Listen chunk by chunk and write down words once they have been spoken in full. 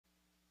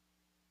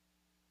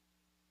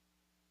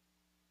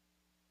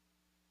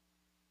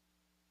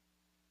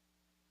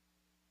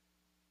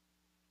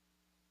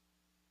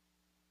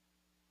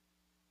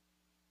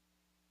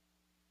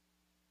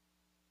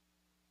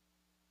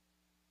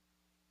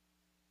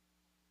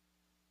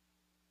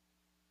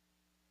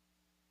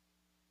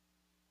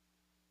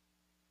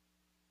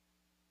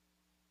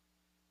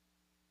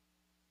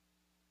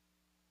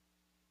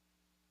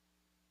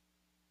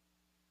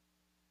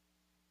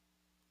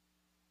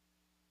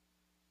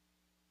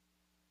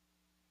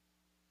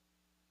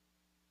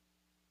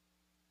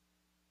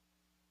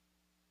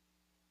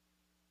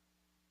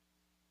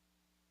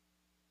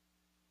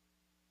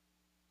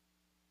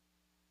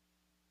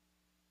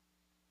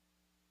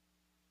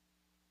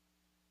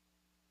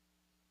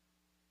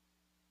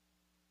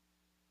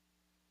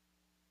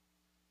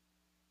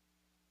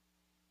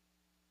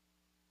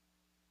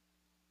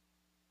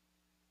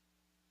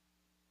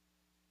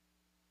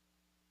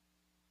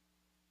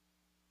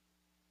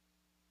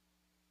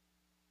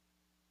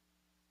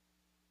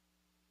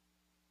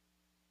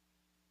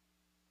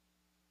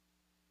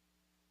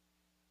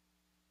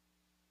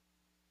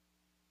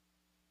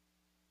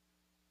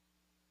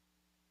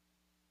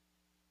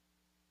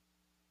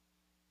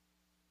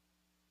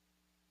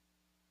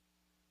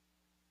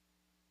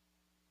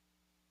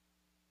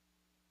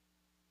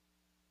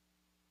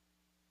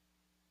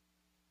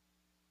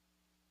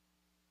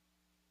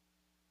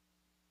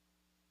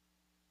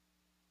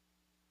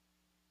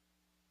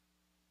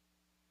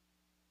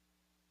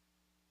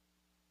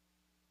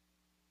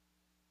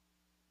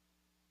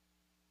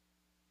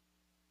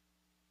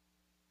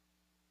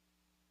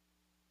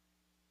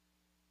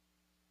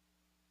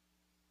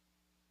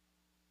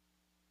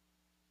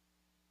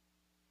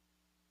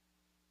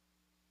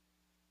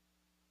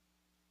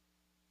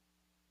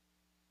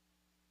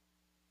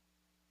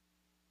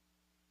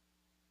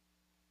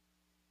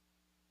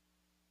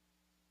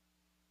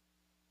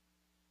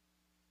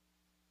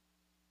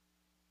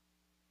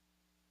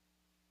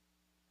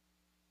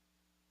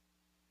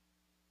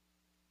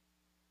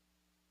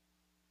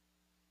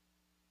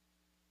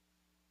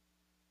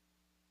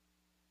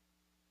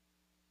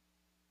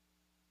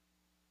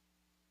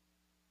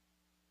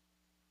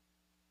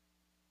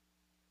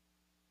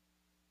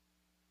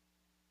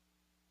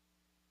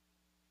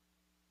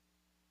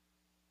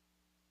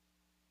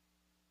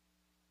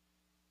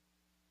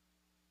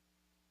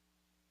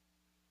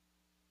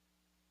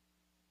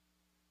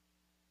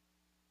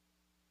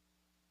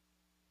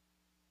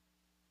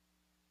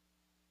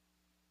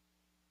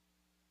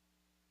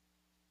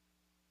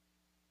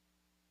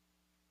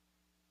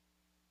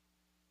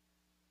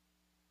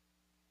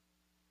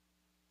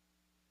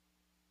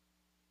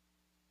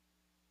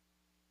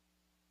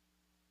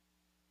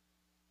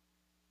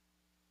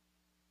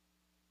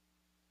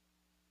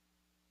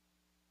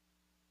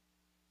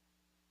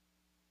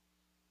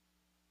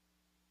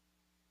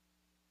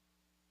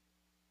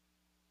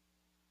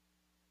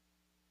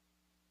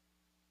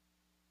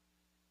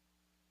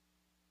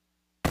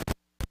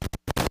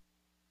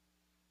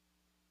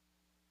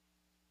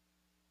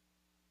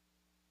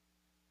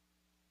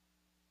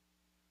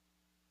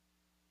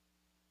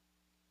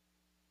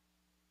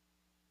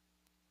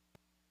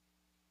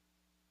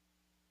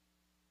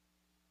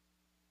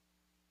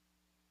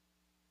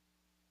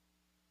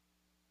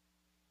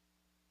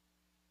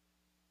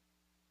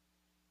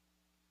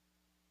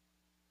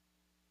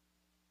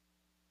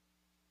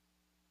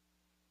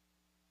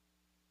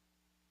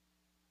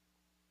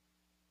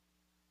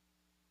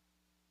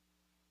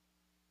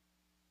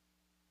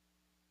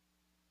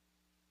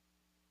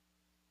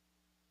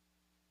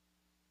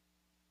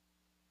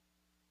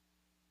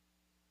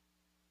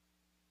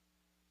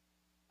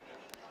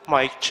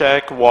Mic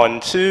check,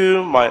 1,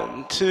 2,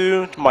 mic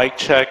 2, mic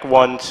check,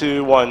 1,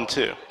 2, 1,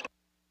 2.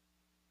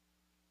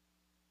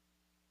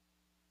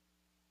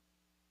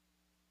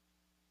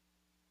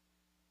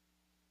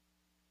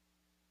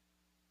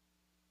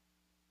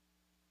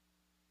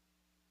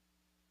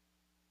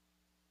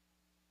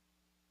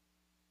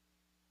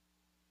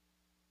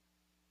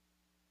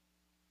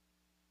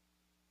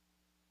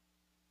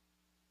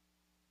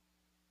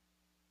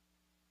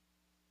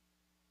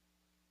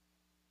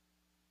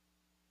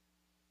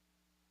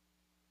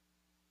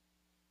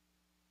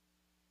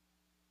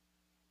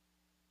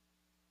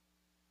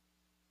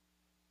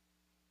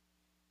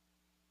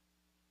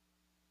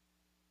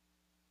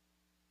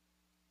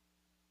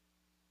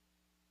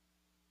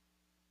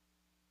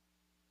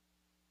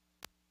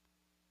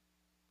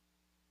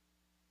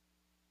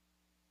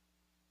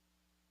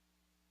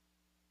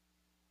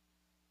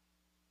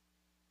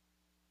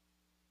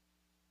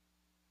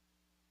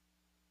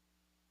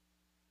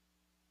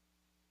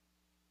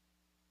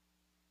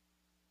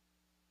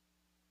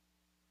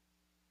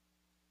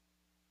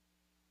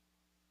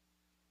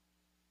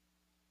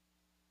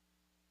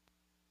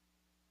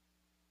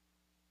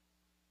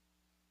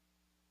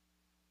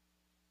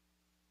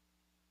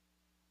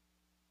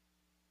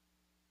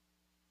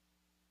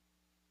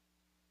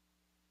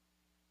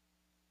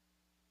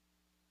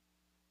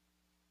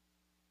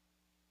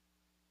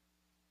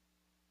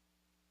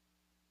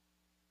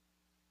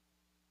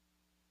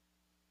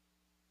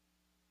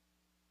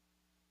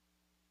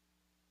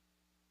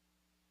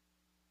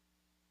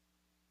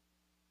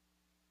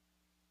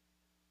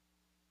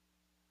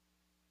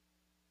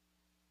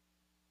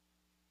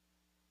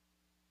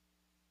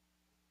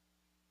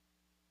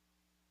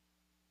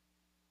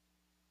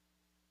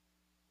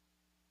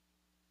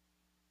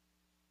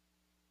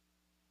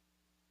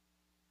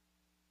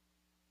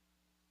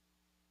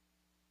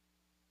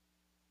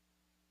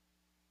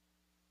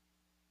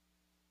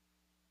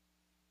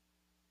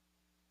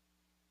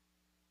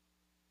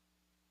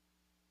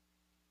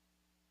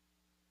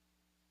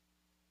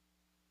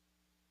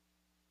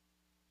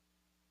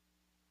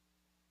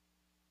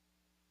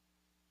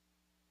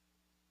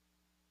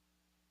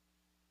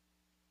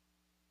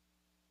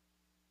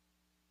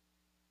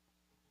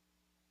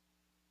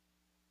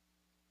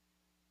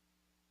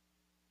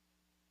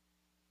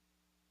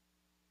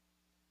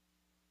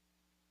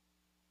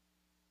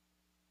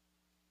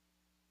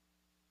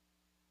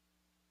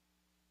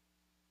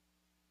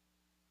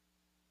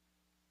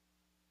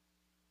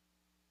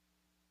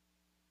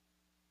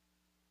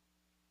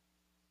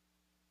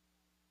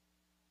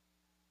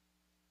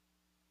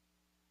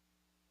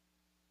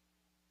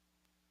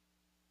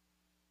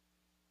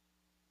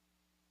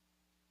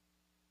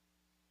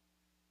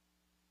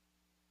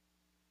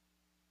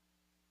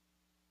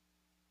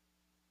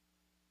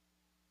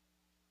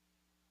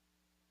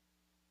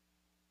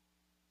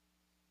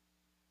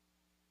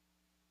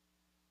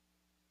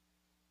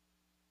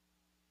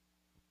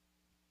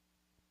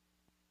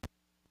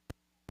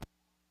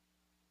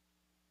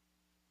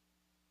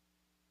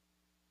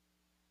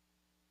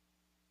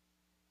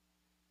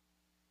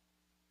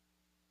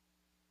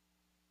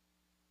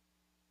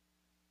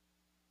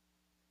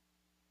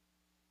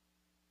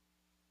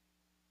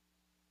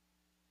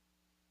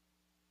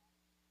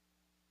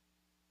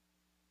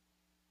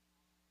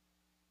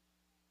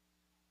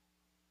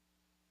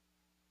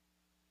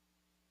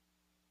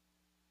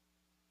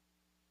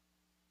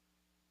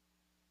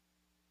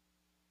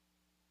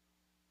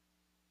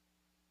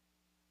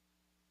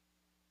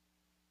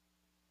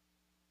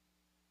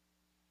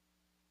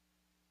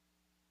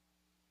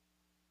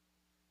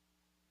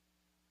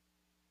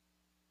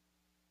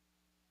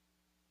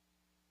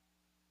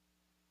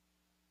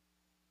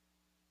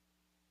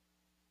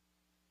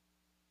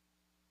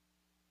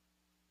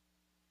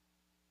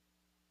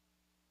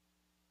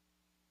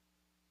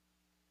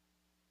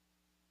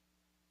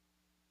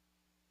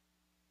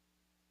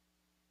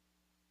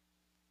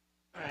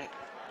 All right.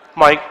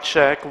 Mic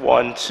check,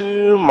 1,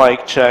 2,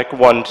 mic check,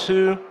 1,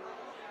 2.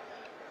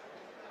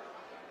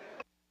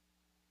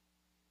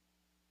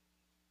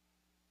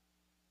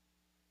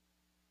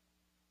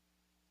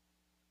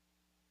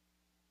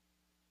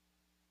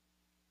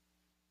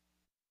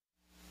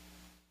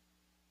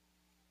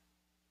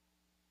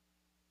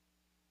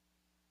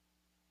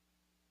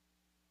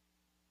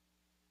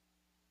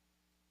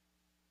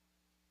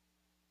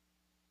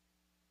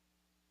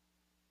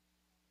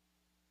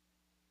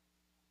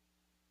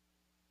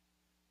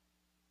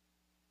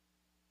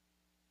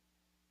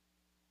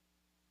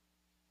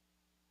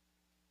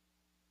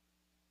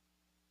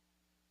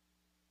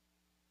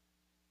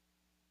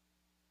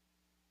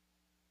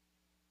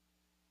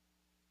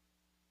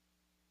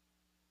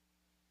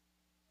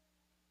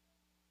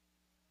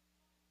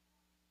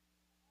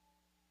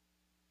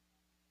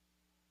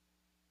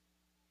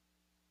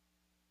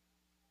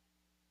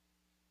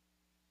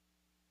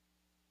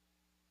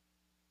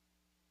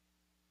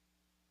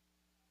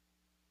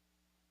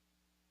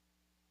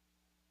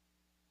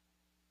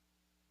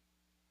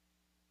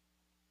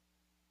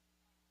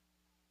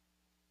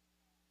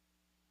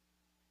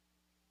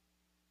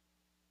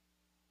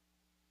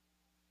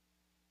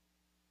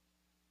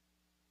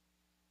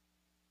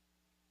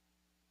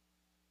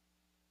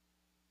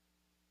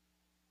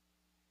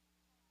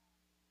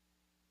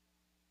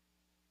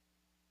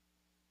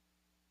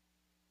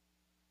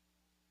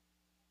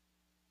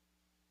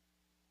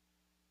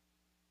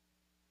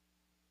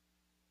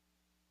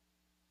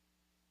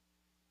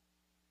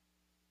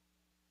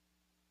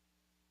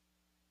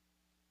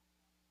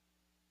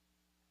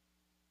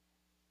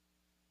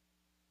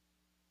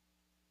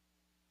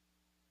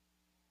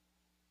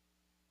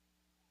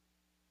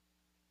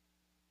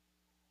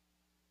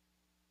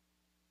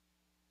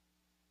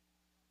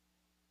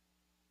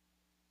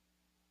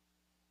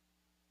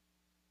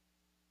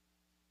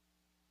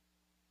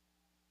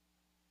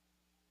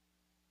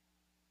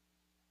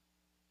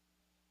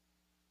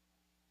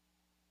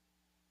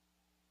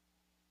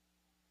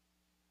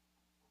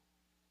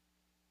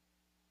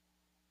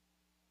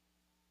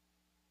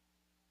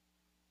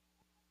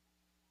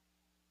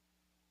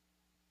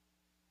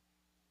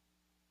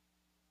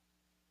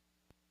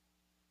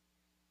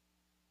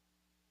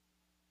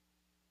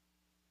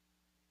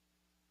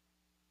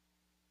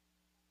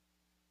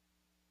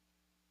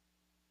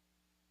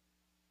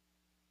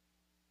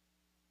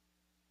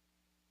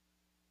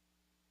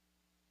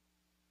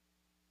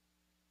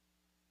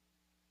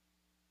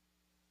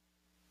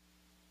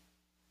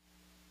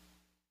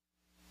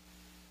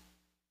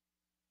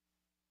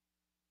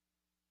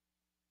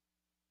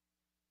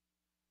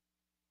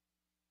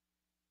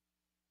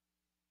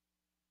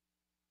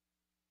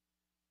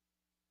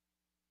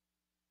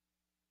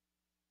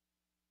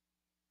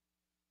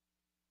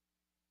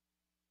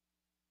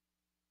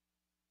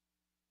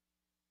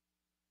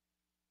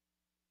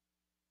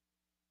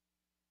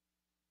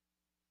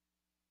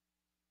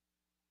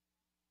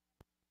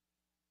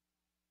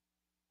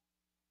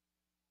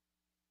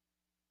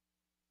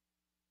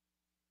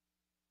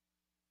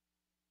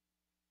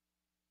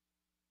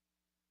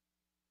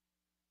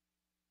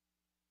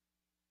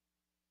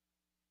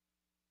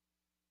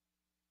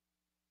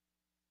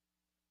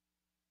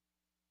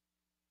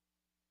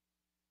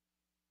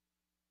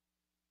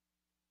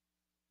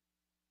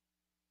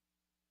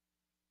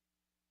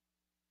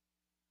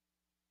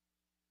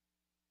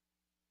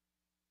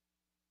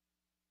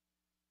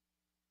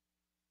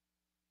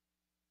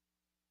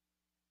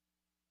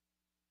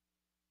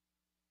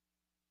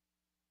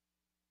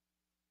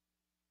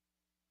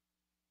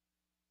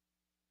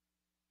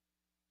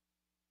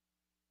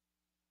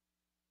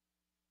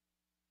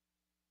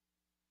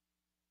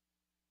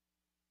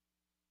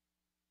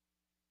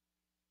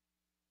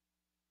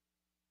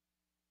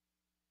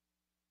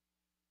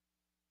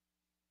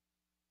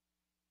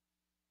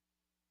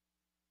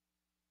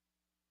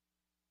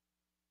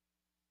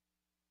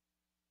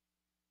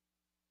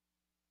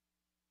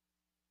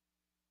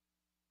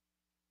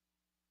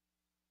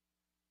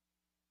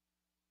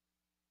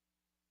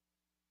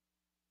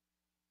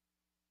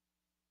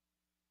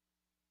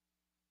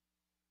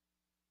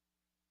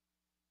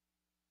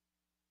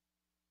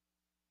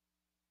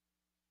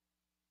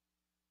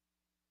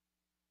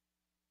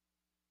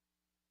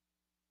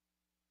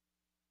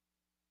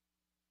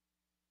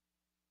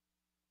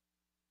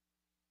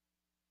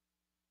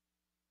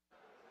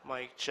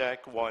 Mic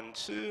check 1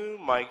 2.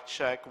 Mic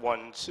check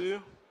 1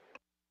 2.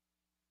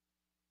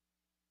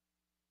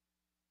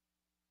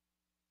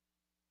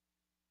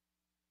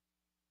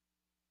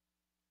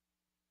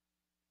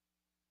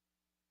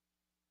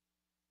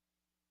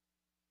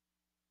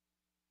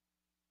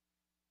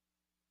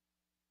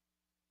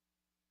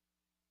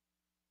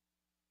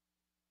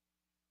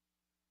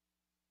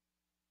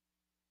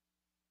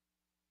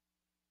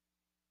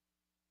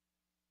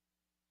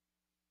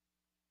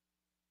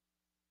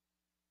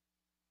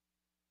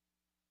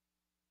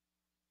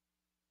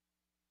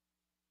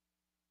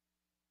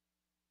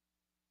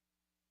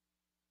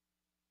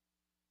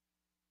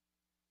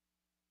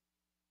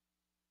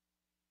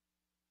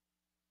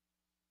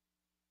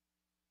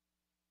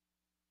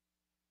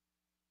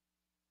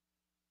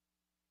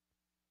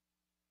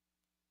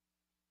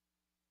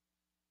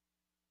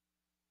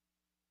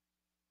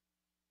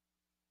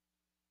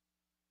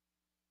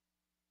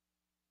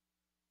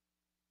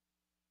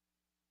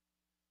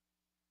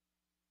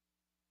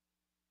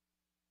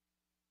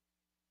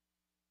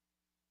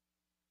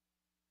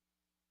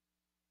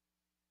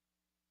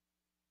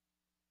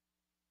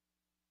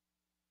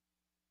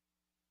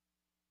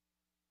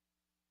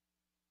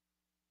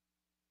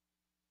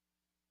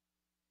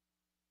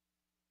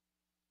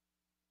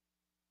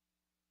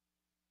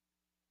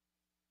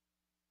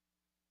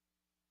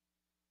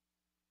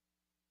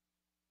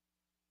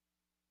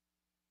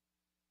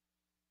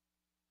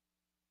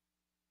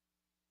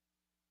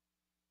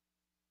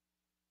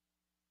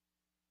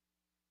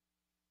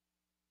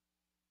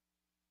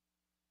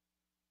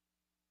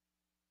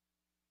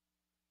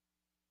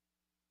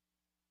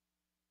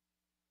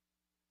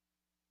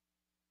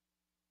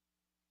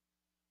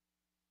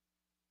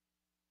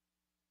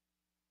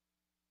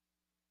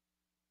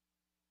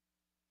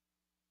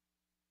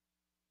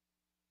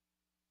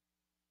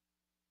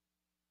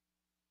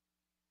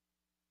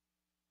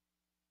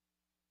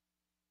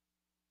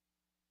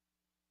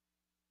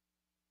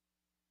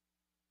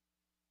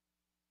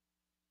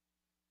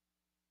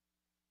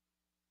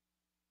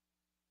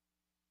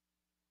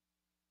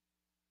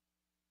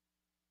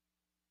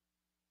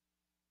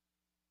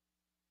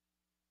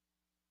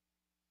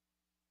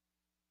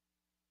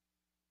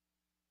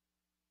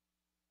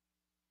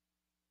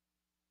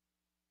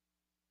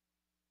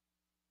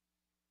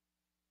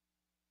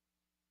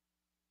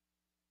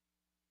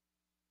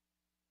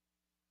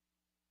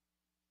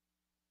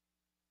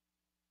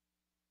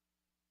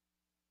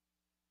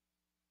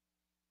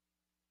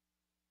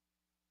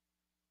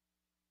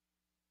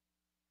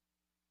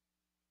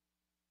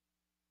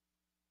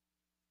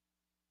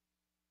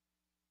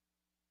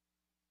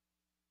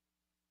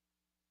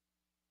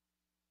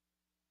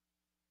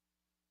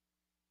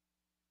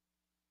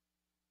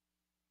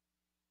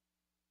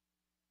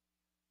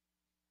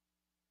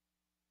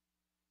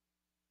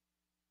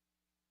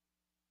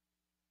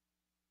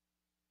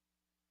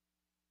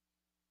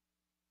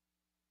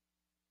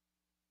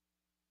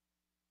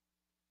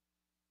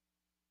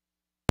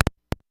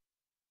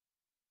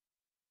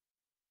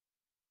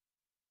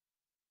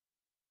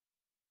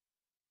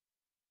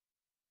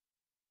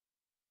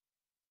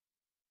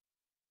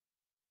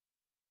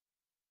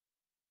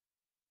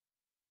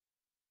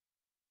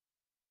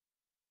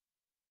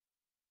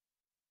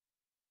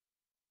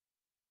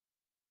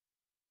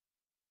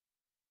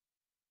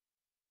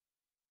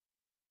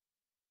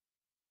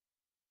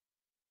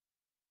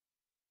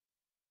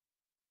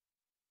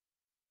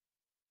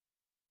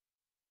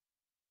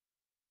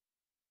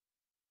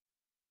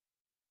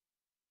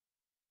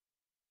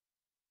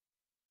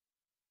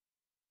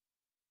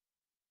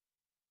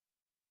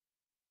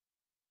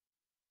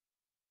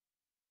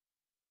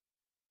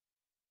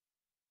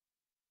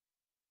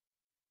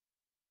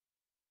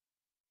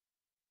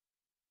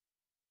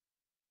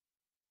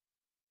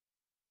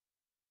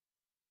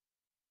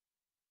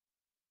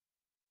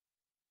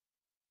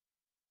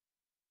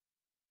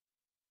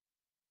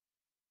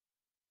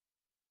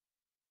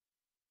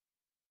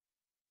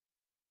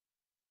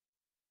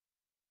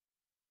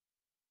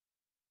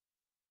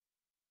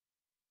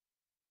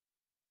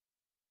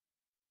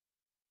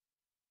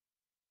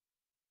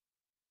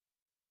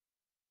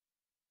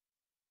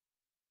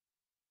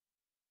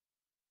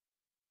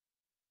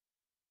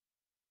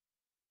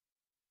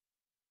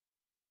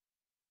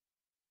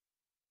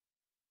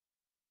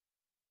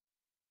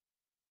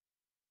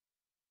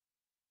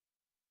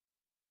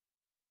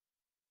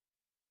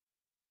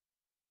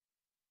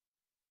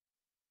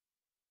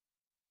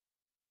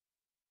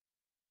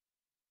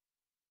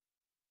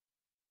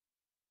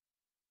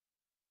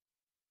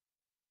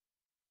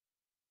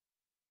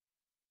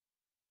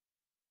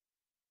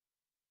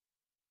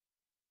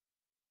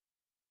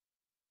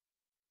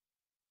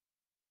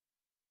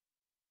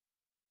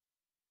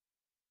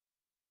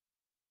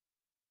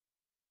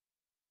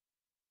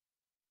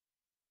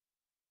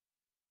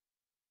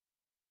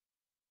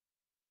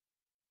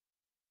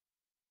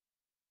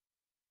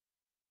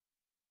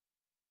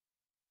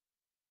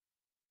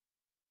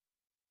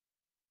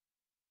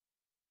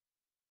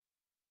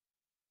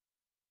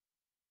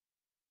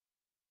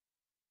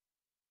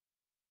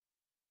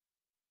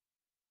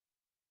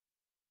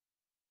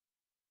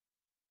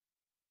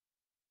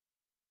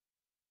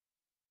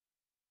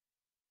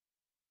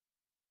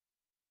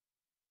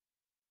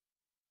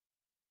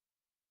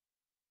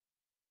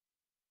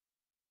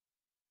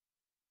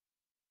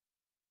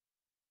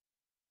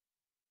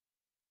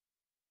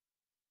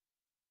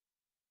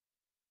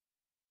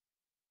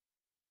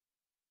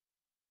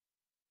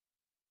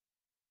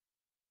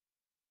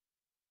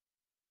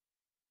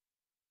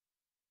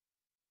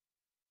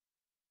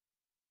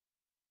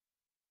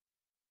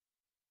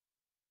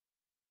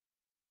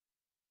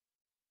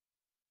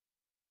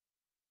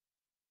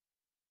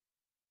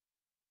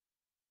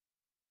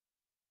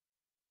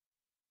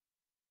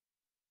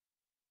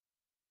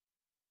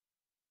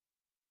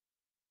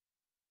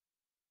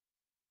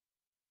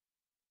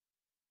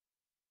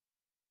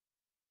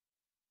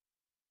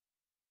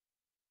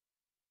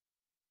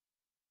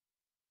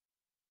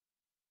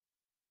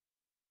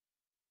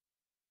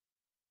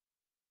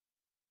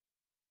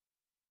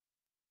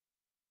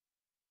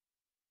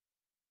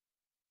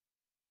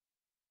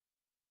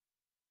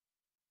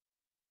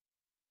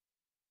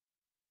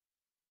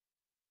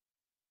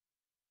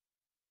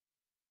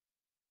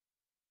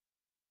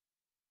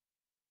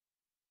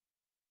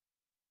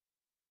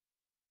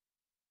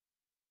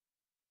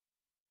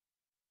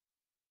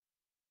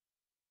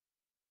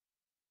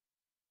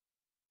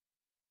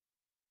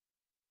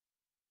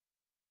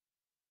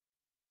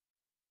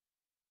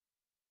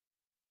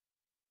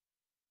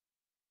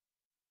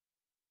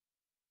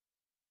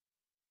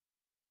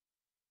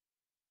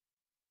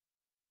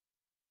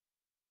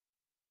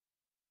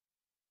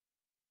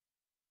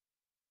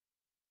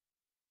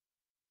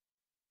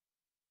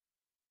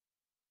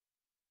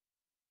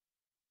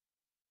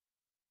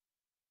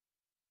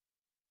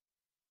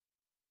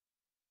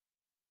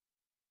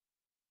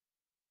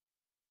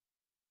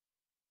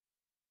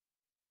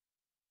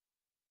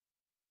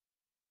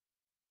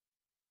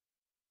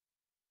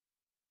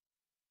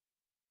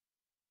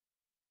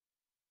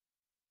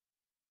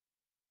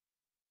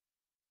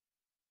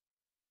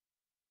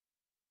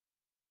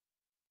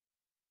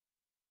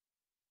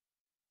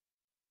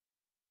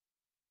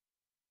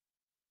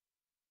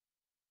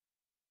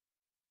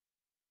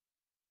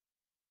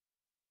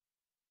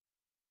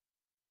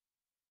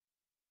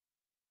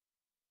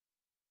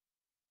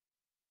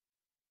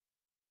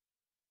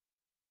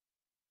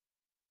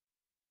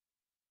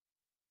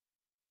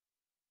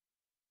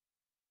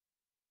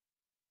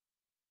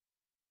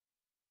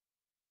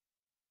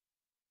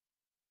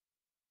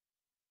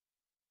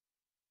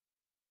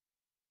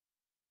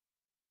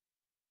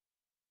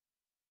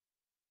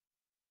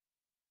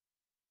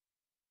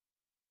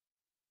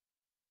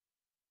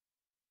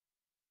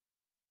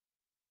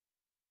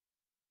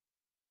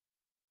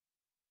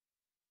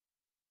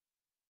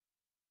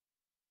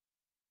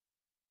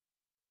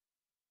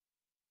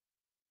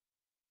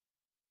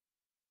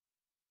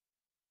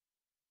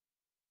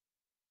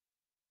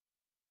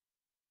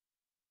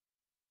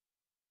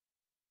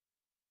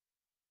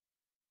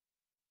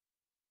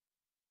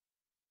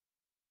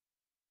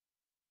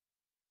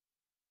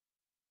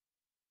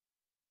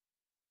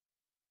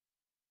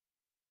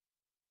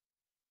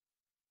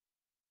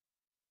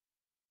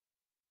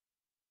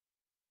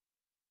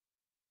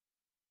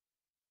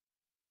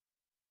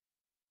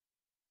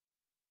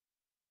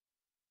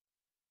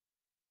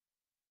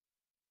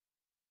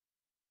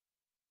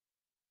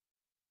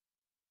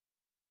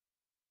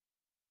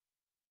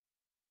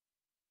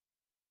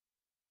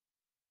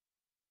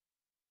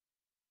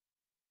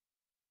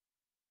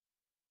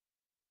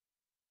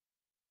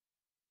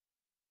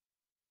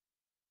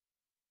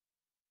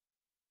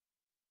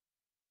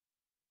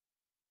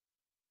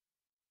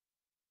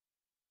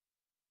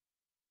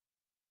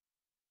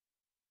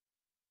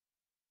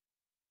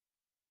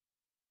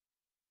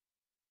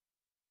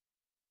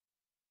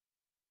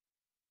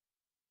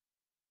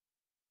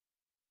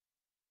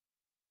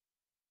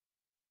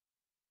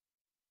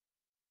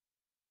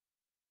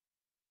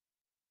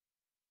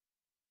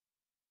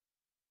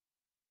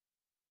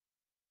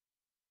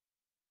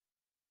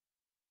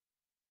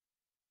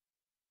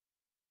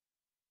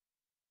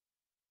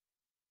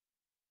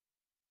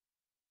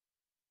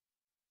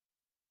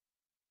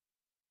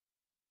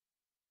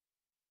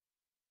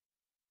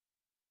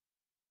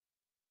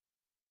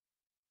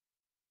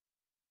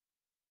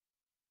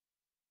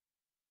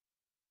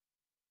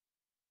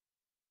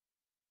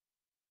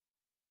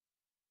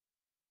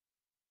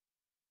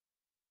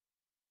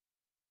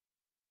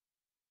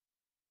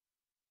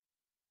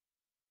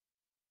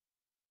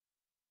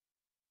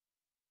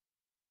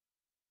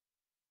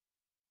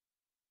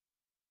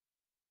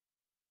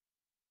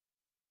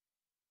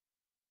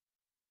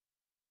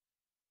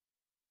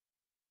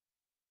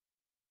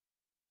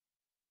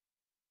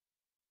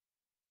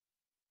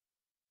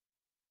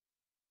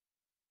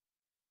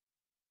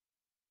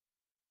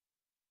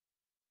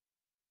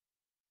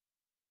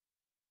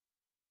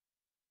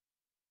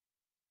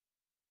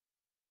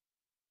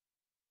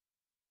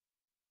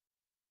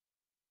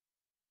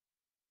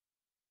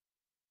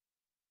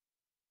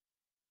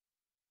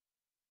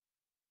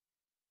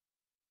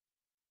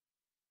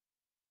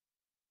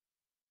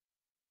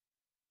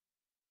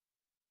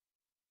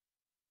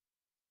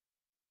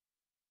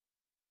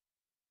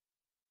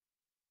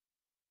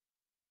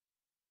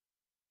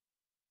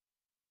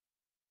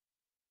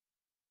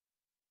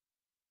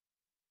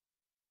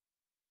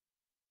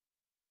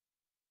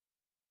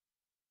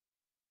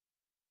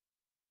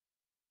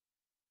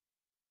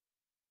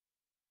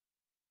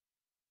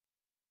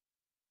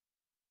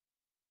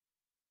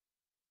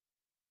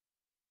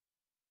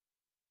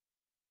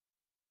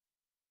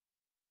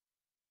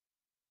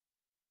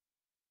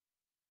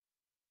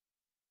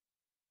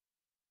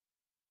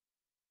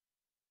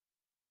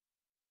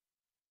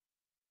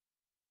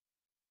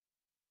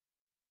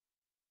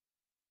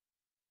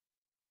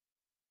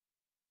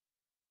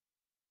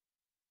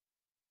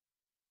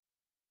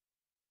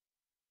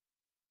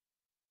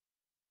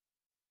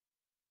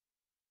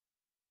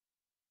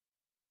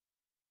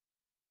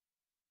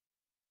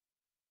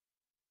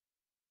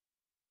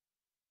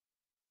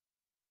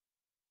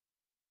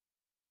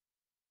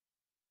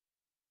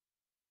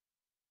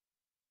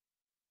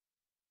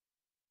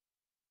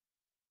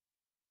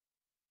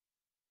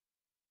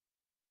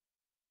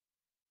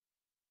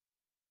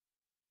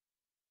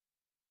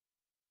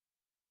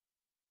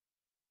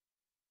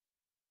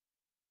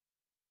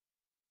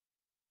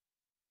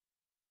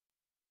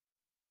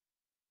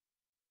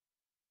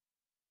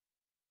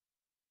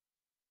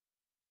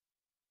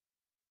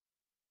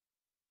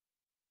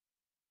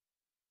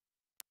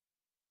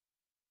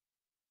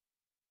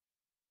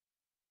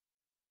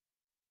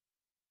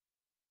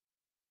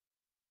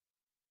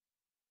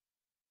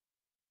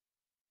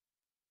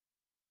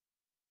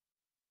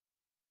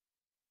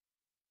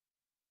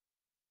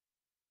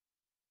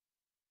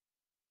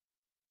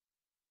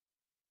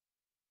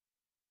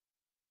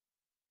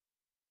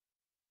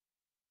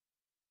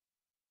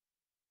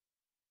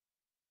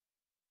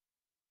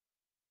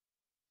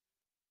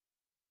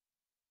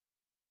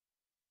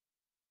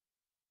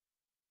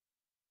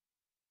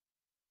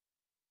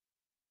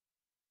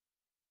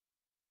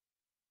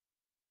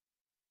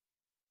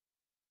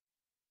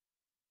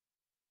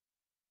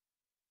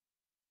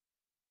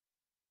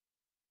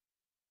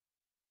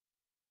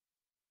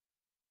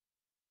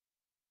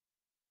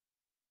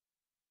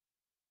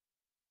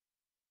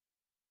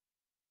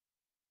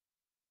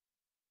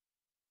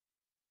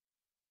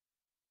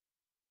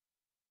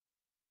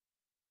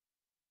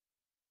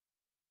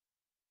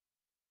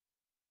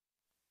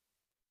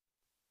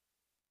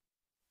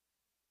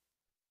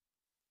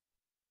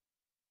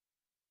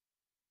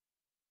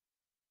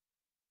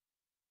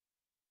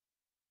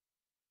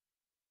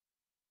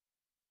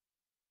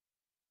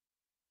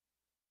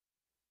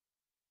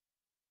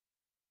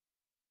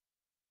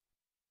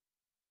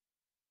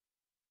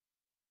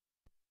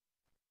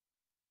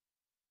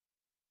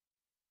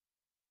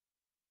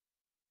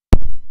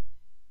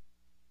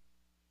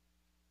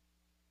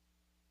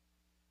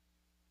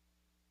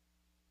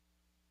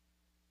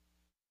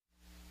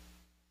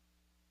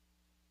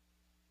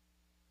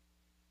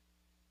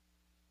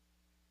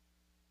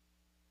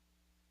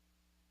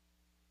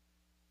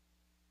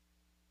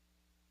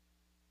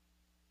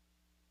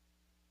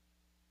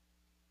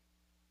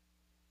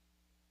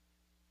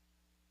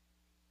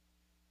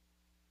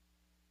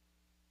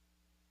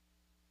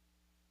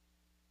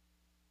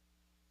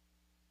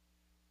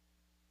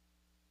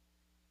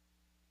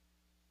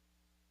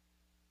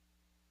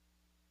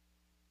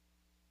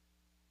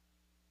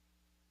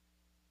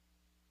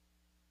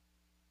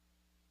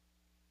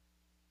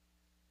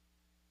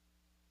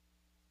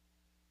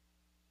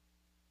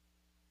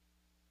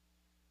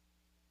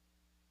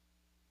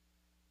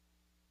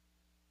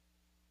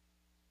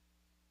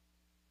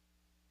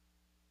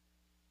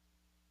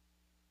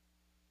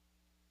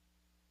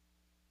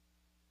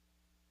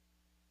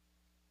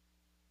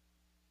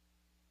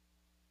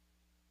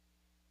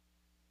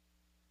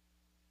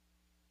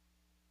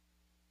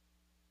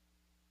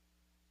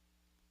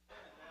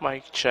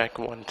 Mic check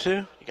 1 2.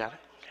 You got it?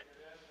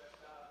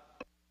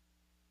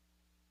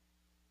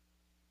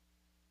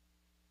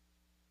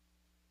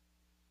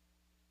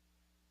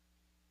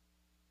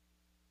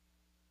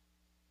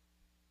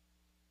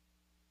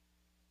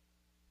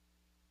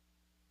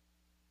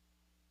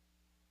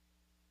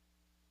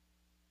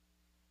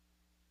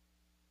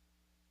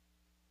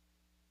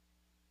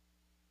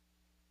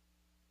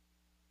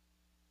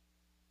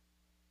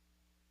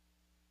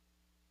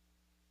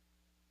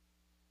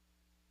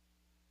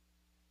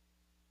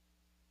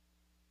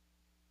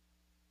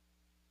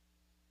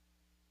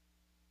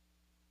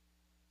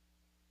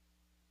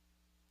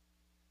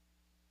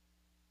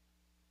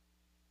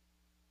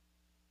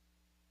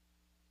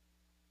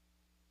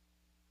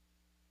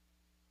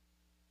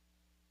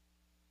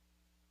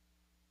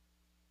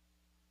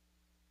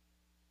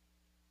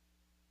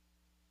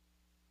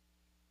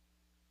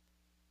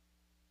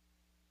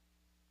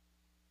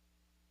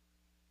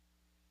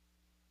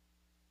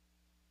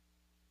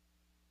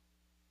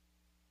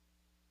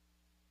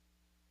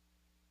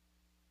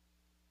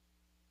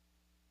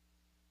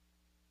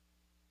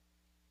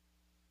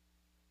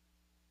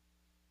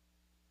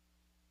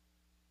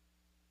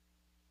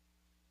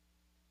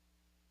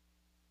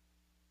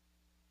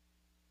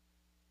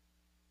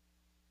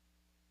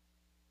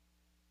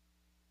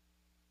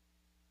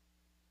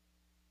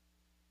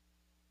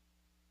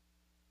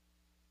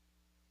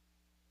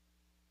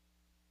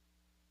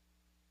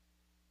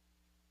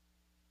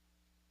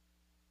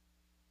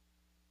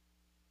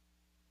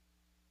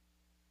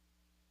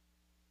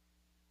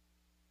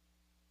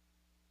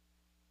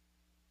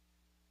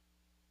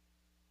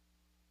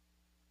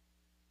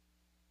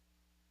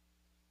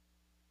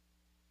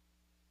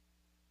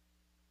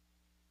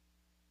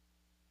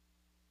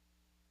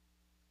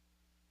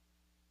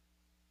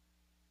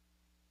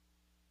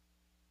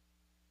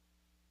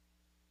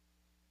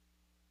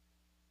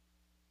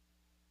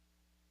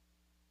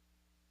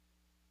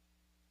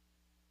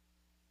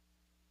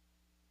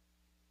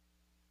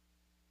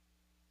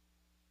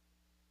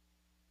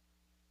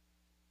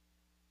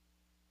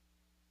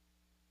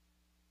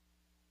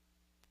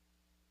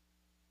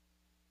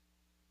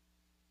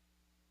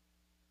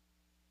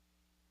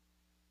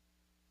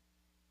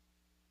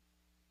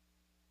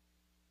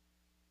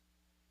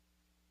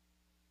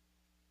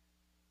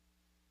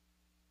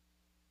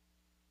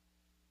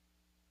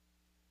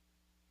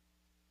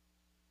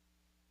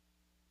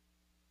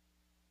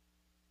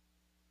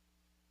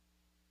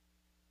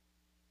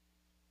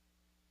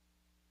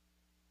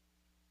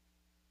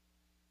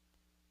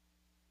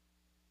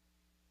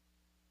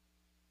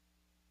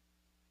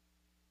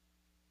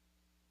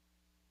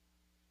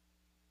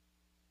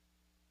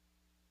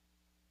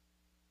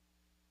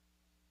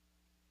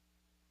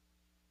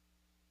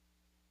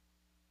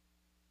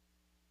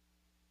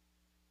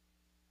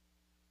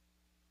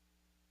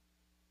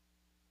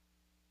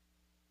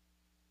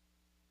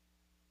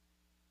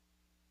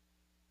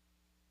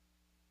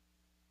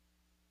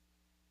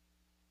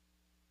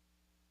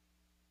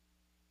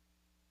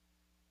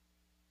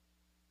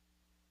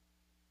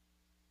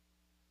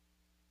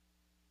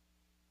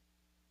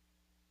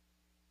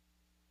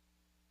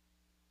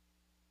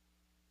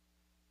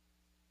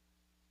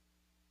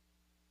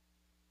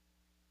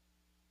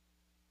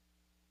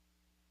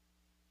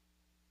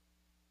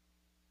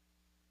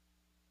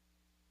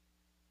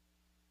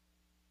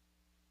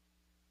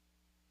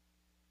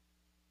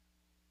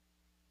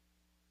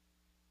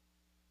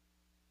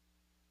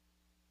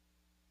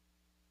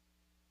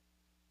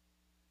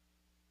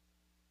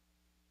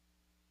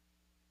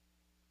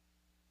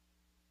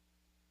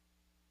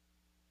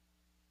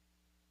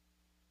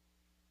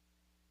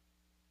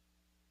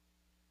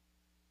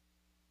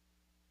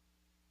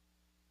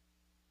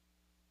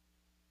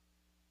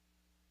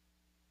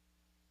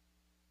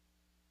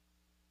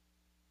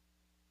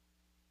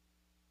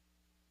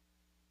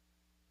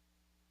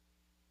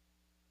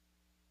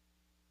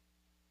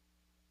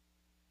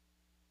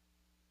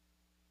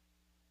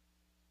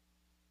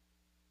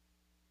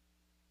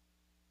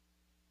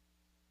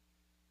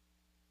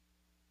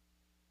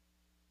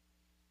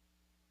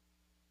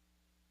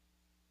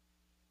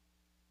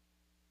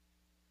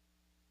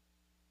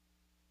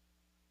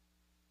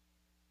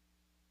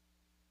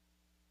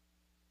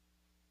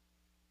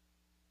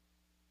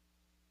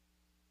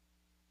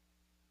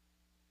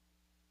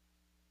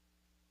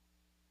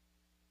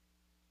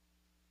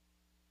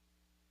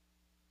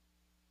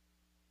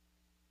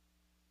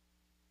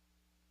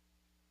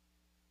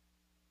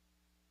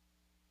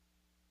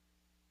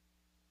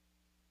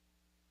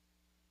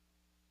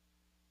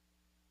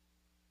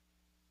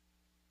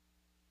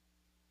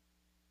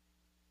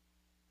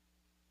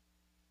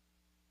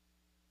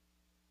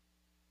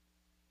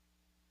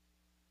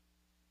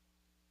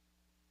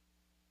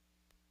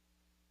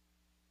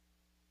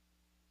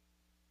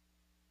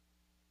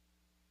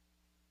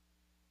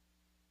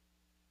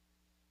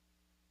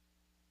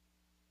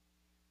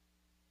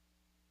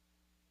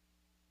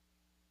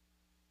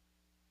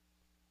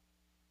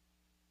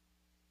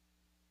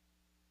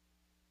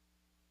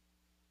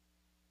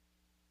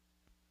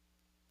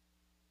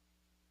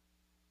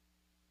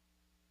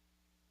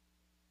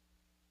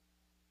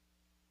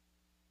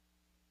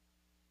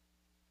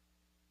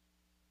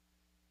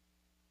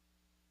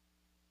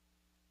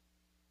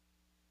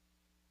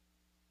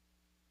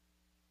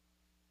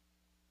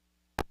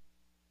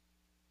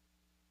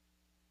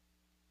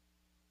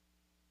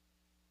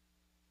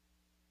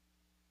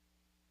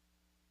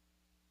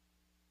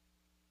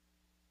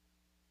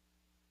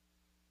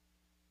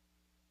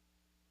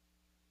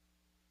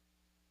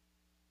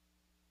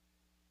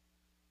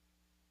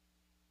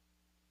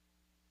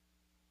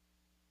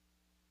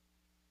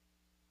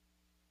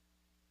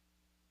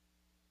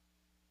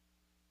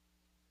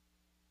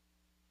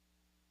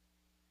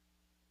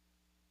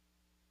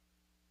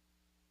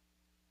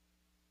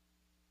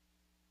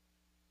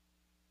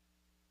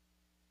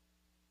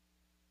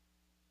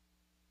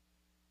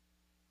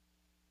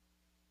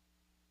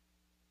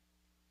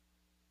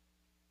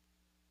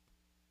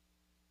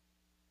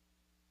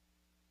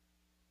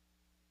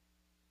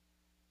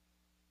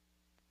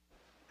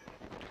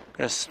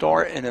 Going to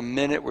start in a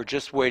minute. We're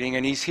just waiting,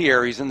 and he's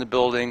here. He's in the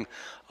building.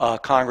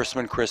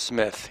 Congressman Chris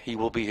Smith. He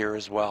will be here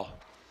as well.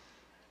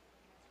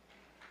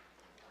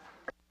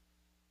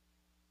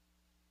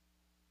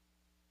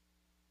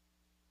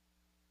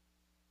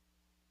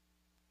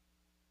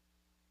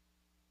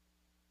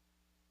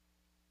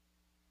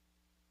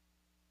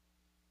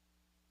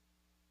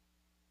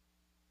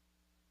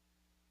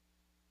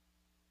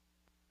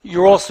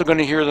 You're also going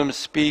to hear them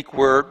speak.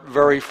 We're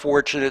very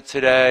fortunate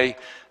today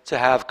to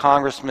have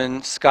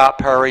Congressman Scott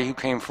Perry, who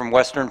came from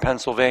Western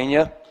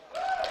Pennsylvania.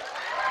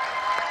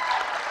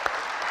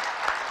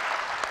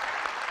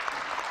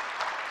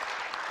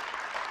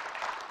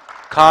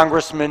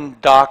 Congressman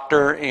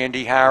Dr.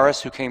 Andy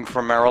Harris, who came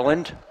from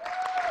Maryland.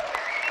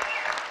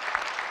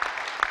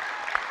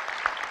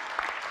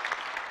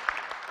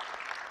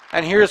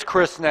 And here's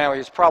Chris now.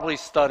 He's probably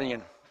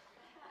studying,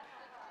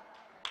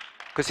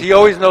 because he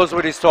always knows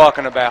what he's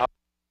talking about.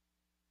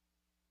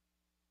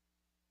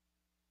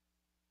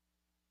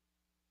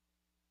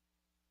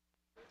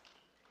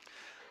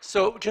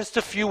 So just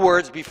a few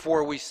words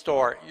before we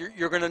start.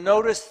 You're going to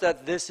notice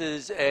that this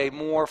is a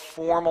more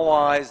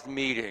formalized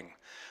meeting.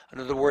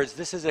 In other words,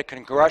 this is a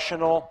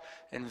congressional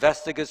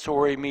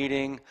investigatory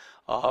meeting,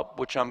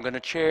 which I'm going to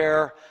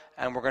chair,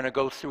 and we're going to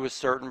go through a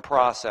certain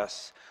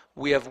process.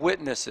 We have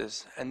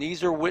witnesses, and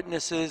these are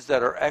witnesses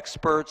that are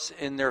experts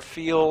in their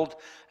field,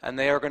 and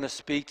they are going to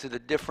speak to the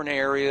different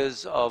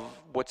areas of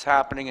what's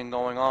happening and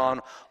going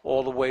on,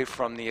 all the way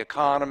from the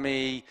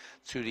economy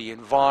to the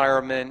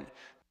environment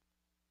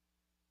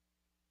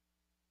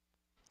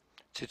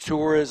to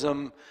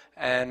tourism,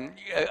 and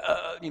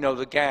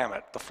the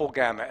gamut, the full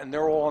gamut. And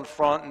they're all in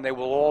front, and they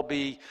will all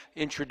be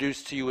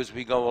introduced to you as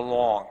we go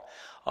along.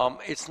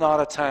 It's not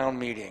a town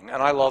meeting,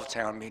 and I love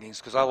town meetings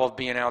because I love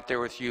being out there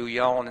with you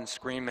yelling and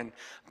screaming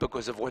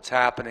because of what's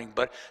happening.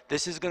 But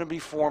this is going to be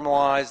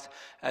formalized,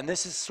 and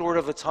this is sort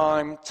of a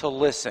time to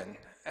listen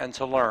and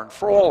to learn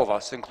for all of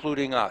us,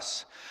 including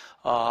us.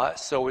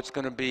 So it's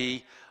going to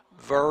be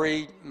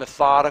very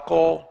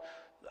methodical.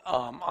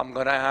 I'm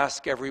going to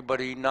ask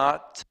everybody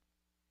not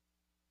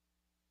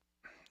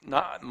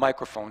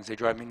microphones, they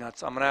drive me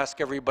nuts. I'm going to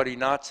ask everybody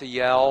not to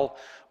yell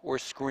or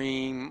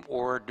scream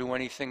or do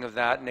anything of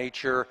that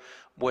nature,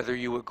 whether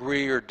you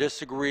agree or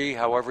disagree,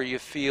 however you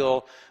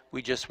feel.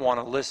 We just want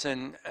to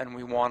listen and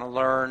we want to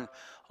learn,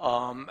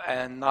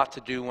 and not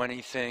to do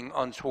anything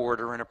untoward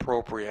or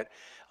inappropriate.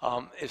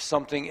 If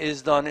something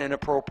is done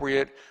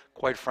inappropriate,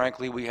 quite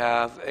frankly, we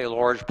have a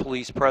large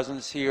police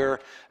presence here,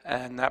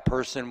 and that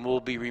person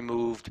will be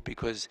removed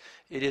because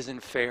it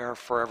isn't fair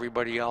for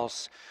everybody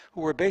else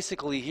who are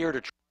basically here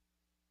to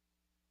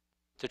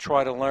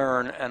try to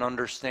learn and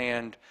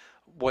understand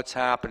what's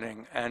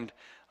happening. And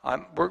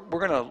we're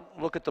going to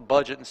look at the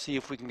budget and see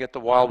if we can get the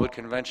Wildwood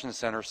Convention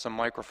Center some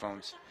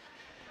microphones.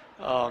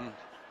 We're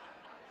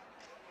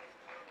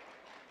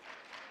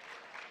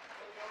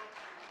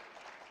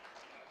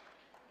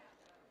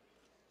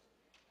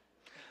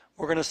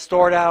going to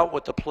start out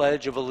with the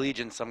Pledge of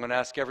Allegiance. I'm going to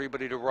ask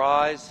everybody to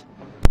rise.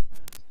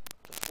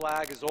 The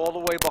flag is all the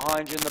way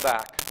behind you in the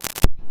back.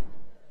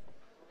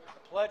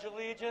 Pledge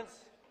allegiance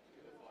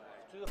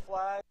to the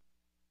flag.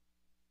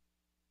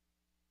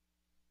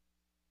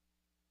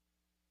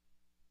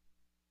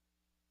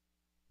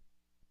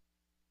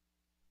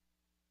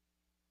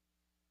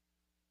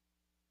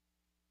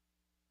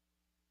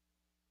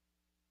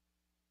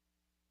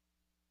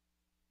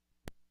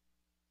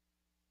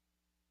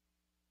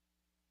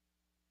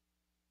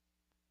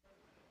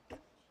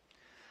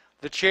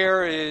 The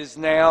chair is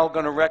now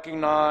going to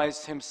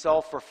recognize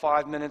himself for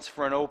 5 minutes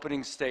for an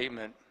opening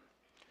statement.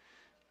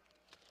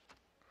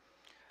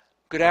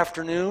 Good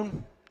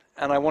afternoon,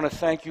 and I want to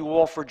thank you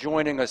all for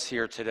joining us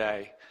here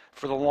today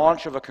for the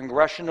launch of a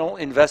congressional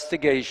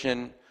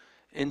investigation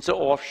into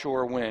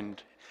offshore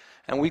wind,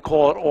 and we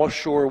call it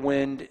Offshore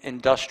Wind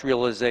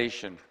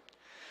Industrialization.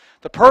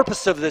 The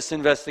purpose of this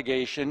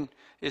investigation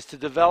is to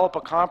develop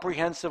a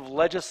comprehensive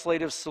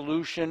legislative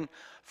solution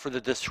for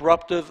the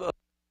disruptive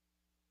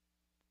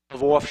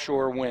of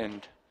offshore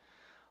wind.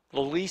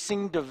 The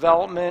leasing,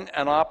 development,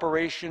 and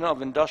operation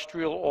of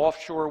industrial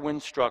offshore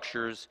wind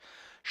structures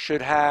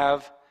should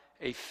have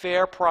a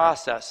fair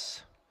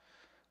process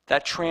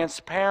that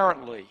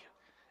transparently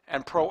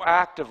and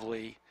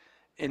proactively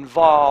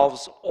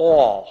involves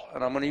all,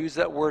 and I'm going to use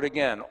that word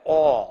again,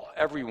 all,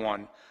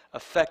 everyone,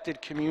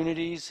 affected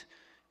communities,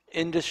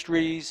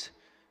 industries,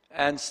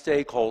 and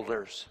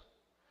stakeholders.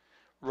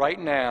 Right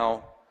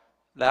now,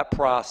 that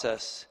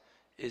process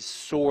is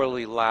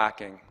sorely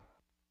lacking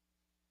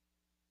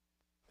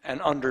and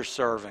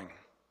underserving.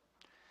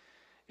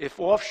 If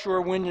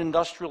offshore wind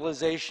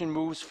industrialization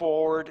moves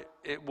forward,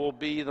 it will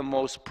be the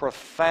most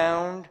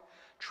profound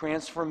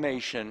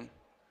transformation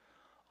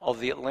of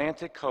the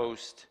Atlantic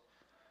coast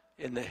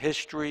in the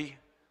history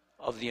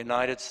of the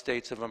United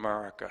States of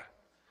America.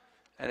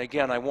 And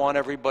again, I want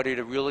everybody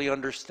to really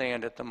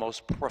understand it, the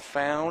most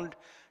profound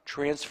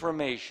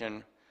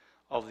transformation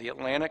of the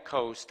Atlantic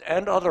coast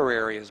and other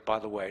areas, by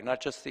the way,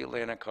 not just the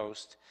Atlantic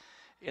coast,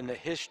 in the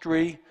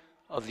history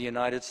of the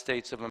United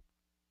States of America.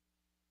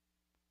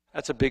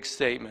 That's a big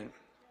statement.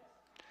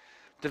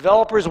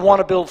 Developers want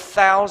to build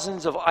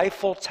thousands of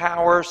Eiffel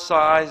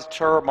Tower-sized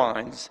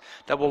turbines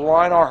that will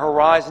line our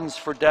horizons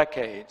for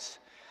decades.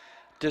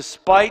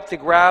 Despite the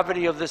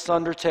gravity of this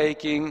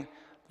undertaking,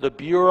 the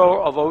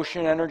Bureau of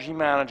Ocean Energy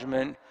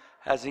Management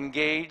has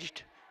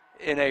engaged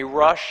in a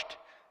rushed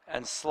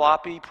and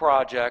sloppy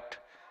project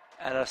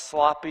and a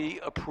sloppy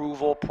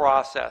approval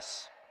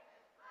process.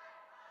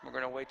 We're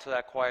going to wait till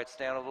that quiets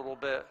down a little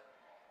bit.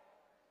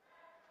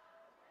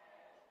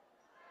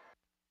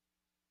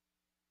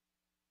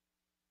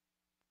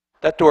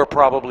 That door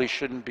probably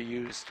shouldn't be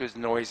used, it's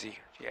noisy,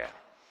 yeah.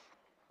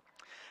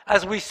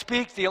 As we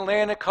speak, the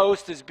Atlantic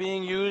coast is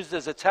being used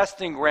as a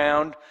testing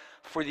ground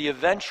for the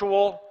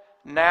eventual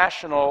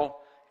national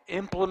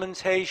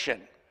implementation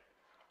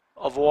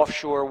of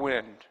offshore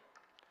wind.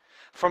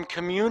 From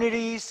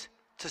communities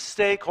to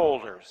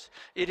stakeholders,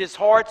 it is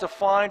hard to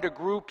find a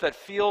group that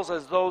feels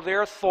as though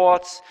their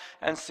thoughts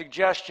and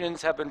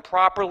suggestions have been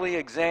properly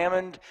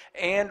examined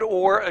and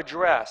or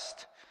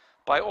addressed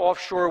by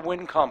offshore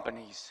wind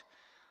companies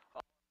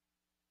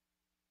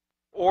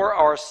or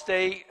our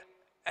state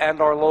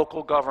and our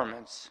local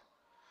governments.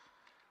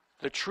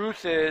 The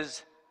truth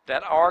is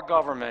that our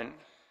government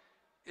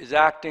is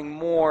acting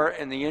more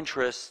in the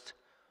interest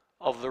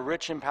of the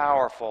rich and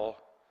powerful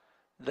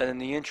than in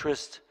the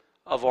interest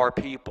of our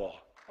people,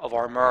 of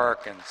our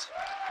Americans.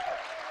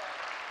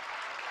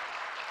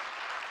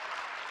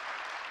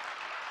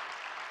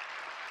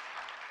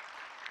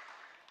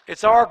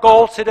 It's our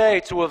goal today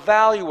to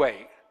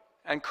evaluate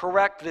and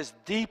correct this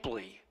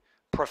deeply,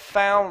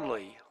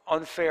 profoundly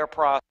unfair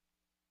process.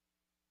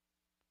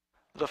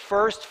 The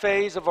first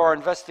phase of our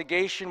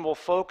investigation will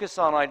focus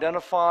on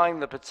identifying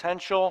the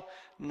potential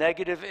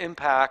negative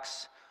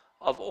impacts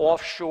of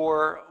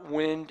offshore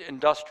wind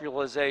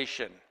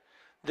industrialization.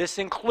 This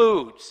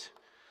includes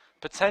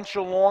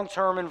potential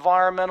long-term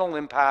environmental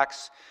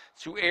impacts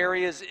to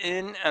areas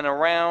in and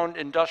around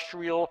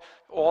industrial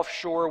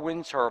offshore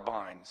wind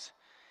turbines,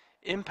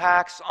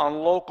 impacts on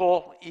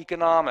local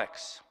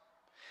economics,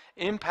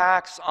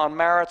 impacts on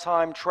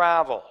maritime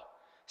travel,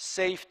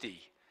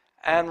 safety,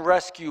 and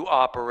rescue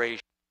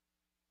operations,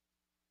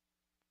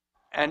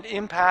 and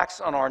impacts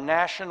on our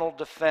national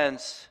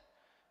defense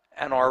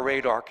and our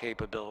radar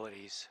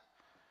capabilities.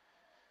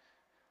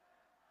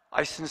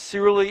 I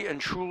sincerely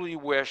and truly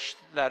wish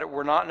that it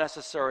were not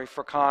necessary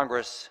for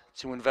Congress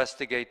to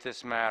investigate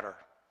this matter.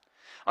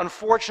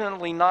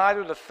 Unfortunately,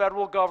 neither the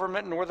federal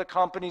government nor the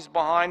companies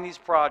behind these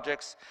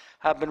projects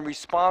have been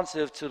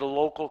responsive to the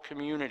local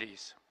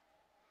communities.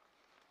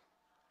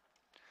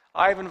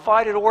 I have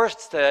invited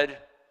Ørsted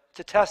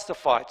to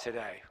testify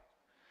today.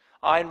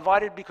 I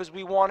invited because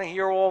we want to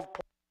hear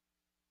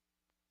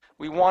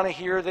we want to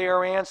hear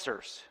their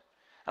answers.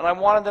 And I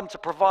wanted them to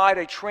provide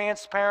a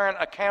transparent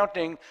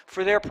accounting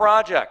for their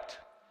project.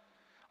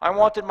 I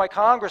wanted my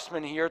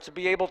congressman here to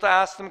be able to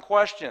ask them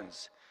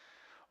questions.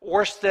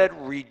 Ørsted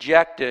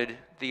rejected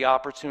the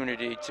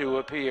opportunity to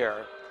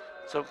appear.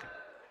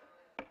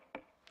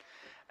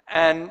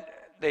 And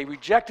they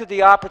rejected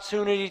the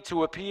opportunity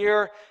to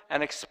appear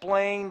and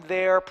explain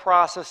their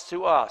process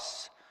to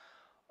us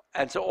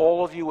and to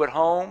all of you at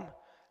home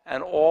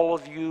and all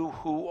of you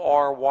who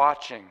are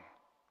watching.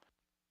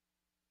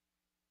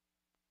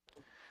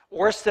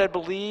 Ørsted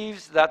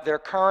believes that their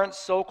current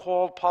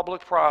so-called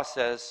public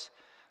process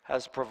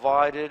has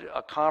provided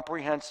a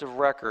comprehensive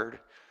record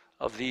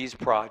of these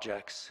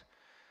projects.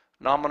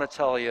 Now I'm going to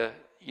tell you,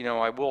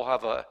 I will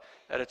have an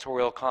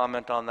editorial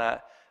comment on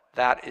that.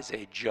 That is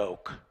a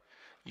joke.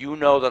 You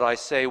know that I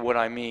say what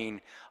I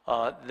mean.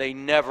 They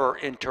never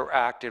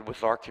interacted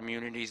with our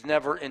communities,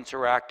 never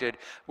interacted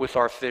with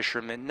our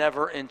fishermen,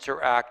 never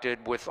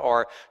interacted with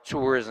our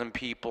tourism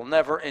people,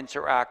 never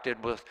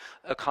interacted with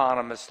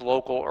economists,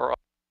 local or other.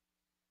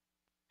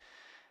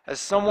 As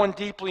someone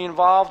deeply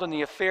involved in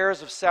the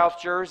affairs of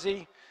South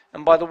Jersey,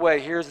 and by the way,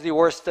 here's the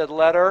Ørsted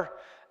letter,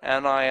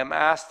 and I am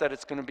asked that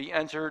it's going to be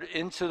entered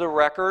into the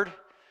record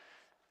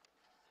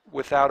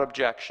without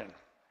objection.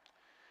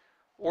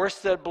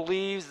 Ørsted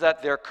believes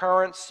that their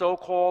current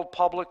so-called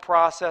public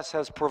process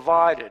has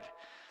provided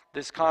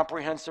this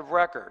comprehensive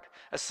record.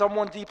 As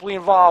someone deeply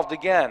involved,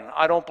 again,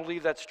 I don't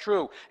believe that's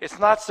true. It's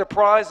not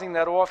surprising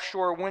that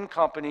offshore wind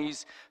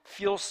companies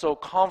feel so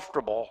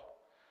comfortable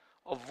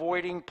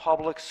avoiding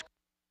public scrutiny.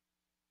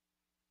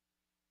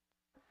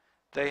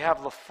 They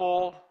have the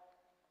full,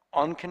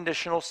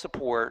 unconditional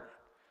support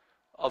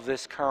of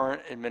this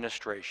current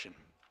administration.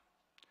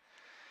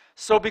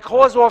 So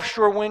because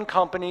offshore wind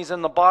companies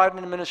and the Biden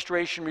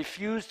administration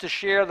refuse to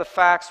share the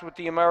facts with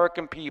the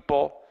American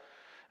people,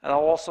 and I'll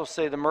also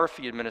say the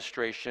Murphy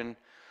administration,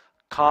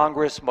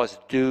 Congress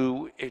must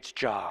do its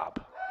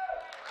job.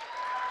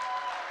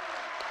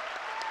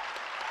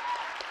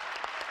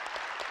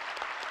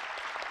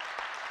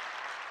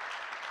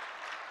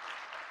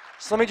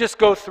 So let me just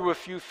go through a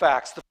few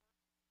facts.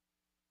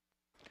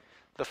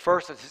 The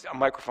first, a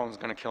microphone's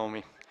going to kill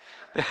me.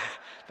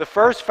 The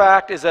first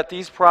fact is that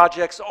these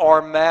projects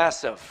are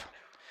massive.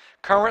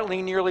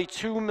 Currently, nearly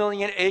 2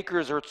 million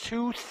acres, or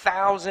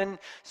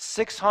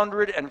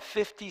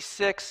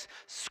 2,656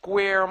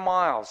 square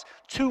miles.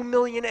 2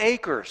 million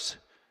acres.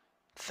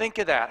 Think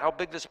of that, how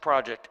big this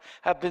project,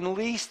 have been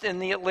leased in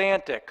the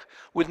Atlantic,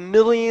 with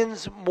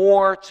millions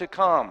more to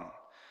come.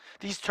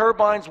 These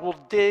turbines will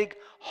dig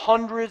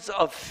hundreds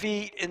of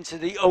feet into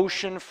the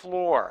ocean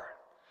floor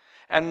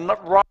and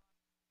rise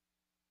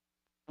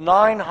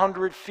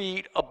 900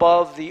 feet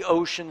above the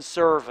ocean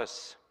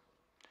surface.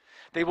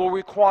 They will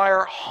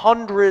require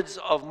hundreds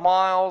of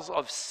miles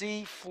of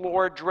sea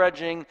floor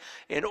dredging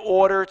in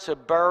order to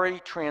bury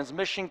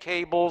transmission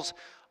cables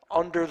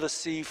under the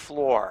sea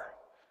floor.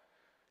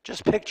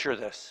 Just picture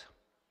this.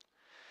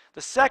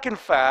 The second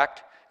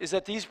fact is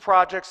that these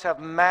projects have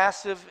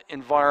massive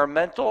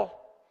environmental,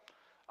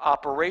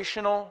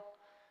 operational,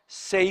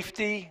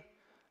 safety,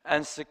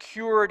 and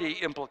security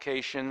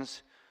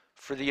implications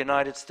for the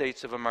United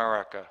States of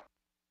America.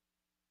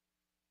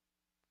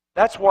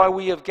 That's why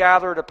we have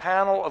gathered a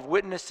panel of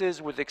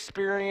witnesses with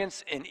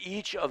experience in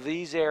each of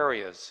these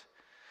areas.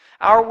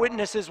 Our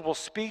witnesses will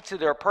speak to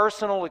their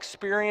personal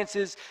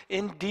experiences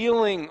in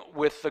dealing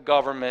with the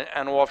government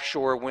and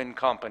offshore wind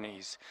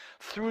companies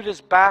through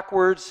this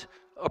backwards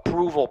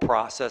approval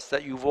process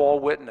that you've all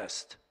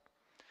witnessed.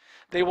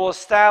 They will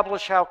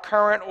establish how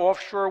current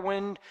offshore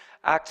wind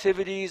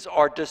activities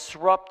are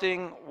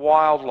disrupting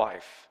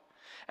wildlife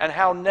and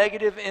how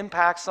negative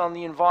impacts on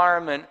the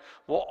environment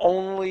will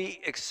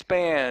only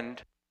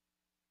expand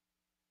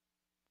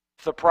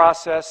if the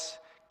process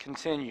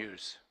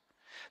continues.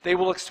 They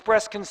will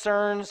express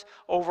concerns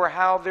over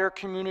how their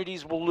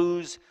communities will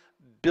lose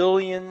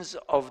billions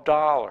of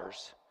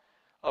dollars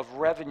of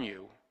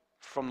revenue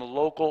from the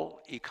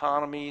local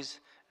economies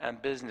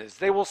and business.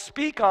 They will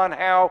speak on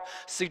how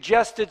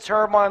suggested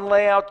turbine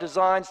layout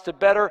designs to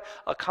better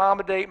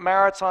accommodate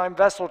maritime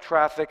vessel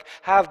traffic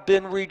have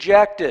been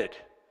rejected,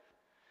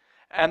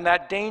 and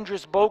that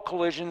dangerous boat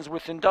collisions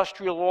with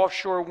industrial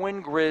offshore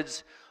wind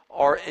grids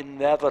are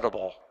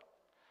inevitable.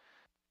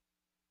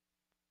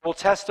 Will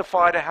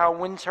testify to how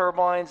wind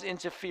turbines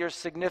interfere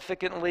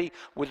significantly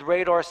with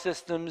radar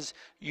systems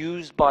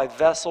used by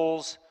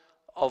vessels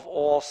of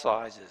all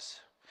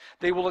sizes.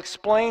 They will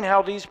explain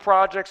how these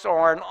projects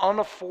are an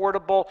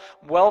unaffordable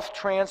wealth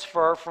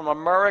transfer from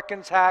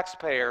American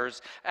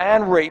taxpayers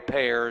and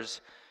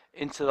ratepayers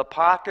into the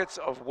pockets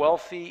of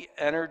wealthy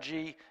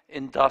energy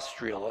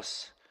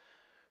industrialists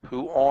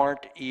who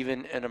aren't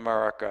even in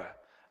America.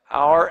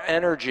 Our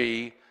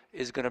energy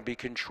is going to be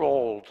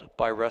controlled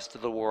by the rest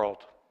of the world.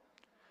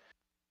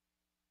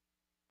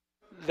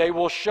 They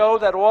will show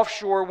that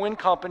offshore wind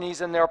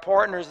companies and their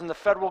partners in the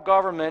federal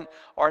government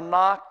are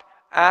not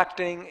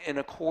acting in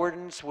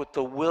accordance with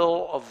the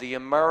will of the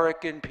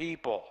American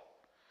people.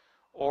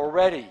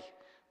 Already,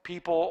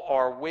 people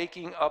are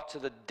waking up to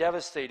the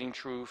devastating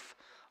truth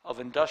of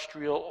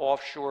industrial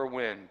offshore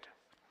wind.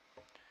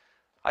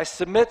 I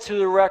submit to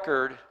the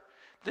record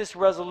this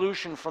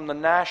resolution from the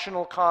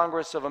National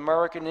Congress of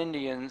American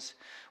Indians,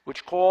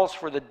 which calls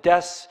for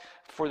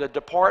the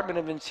Department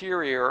of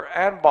Interior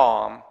and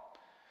BOM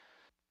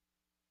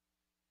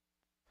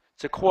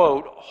to,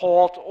 quote,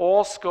 halt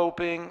all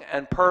scoping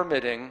and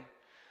permitting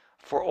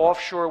for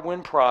offshore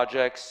wind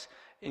projects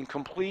in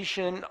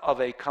completion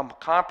of a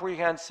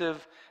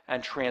comprehensive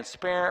and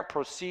transparent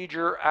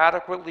procedure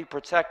adequately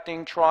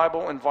protecting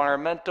tribal,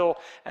 environmental,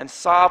 and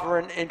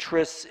sovereign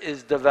interests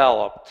is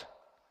developed.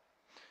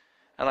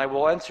 And I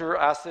will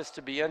ask this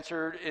to be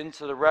entered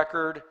into the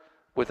record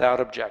without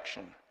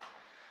objection.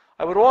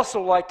 I would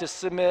also like to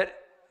submit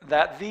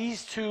that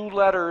these two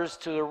letters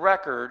to the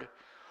record,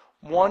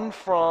 one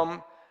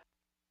from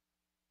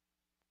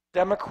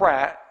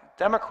Democrat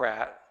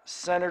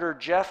Senator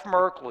Jeff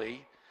Merkley,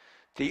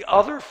 the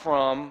other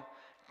from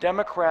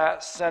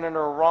Democrat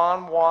Senator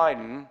Ron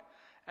Wyden,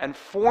 and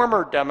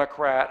former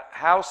Democrat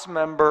House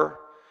member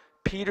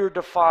Peter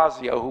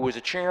DeFazio, who was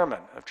a chairman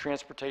of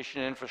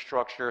Transportation and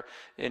Infrastructure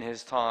in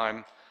his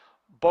time,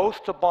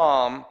 both to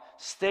BOM,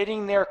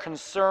 stating their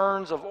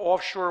concerns of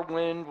offshore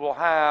wind will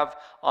have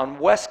on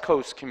West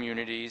Coast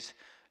communities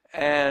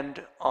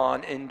and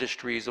on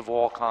industries of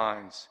all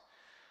kinds.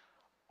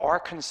 Our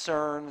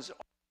concerns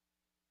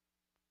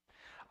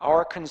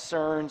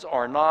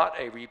are not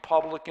a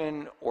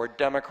Republican or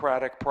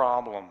Democratic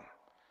problem.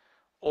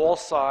 All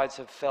sides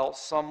have felt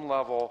some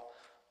level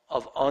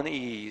of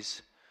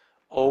unease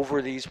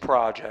over these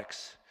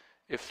projects,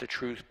 if the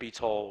truth be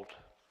told.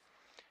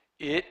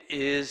 It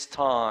is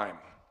time.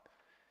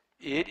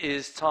 It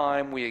is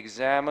time we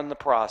examine the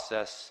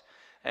process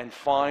and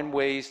find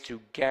ways to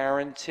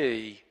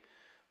guarantee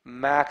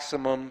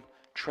maximum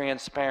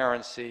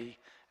transparency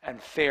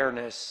and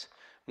fairness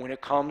when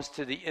it comes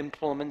to the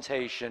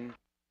implementation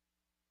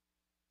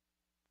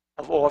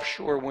of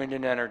offshore wind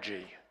and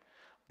energy.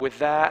 With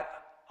that,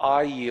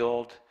 I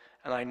yield,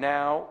 and I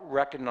now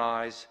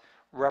recognize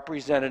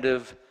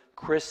Representative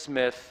Chris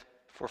Smith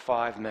for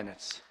 5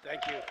 minutes.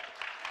 Thank you.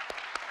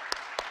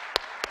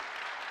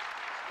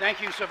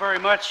 Thank you so very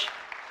much.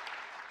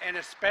 And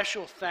a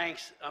special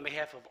thanks on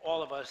behalf of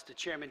all of us to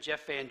Chairman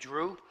Jeff Van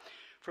Drew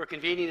for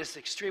convening this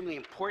extremely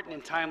important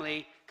and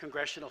timely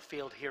congressional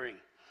field hearing.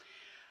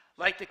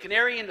 Like the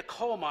canary in the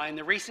coal mine,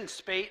 the recent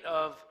spate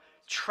of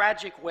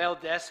tragic whale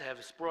deaths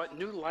has brought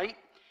new light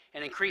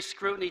and increased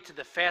scrutiny to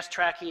the fast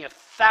tracking of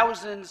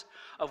thousands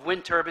of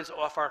wind turbines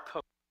off our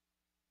coast.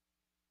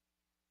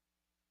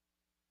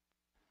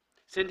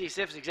 Cindy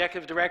Siffs,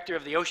 Executive Director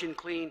of the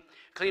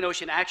Clean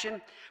Ocean Action,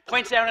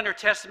 points out in her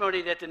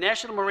testimony that the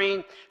National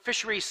Marine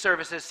Fisheries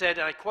Service has said,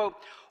 and I quote,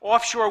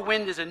 "Offshore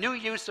wind is a new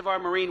use of our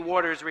marine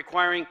waters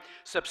requiring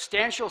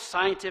substantial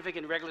scientific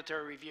and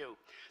regulatory review."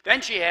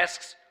 Then she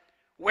asks,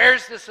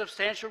 where's the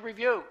substantial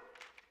review?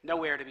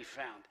 Nowhere to be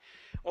found.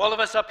 All of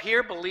us up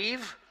here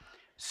believe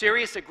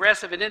serious,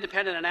 aggressive, and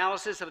independent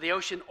analysis of the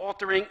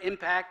ocean-altering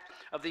impact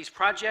of these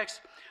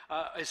projects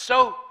is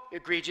so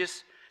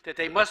egregious that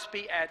they must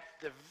be at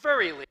the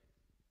very least.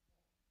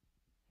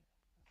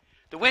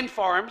 The wind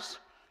farms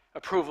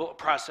approval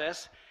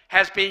process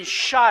has been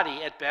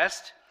shoddy at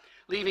best,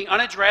 leaving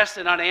unaddressed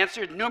and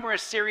unanswered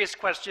numerous serious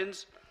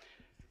questions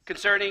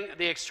concerning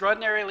the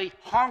extraordinarily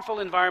harmful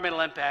environmental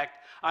impact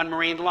on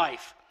marine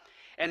life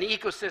and the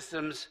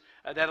ecosystems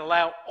that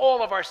allow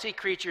all of our sea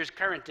creatures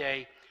current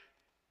day,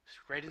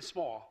 great and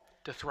small,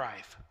 to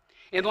thrive.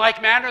 In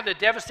like manner, the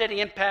devastating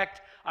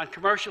impact on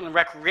commercial and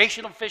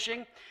recreational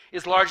fishing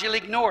is largely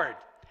ignored.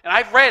 And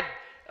I've read,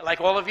 like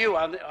all of you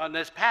on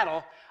this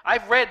panel,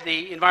 I've read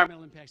the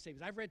environmental impact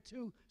statements. I've read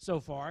 2 so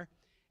far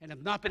and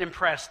have not been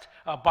impressed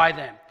by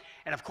them.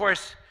 And of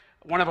course,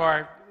 one of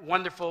our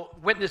wonderful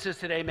witnesses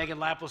today, Megan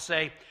Lapp, will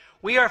say,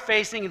 we are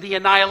facing the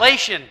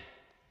annihilation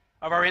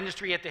of our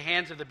industry at the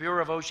hands of the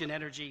Bureau of Ocean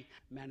Energy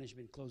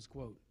Management, close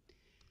quote.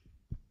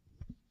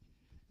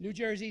 New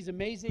Jersey's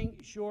amazing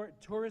shore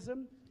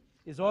tourism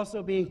is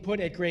also being put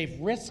at grave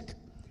risk.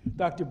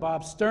 Dr.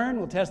 Bob Stern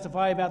will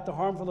testify about the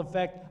harmful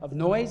effect of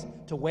noise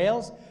to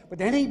whales, but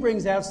then he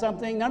brings out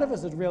something none of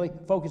us is really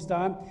focused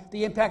on,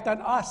 the impact on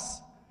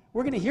us.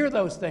 We're going to hear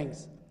those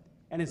things,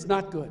 and it's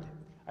not good.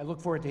 I look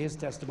forward to his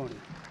testimony.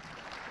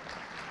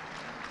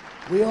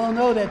 We all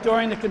know that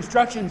during the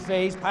construction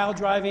phase, pile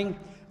driving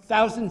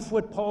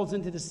 1,000-foot poles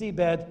into the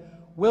seabed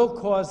will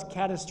cause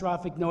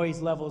catastrophic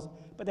noise levels,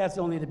 but that's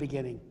only the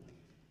beginning.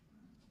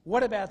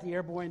 What about the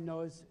airborne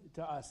noise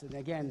to us? And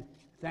again,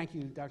 thank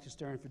you, Dr.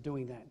 Stern, for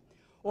doing that.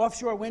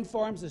 Offshore wind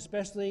farms,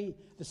 especially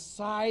the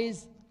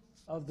size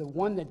of the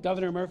one that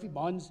Governor Murphy,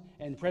 Buns,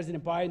 and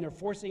President Biden are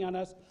forcing on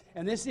us,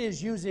 and this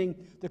is using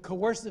the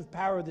coercive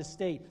power of the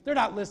state. They're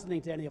not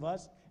listening to any of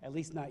us, at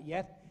least not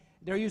yet.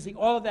 They're using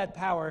all of that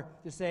power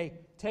to say,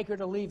 take it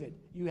or leave it.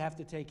 You have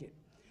to take it.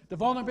 The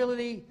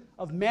vulnerability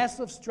of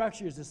massive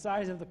structures the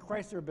size of the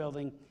Chrysler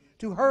Building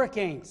to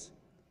hurricanes,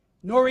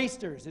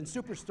 nor'easters, and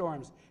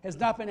superstorms has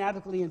not been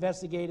adequately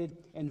investigated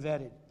and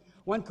vetted.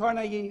 One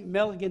Carnegie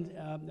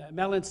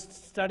Mellon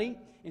study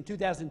in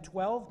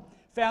 2012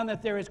 found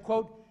that there is,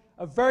 quote,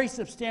 a very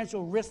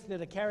substantial risk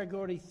that a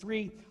Category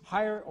 3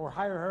 higher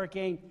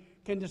hurricane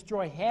can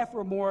destroy half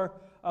or more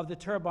of the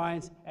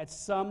turbines at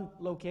some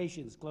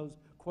locations, close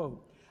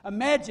quote.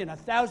 Imagine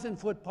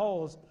 1,000-foot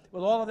poles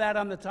with all of that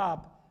on the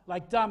top,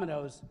 like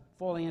dominoes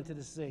falling into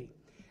the sea.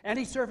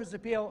 Any surface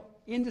appeal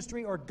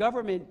industry or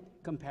government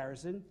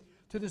comparison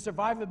to the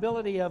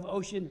survivability of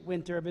ocean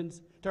wind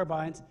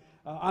turbines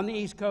on the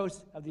east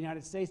coast of the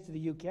United States to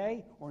the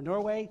UK or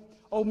Norway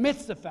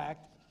omits the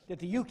fact that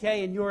the UK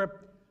and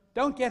Europe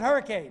don't get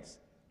hurricanes.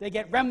 They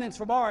get remnants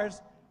from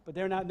ours, but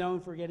they're not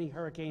known for getting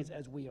hurricanes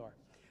as we are.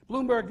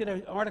 Bloomberg did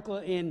an article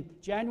in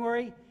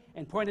January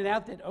and pointed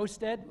out that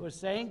Ørsted was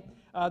saying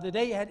that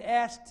they had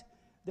asked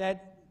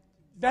that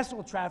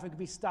vessel traffic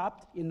be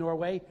stopped in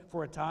Norway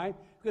for a time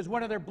because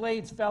one of their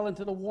blades fell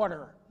into the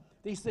water.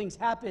 These things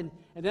happen.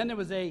 And then there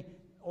was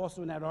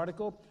also in that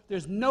article,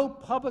 there's no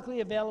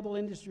publicly available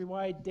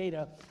industry-wide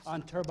data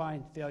on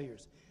turbine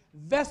failures.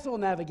 Vessel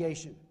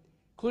navigation,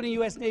 including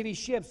U.S. Navy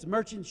ships,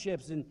 merchant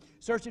ships, and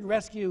search and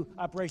rescue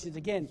operations.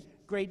 Again,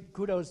 great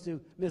kudos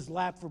to Ms.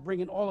 Lapp for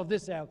bringing all of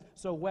this out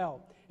so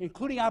well,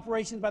 including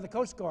operations by the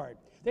Coast Guard.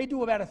 They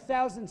do about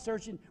 1,000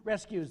 search and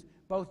rescues,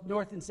 both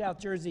North and South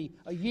Jersey,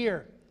 a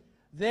year.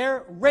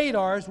 Their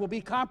radars will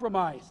be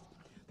compromised.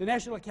 The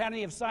National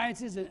Academy of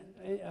Sciences,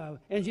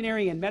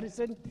 Engineering, and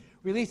Medicine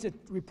released a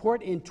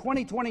report in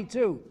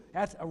 2022,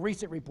 that's a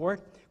recent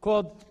report,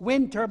 called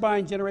Wind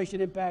Turbine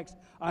Generation Impacts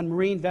on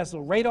Marine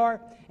Vessel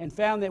Radar, and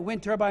found that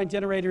wind turbine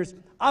generators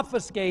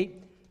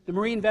obfuscate the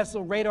marine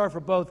vessel radar for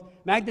both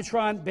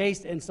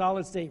magnetron-based and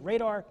solid-state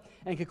radar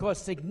and can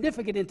cause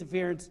significant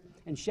interference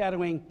and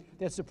shadowing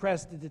that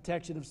suppress the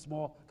detection of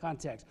small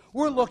contacts.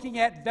 We're looking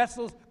at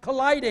vessels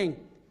colliding.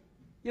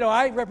 You know,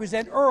 I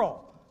represent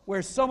Earl,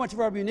 where so much of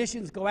our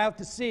munitions go out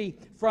to sea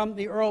from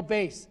the Earl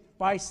base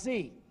by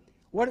sea.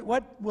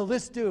 What will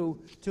this do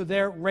to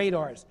their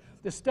radars?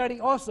 The study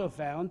also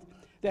found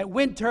that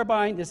wind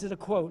turbine, this is a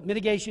quote,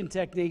 mitigation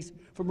techniques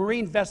for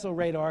marine vessel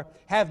radar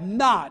have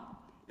not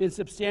been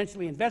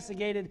substantially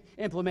investigated,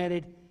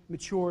 implemented,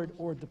 matured,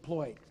 or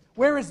deployed.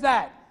 Where is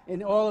that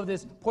in all of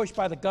this push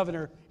by the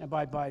governor and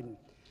by Biden?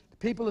 The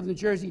People of New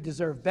Jersey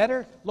deserve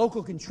better.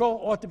 Local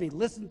control ought to be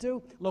listened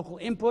to. Local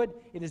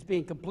input, it is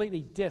being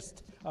completely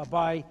dissed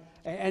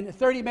and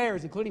 30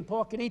 mayors, including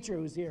Paul Canitra,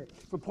 who's here,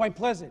 from Point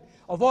Pleasant,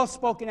 have all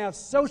spoken out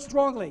so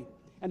strongly,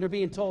 and they're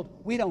being told,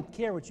 we don't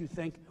care what you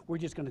think, we're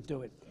just going to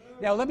do it.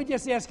 Now, let me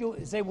just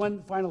say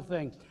one final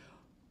thing.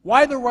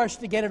 Why the rush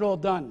to get it all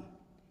done?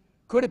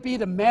 Could it be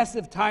the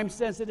massive,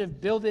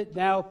 time-sensitive,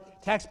 build-it-now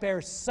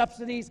taxpayer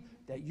subsidies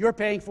that you're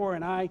paying for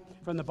and I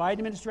from the Biden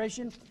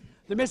administration?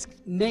 The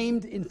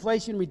misnamed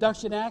Inflation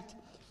Reduction Act,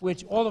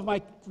 which all of my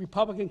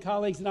Republican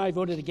colleagues and I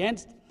voted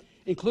against,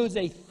 includes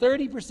a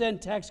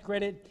 30% tax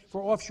credit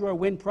for offshore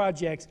wind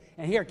projects,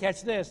 and here,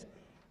 catch this,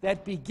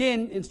 that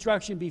begin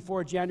instruction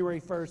before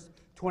January 1st,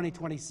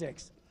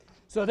 2026.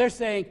 So they're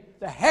saying,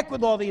 the heck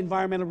with all the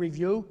environmental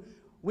review.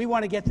 We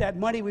want to get that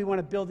money, we want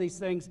to build these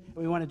things, and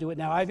we want to do it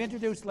now. I've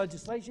introduced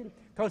legislation,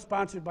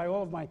 co-sponsored by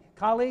all of my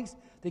colleagues,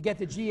 to get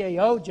the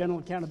GAO, General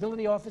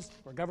Accountability Office,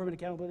 or Government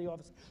Accountability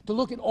Office, to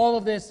look at all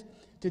of this,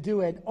 to do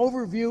an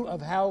overview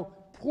of how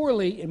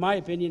poorly, in my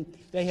opinion,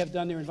 they have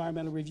done their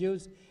environmental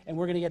reviews, and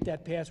we're going to get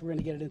that passed, we're going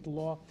to get it into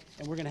law,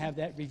 and we're going to have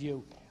that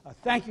review.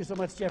 Thank you so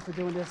much, Jeff, for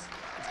doing this.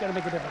 It's going to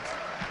make a difference.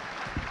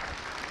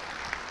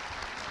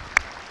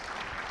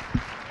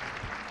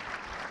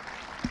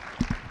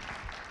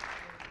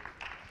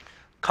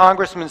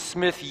 Congressman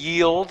Smith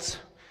yields,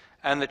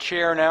 and the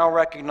chair now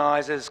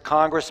recognizes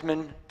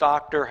Congressman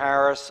Dr.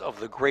 Harris of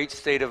the great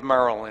state of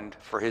Maryland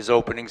for his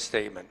opening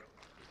statement.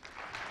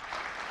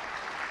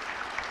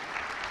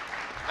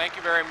 Thank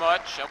you very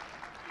much,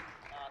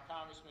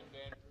 Congressman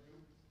Van Drew,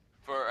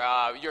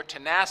 for your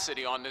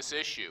tenacity on this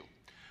issue.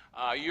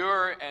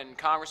 Your and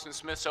Congressman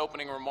Smith's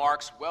opening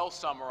remarks well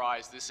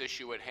summarize this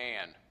issue at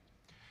hand.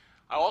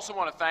 I also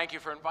want to thank you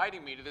for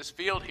inviting me to this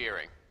field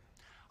hearing.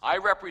 I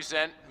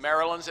represent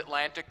Maryland's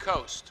Atlantic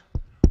coast,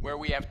 where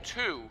we have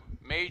 2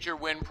 major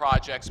wind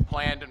projects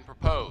planned and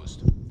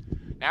proposed.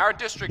 Now, our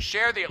districts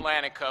share the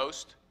Atlantic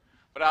coast,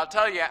 but I'll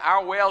tell you,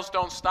 our whales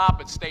don't stop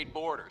at state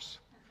borders.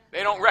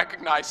 They don't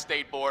recognize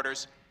state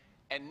borders,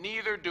 and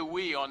neither do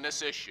we on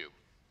this issue.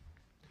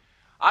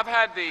 I've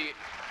had the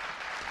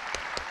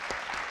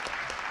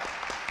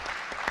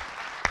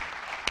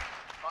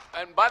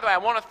and by the way, I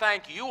want to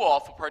thank you all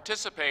for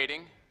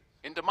participating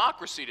in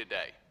democracy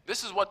today.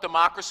 This is what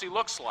democracy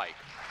looks like.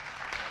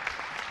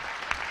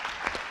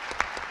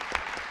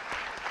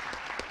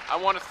 I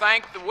want to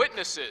thank the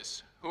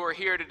witnesses who are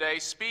here today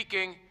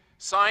speaking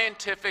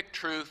scientific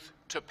truth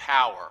to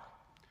power.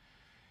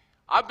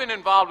 I've been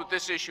involved with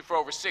this issue for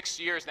over 6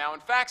 years now. In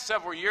fact,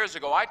 several years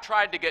ago, I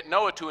tried to get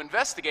NOAA to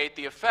investigate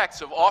the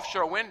effects of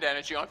offshore wind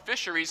energy on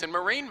fisheries and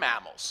marine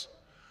mammals.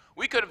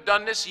 We could have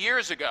done this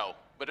years ago,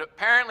 but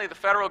apparently the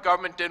federal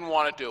government didn't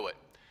want to do it.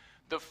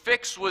 The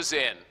fix was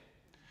in.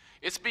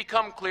 It's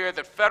become clear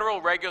that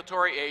federal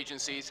regulatory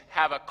agencies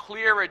have a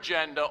clear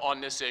agenda on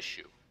this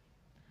issue.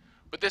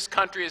 But this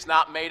country is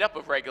not made up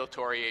of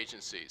regulatory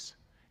agencies.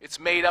 It's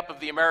made up of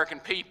the American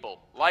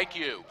people, like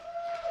you.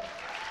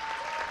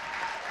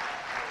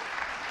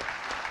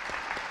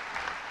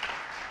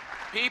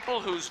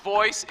 People whose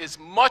voice is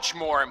much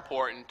more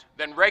important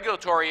than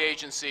regulatory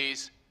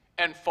agencies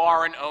and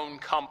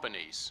foreign-owned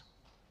companies.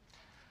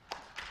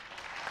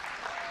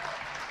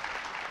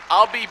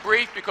 I'll be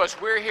brief because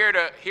we're here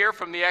to hear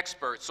from the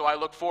experts, so I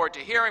look forward to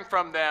hearing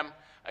from them.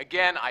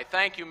 Again, I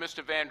thank you,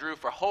 Mr. Van Drew,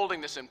 for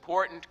holding this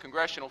important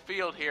congressional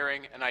field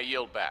hearing, and I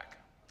yield back.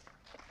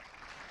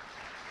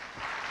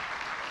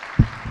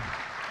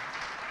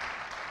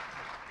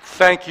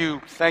 Thank you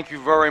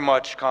very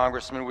much,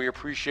 Congressman. We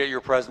appreciate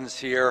your presence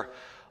here.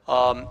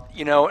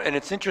 You know, and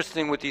it's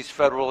interesting with these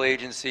federal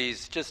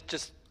agencies,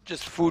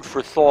 just food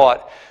for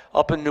thought.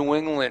 Up in New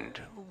England,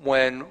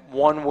 when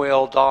one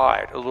whale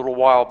died a little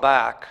while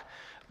back,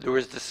 there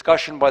was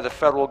discussion by the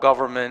federal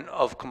government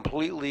of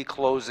completely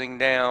closing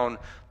down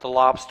the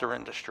lobster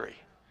industry.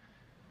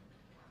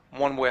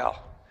 One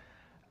whale.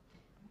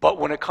 But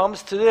when it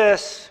comes to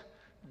this,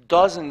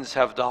 dozens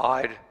have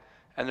died,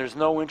 and there's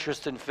no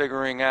interest in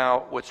figuring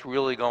out what's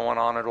really going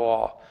on at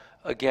all.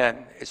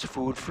 Again, it's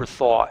food for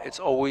thought. It's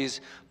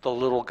always the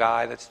little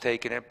guy that's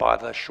taking it by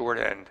the short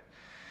end.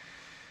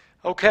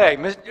 Okay,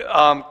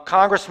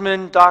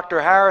 Congressman Dr.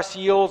 Harris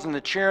yields, and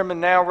the chairman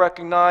now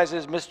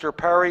recognizes Mr.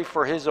 Perry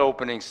for his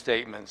opening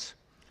statements.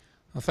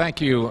 Well, thank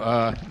you,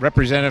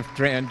 Representative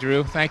Van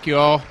Drew. Thank you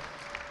all.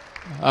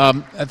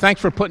 Thanks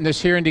for putting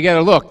this hearing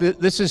together. Look,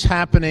 this is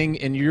happening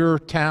in your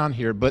town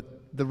here, but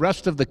the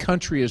rest of the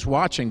country is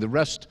watching. The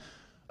rest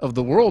of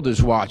the world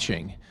is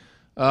watching.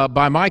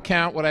 By my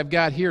count, what I've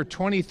got here,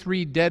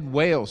 23 dead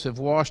whales have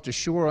washed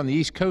ashore on the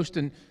East Coast.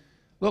 And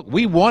look,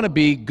 we want to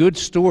be good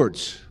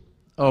stewards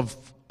of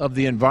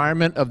the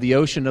environment, of the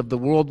ocean, of the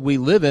world we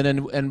live in,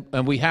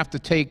 and we have to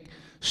take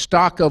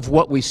stock of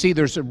what we see.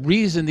 There's a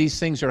reason these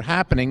things are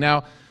happening.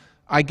 Now,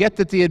 I get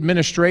that the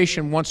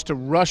administration wants to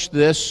rush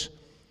this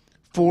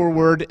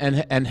forward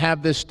and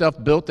have this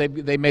stuff built.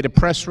 They made a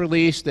press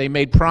release. They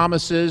made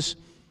promises.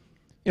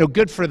 You know,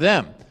 good for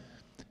them.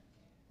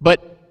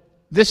 But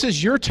this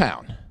is your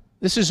town.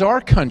 This is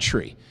our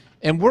country.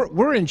 And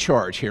we're in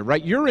charge here,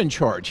 right? You're in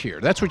charge here.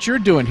 That's what you're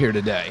doing here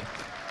today.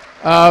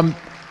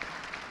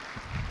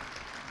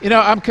 You know,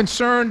 I'm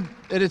concerned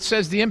that it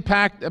says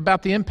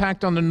about the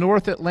impact on the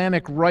North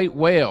Atlantic right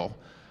whale.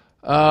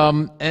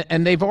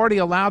 And they've already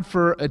allowed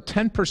for a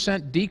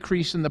 10%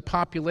 decrease in the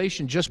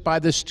population just by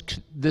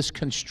this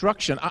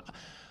construction.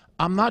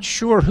 I'm not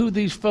sure who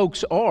these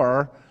folks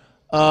are,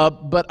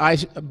 but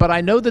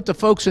I know that the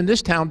folks in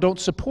this town don't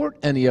support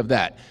any of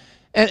that.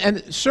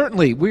 And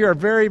certainly, we are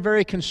very,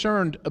 very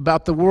concerned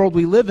about the world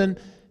we live in,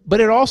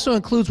 but it also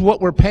includes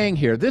what we're paying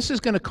here. This is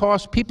going to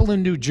cost people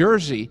in New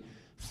Jersey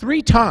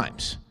three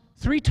times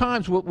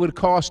what would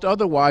cost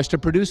otherwise to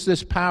produce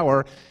this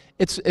power.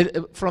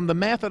 From the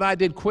math that I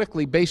did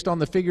quickly, based on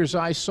the figures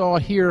I saw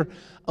here,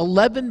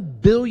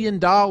 $11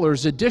 billion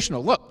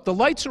additional. Look, the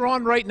lights are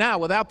on right now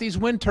without these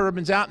wind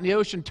turbines out in the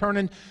ocean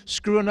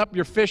screwing up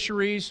your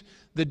fisheries.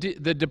 The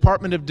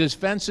Department of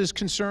Defense is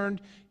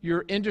concerned.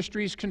 Your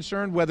industry is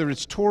concerned, whether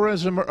it's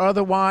tourism or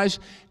otherwise.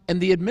 And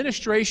the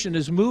administration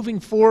is moving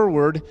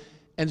forward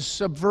and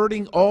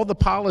subverting all the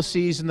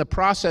policies and the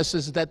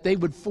processes that they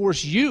would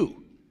force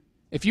you.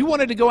 If you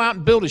wanted to go out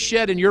and build a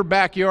shed in your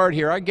backyard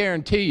here, I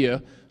guarantee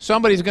you,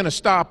 somebody's going to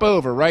stop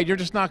over, right? You're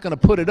just not going to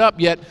put it up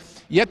yet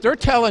they're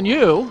telling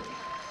you,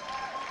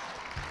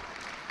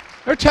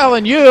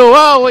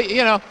 oh,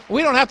 you know,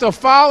 we don't have to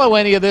follow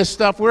any of this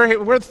stuff.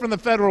 We're from the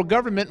federal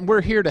government, and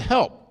we're here to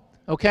help,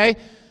 okay?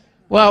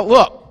 Well,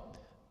 look,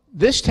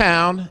 this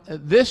town,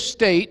 this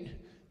state,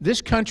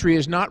 this country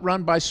is not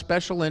run by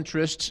special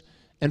interests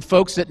and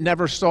folks that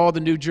never saw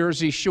the New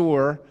Jersey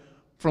shore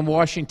from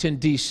Washington,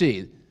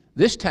 D.C.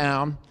 This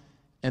town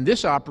and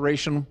this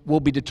operation will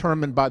be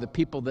determined by the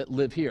people that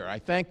live here. I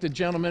thank the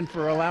gentleman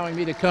for allowing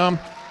me to come.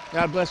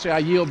 God bless you. I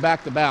yield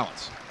back the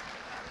balance.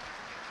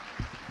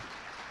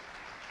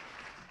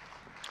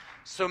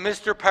 So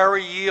Mr.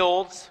 Perry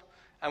yields,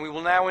 and we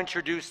will now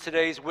introduce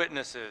today's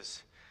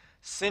witnesses.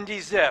 Cindy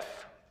Ziff,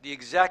 the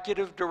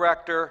Executive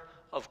Director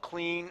of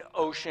Clean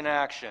Ocean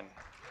Action.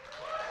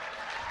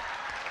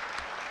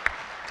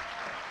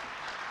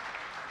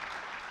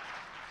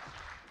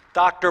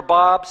 Dr.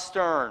 Bob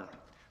Stern,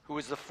 who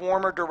is the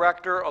former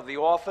Director of the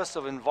Office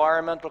of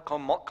Environmental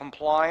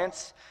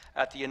Compliance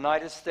at the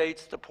United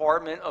States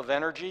Department of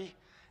Energy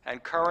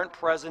and current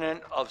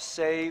President of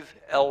SAVE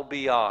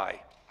LBI.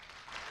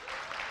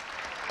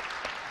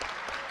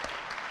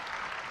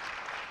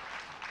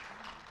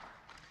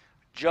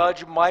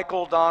 Judge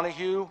Michael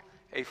Donahue,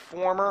 a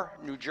former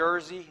New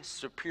Jersey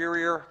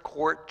Superior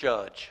Court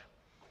judge.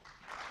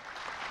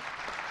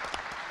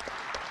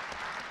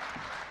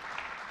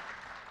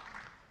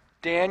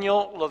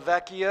 Daniel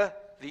LaVecchia,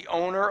 the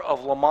owner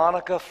of La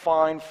Monica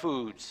Fine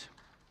Foods.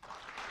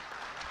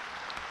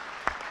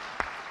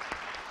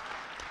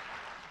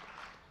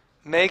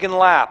 Megan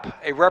Lapp,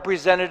 a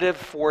representative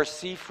for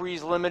Sea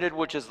Freeze Limited,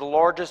 which is the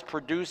largest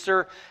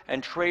producer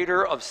and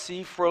trader of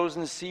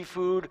frozen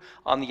seafood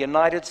on the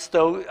United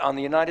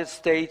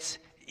States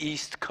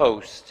East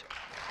Coast.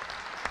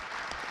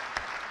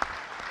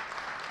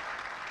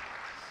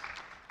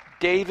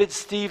 David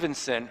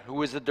Stevenson,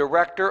 who is the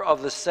director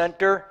of the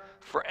Center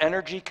for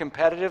Energy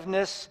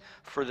Competitiveness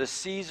for the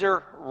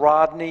Caesar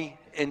Rodney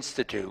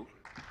Institute.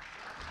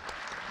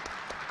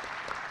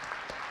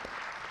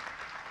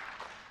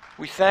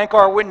 We thank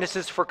our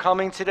witnesses for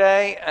coming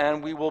today,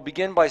 and we will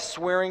begin by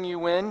swearing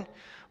you in.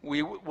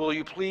 Will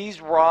you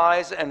please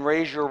rise and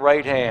raise your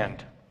right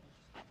hand?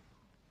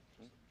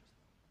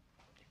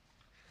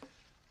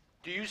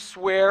 Do you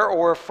swear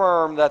or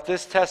affirm that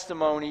this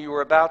testimony you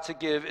are about to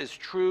give is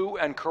true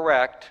and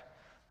correct,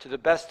 to the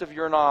best of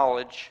your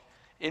knowledge,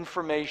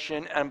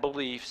 information, and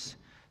beliefs,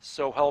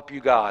 so help you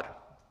God?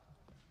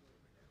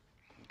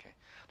 Okay.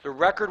 The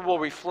record will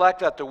reflect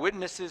that the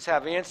witnesses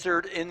have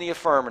answered in the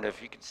affirmative.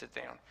 You can sit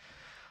down.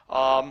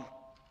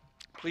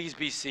 Please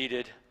be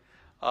seated.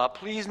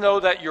 Please know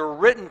that your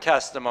written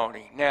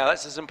testimony, now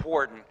this is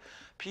important,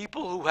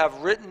 people who have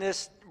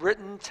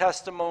written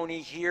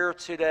testimony here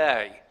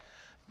today,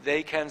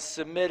 they can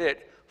submit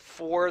it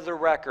for the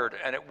record,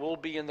 and it will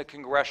be in the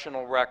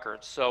congressional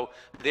record. So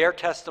their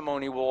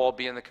testimony will all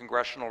be in the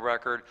congressional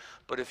record,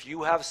 but if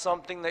you have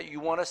something that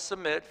you want to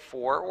submit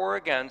for or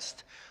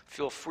against,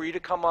 feel free to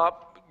come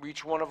up,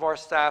 reach one of our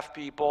staff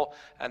people,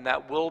 and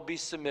that will be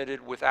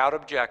submitted without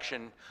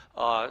objection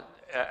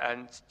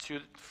and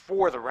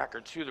for the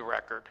record, to the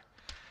record.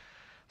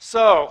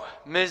 So,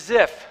 Ms.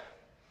 Ziff,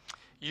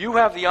 you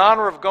have the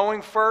honor of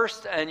going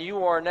first, and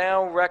you are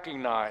now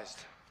recognized.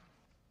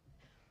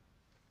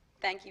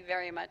 Thank you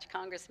very much,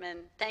 Congressman.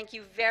 Thank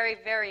you very,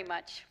 very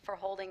much for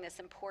holding this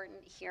important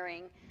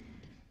hearing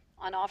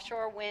on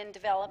offshore wind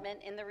development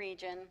in the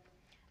region,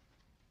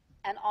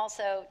 and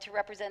also to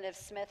Representatives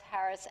Smith,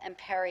 Harris, and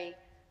Perry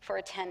for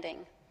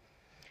attending.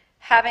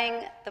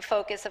 Having the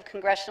focus of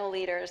congressional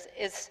leaders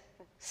is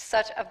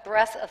such a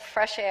breath of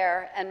fresh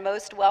air and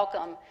most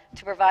welcome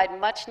to provide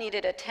much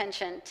needed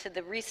attention to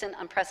the recent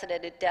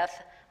unprecedented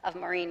death of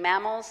marine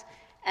mammals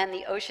and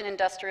the ocean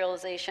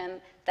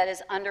industrialization that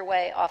is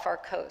underway off our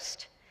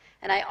coast.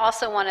 And I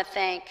also want to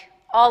thank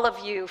all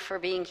of you for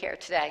being here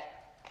today.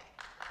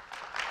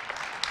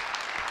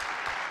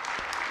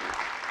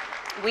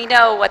 We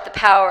know what the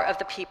power of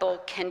the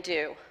people can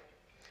do.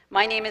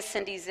 My name is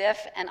Cindy Ziff,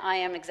 and I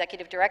am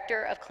Executive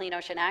Director of Clean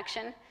Ocean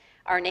Action.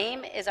 Our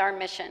name is our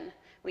mission.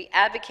 We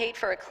advocate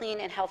for a clean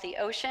and healthy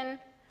ocean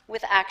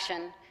with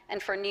action,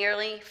 and for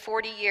nearly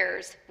 40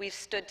 years, we've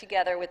stood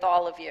together with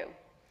all of you.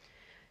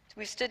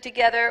 We've stood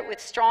together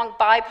with strong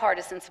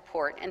bipartisan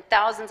support and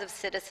thousands of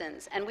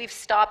citizens, and we've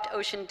stopped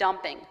ocean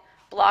dumping,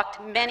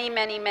 blocked many,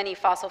 many, many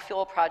fossil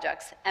fuel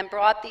projects, and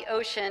brought the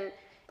ocean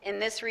in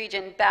this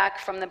region back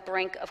from the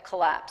brink of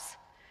collapse.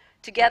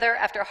 Together,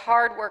 after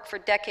hard work for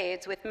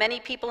decades with many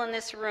people in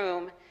this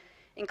room,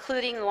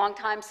 including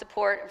longtime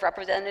support of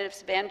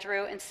Representatives Van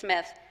Drew and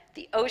Smith,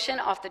 the ocean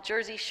off the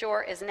Jersey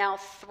Shore is now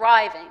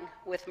thriving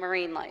with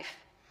marine life,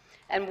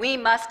 and we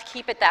must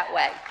keep it that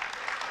way.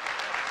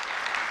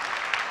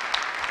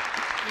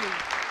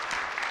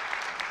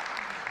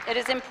 It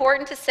is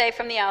important to say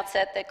from the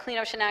outset that Clean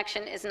Ocean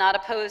Action is not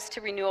opposed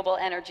to renewable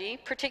energy,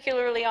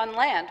 particularly on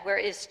land, where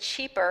it is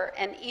cheaper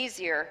and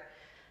easier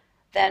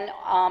than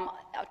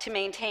to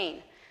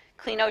maintain.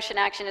 Clean Ocean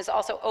Action is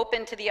also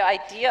open to the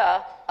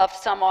idea of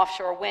some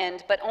offshore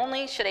wind, but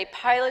only should a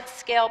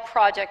pilot-scale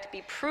project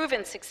be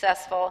proven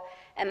successful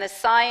and the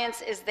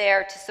science is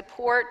there to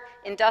support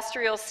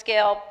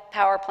industrial-scale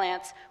power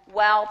plants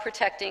while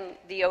protecting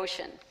the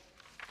ocean.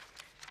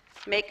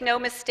 Make no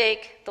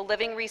mistake, the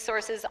living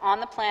resources on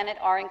the planet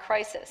are in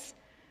crisis.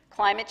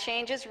 Climate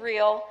change is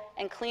real,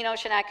 and Clean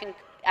Ocean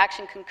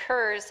Action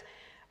concurs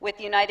with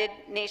the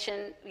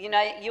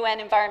UN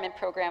Environment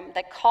Program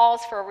that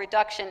calls for a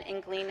reduction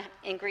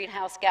in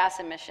greenhouse gas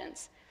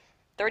emissions,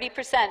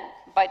 30%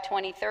 by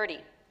 2030.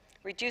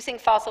 Reducing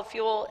fossil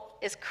fuel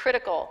is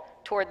critical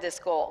toward this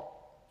goal.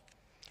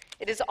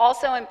 It is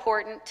also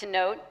important to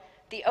note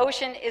the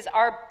ocean is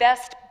our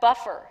best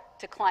buffer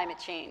to climate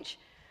change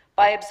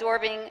by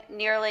absorbing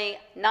nearly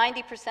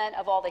 90%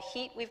 of all the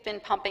heat we've been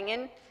pumping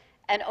in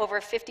and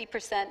over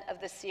 50% of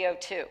the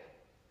CO2.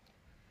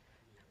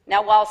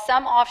 Now, while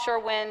some offshore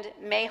wind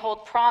may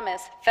hold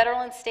promise,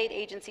 federal and state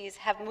agencies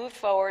have moved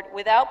forward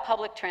without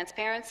public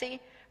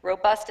transparency,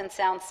 robust and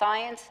sound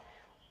science,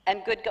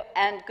 and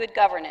good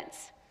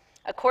governance.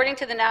 According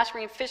to the National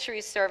Marine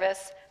Fisheries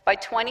Service, by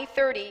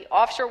 2030,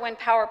 offshore wind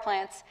power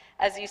plants,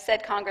 as you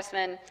said,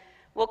 Congressman,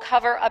 will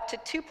cover up to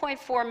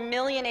 2.4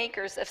 million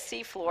acres of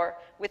seafloor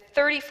with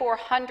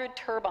 3,400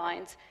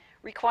 turbines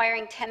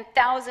requiring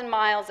 10,000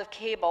 miles of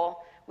cable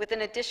with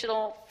an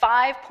additional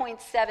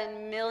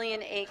 5.7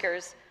 million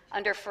acres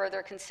under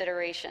further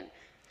consideration.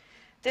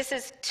 This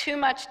is too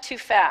much too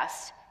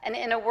fast, and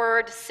in a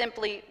word,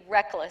 simply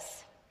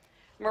reckless.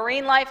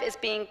 Marine life is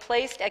being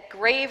placed at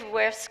grave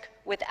risk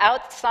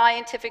without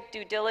scientific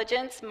due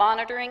diligence,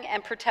 monitoring,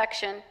 and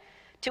protection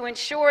to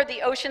ensure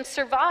the ocean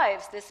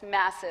survives this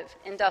massive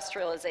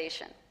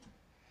industrialization.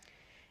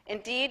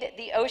 Indeed,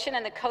 the ocean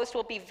and the coast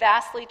will be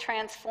vastly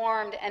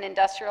transformed and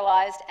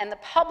industrialized, and the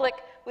public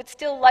would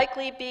still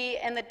likely be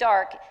in the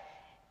dark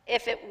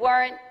if it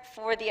weren't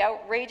for the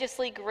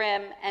outrageously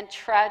grim and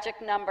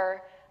tragic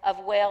number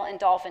of whale and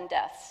dolphin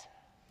deaths.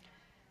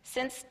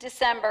 Since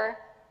December,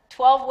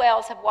 12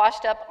 whales have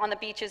washed up on the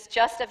beaches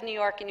just of New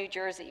York and New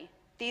Jersey.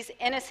 These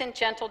innocent,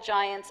 gentle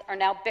giants are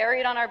now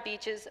buried on our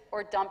beaches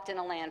or dumped in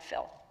a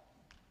landfill.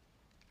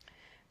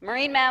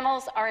 Marine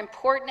mammals are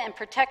important and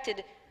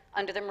protected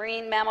under the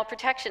Marine Mammal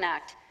Protection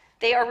Act.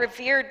 They are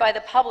revered by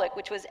the public,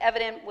 which was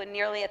evident when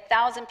nearly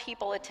 1,000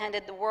 people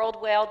attended the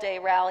World Whale Day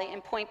rally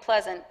in Point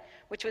Pleasant,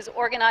 which was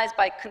organized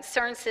by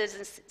concerned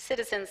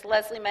citizens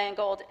Leslie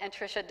Mangold and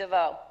Tricia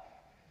DeVoe.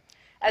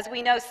 As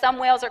we know, some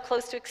whales are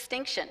close to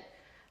extinction.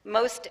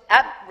 Most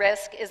at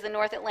risk is the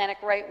North Atlantic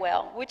right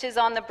whale, which is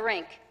on the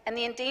brink, and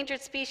the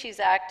Endangered Species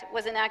Act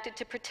was enacted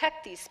to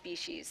protect these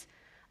species.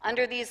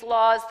 Under these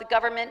laws, the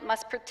government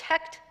must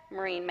protect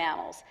marine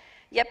mammals,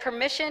 yet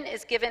permission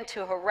is given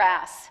to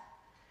harass.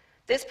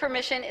 This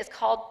permission is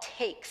called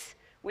takes,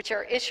 which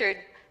are issued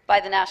by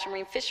the National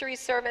Marine Fisheries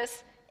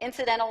Service,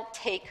 incidental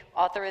take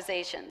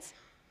authorizations.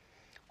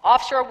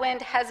 Offshore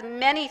wind has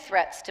many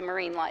threats to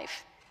marine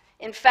life.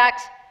 In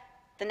fact,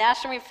 the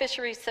National Marine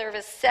Fisheries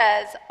Service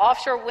says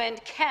offshore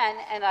wind can,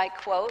 and I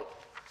quote,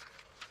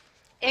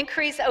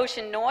 increase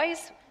ocean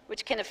noise,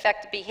 which can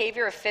affect the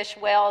behavior of fish,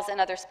 whales, and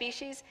other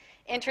species,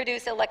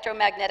 introduce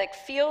electromagnetic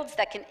fields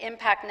that can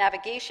impact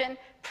navigation,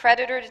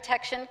 predator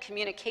detection,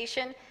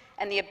 communication,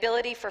 and the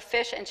ability for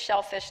fish and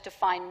shellfish to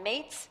find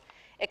mates,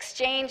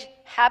 change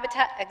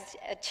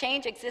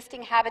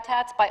existing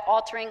habitats by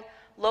altering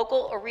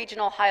local or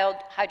regional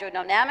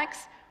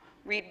hydrodynamics,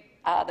 read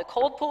the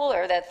cold pool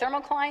or the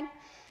thermocline,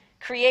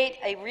 create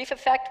a reef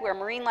effect where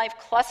marine life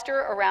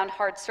cluster around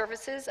hard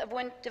surfaces of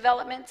wind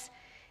developments,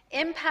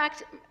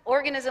 impact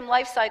organism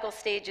life cycle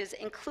stages,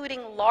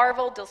 including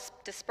larval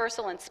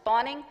dispersal and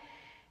spawning,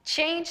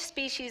 change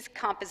species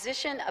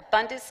composition,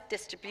 abundance,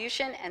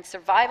 distribution, and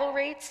survival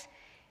rates,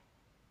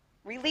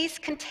 release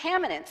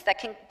contaminants that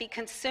can be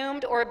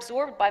consumed or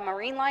absorbed by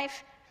marine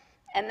life,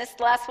 and this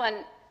last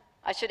one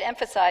I should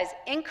emphasize,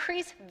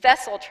 increase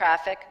vessel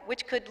traffic,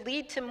 which could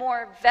lead to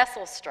more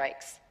vessel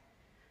strikes.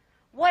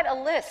 What a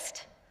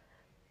list.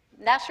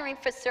 National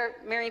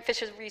Marine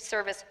Fisheries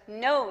Service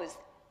knows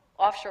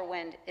offshore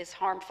wind is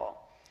harmful.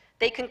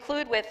 They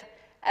conclude with,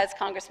 as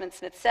Congressman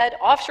Smith said,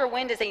 offshore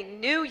wind is a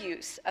new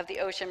use of the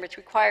ocean which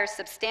requires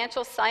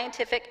substantial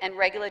scientific and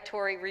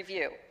regulatory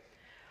review.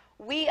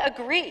 We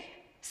agree.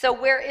 So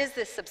where is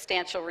this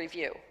substantial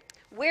review?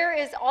 Where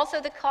is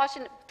also the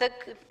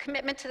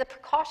commitment to the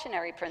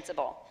precautionary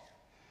principle?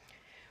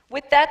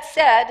 With that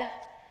said,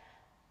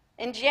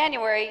 in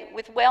January,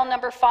 with whale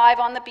number 5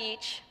 on the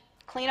beach,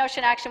 Clean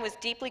Ocean Action was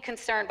deeply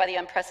concerned by the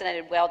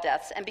unprecedented whale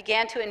deaths and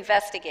began to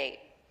investigate.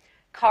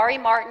 Kari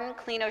Martin,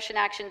 Clean Ocean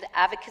Action's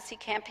advocacy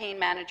campaign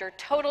manager,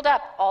 totaled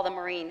up all the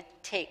marine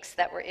takes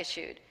that were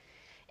issued.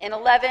 In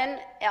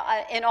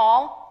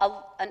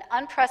all, an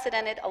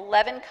unprecedented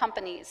 11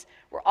 companies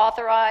were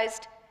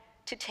authorized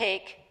to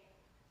take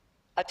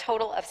a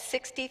total of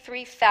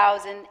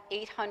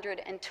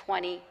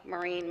 63,820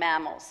 marine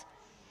mammals,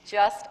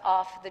 just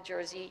off the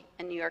Jersey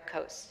and New York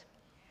coasts.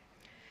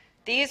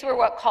 These were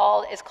what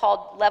is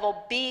called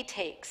level B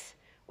takes,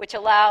 which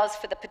allows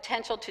for the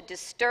potential to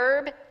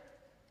disturb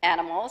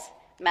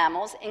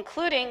mammals,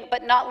 including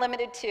but not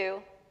limited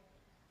to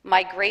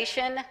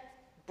migration,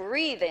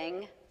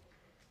 breathing,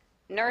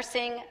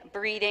 nursing,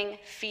 breeding,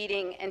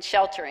 feeding, and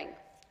sheltering,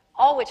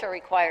 all which are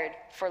required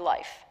for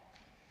life.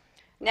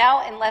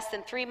 Now, in less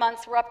than 3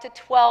 months, we're up to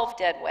 12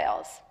 dead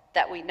whales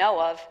that we know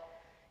of,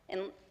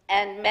 and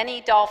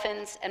many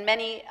dolphins and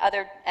many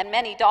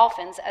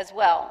dolphins as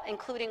well,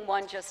 including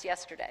one just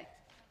yesterday.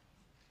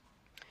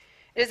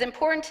 It is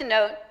important to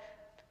note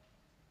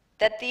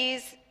that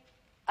these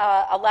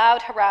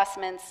allowed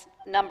harassments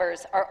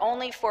numbers are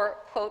only for,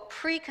 quote,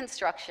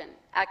 pre-construction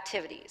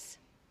activities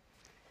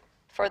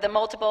for the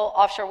multiple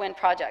offshore wind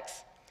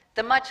projects.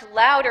 The much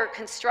louder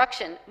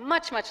construction,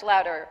 much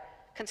louder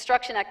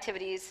construction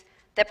activities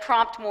that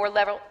prompt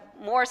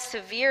more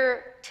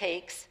severe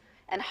takes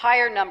and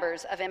higher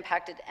numbers of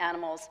impacted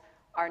animals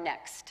are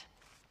next.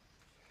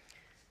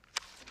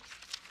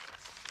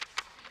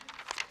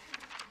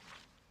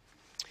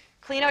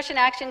 Clean Ocean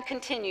Action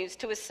continues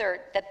to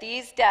assert that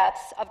these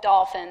deaths of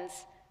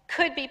dolphins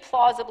could be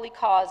plausibly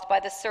caused by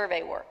the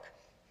survey work.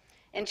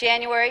 In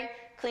January,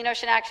 Clean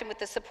Ocean Action, with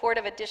the support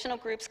of additional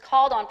groups,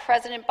 called on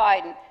President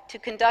Biden to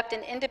conduct a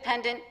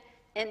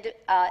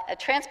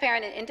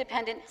transparent and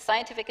independent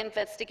scientific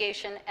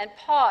investigation and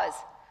pause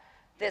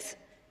this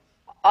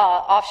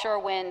offshore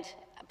wind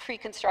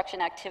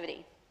pre-construction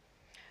activity.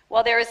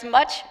 While there is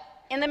much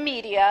in the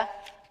media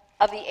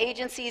of the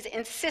agencies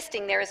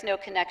insisting there is no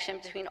connection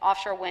between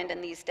offshore wind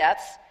and these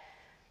deaths,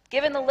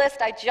 given the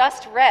list I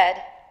just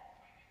read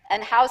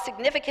and how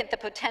significant the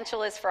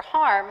potential is for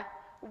harm,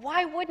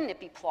 why wouldn't it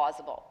be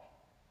plausible?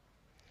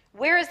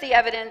 Where is the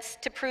evidence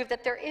to prove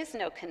that there is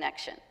no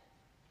connection?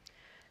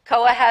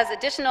 COA has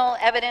additional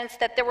evidence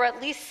that there were at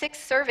least 6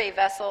 survey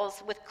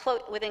vessels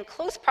within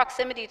close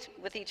proximity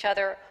with each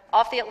other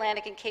off the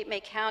Atlantic and Cape May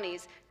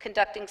counties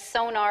conducting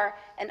sonar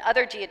and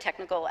other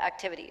geotechnical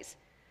activities.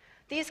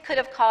 These could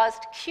have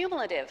caused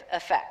cumulative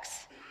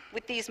effects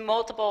with these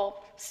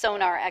multiple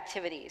sonar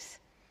activities.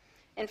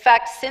 In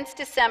fact, since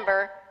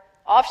December,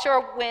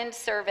 offshore wind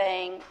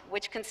surveying,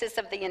 which consists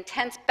of the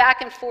intense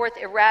back and forth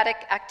erratic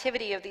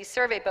activity of these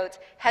survey boats,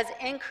 has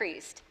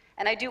increased.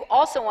 And I do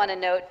also want to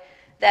note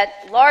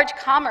that large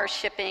commerce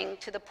shipping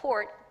to the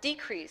port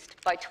decreased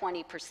by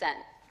 20%.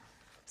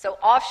 So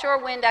offshore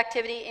wind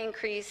activity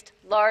increased,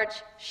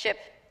 large ship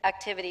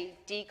activity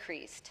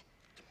decreased.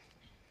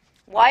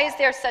 Why is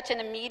there such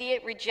an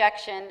immediate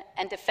rejection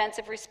and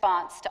defensive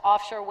response to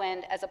offshore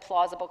wind as a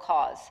plausible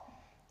cause?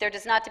 There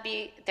has not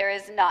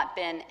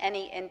been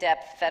any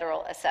in-depth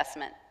federal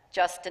assessment,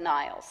 just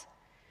denials.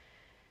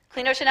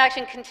 Clean Ocean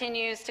Action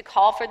continues to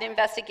call for the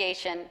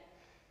investigation.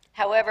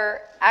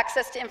 However,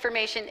 access to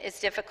information is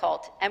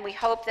difficult, and we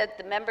hope that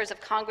the members of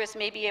Congress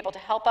may be able to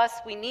help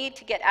us. We need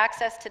to get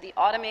access to the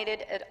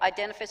automated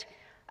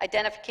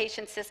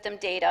identification system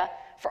data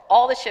for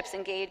all the ships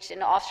engaged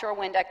in offshore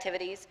wind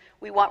activities.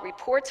 We want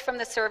reports from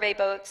the survey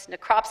boats,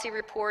 necropsy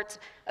reports,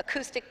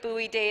 acoustic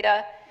buoy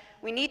data.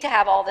 We need to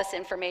have all this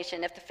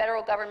information. If the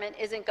federal government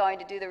isn't going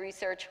to do the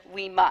research,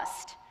 we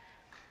must.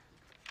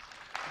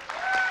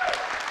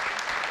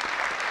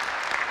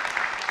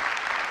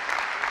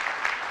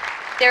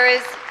 There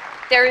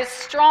is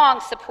strong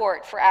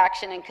support for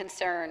action and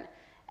concern.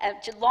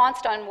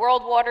 Launched on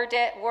World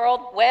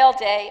Whale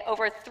Day,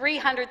 over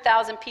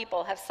 300,000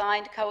 people have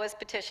signed COA's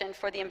petition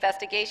for the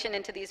investigation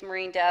into these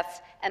marine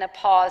deaths and a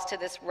pause to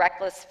this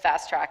reckless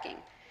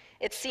fast-tracking.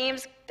 It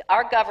seems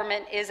our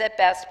government is at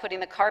best putting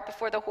the cart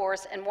before the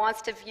horse and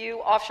wants to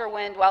view offshore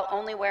wind while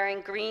only wearing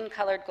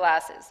green-colored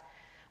glasses.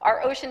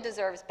 Our ocean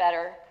deserves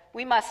better.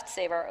 We must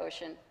save our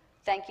ocean.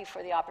 Thank you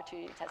for the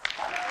opportunity to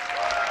testify.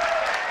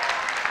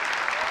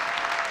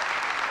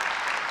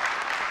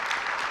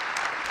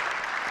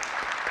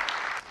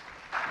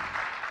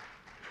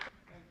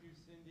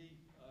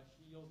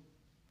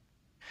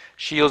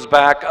 Shields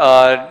back.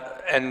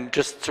 And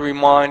just to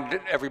remind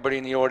everybody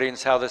in the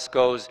audience how this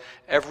goes,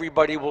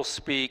 everybody will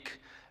speak,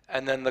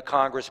 and then the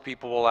Congress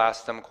people will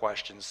ask them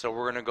questions. So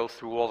we're going to go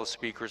through all the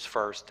speakers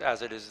first,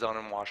 as it is done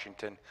in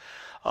Washington.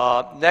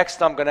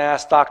 Next, I'm going to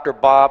ask Dr.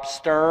 Bob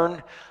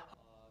Stern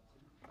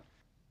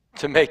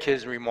to make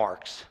his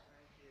remarks.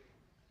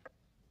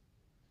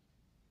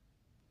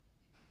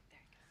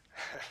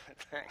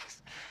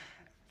 Thanks.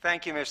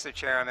 Thank you, Mr.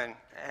 Chairman,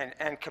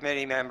 and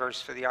committee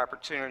members for the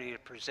opportunity to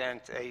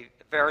present a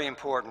very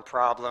important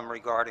problem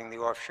regarding the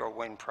offshore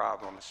wind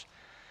problems.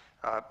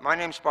 My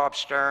name's Bob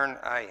Stern.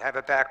 I have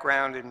a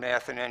background in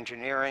math and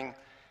engineering.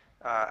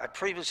 I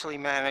previously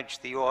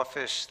managed the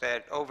office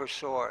that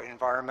oversaw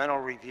environmental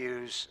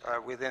reviews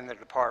within the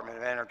Department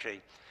of Energy.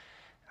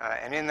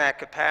 And in that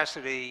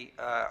capacity,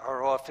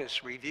 our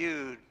office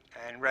reviewed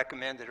and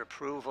recommended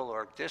approval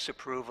or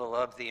disapproval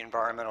of the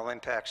environmental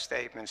impact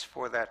statements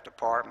for that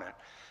department.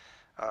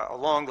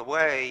 Along the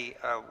way,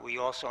 we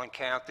also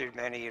encountered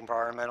many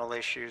environmental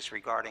issues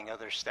regarding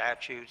other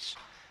statutes,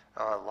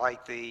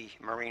 like the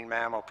Marine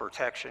Mammal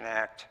Protection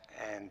Act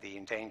and the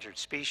Endangered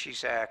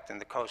Species Act and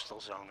the Coastal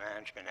Zone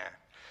Management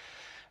Act.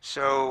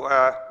 So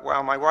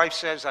while my wife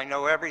says I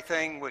know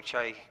everything, which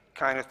I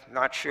kind of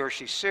not sure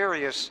she's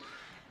serious,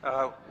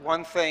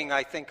 one thing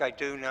I think I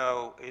do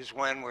know is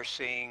when we're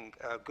seeing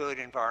good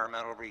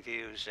environmental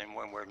reviews and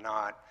when we're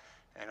not.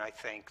 And I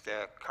think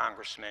the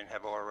congressmen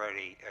have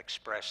already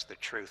expressed the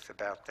truth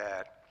about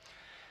that.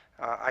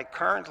 I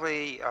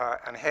currently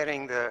am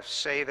heading the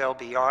Save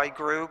LBI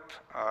group.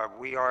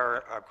 We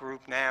are a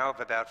group now of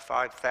about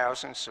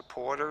 5,000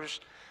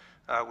 supporters.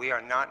 We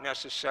are not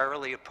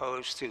necessarily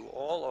opposed to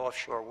all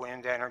offshore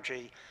wind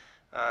energy,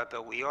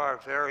 but we are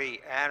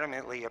very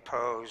adamantly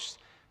opposed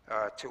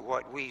to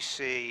what we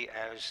see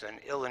as an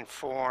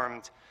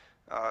ill-informed,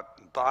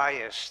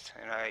 biased,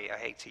 and I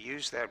hate to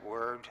use that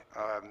word,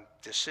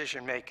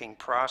 decision-making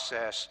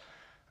process,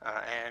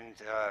 and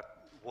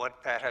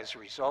what that has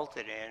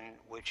resulted in,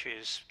 which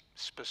is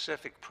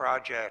specific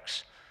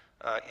projects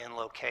in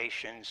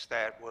locations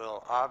that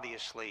will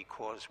obviously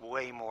cause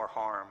way more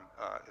harm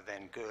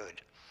than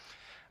good.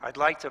 I'd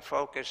like to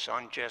focus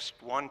on just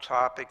one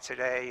topic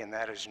today, and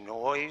that is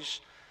noise.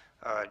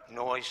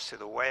 Noise to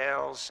the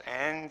whales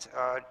and,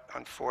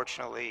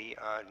 unfortunately,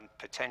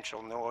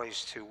 potential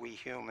noise to we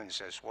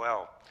humans as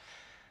well.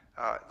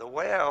 The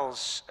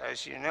whales,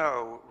 as you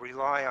know,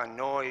 rely on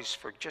noise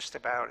for just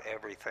about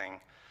everything.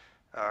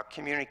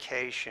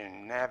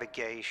 Communication,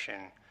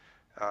 navigation,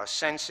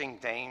 sensing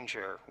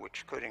danger,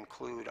 which could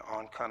include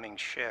oncoming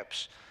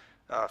ships,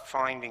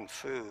 finding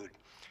food.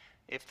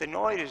 If the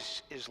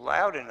noise is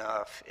loud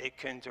enough, it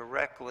can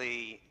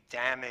directly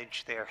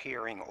damage their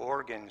hearing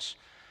organs.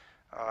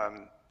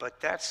 But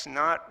that's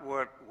not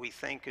what we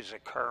think is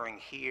occurring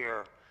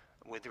here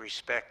with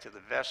respect to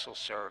the vessel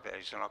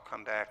surveys, and I'll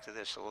come back to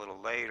this a little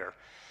later.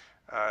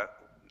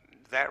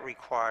 That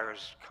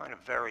requires kind of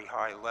very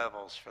high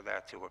levels for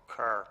that to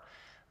occur.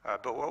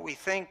 But what we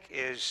think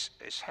is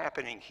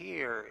happening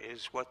here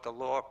is what the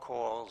law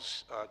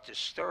calls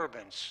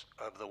disturbance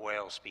of the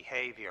whale's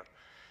behavior.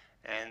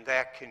 And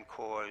that can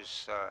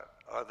cause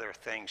other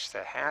things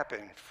to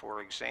happen.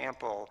 For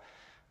example,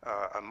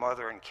 a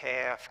mother and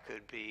calf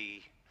could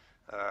be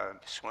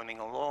swimming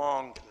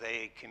along.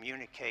 They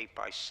communicate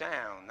by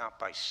sound, not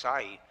by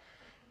sight.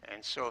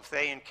 And so if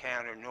they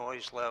encounter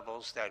noise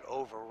levels that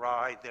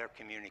override their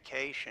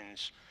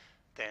communications,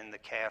 then the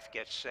calf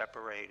gets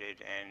separated,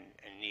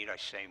 and need I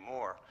say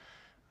more.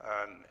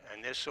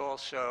 And this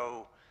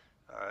also,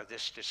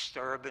 this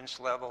disturbance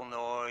level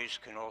noise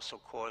can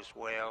also cause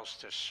whales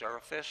to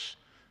surface.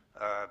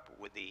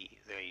 With the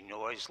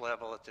noise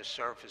level at the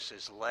surface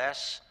is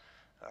less,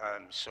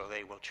 so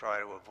they will try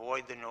to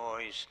avoid the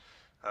noise.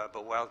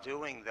 But while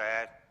doing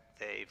that,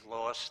 they've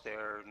lost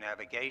their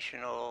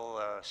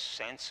navigational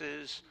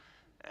senses,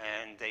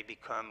 and they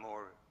become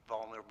more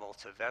vulnerable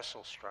to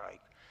vessel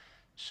strike.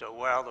 So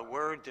while the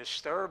word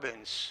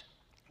disturbance,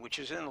 which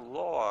is in the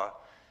law,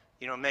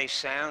 may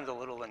sound a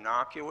little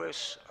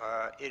innocuous,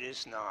 it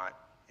is not.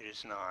 It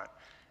is not.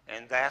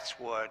 And that's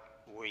what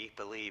we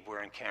believe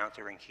we're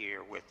encountering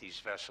here with these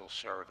vessel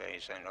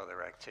surveys and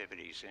other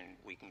activities, and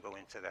we can go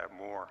into that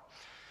more.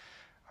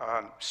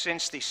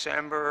 Since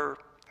December,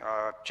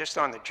 just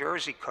on the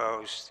Jersey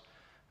coast,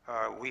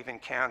 we've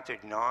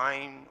encountered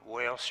 9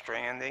 whale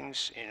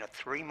strandings in a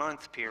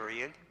 3-month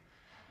period.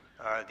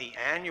 The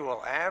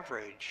annual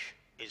average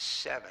is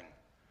 7.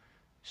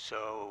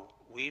 So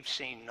we've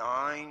seen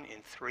 9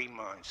 in 3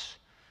 months,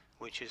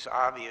 which is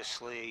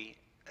obviously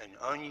an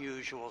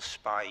unusual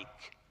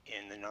spike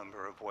in the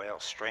number of whale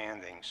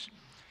strandings.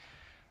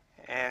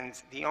 And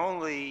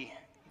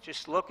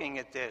just looking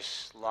at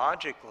this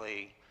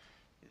logically,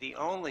 the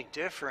only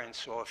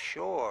difference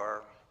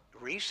offshore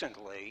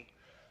recently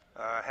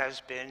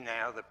has been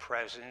now the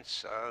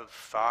presence of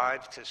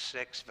 5 to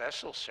 6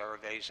 vessel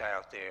surveys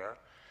out there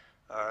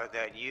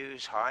that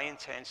use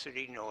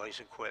high-intensity noise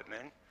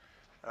equipment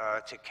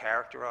to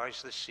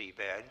characterize the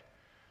seabed,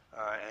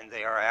 and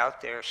they are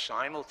out there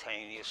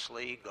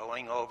simultaneously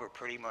going over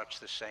pretty much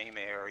the same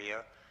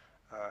area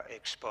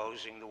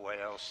exposing the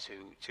whales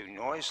to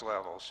noise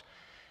levels.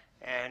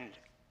 And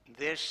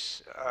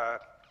this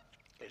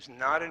is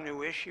not a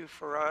new issue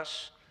for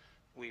us.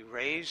 We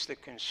raised the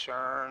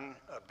concern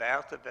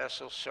about the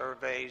vessel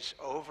surveys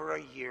over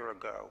a year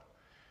ago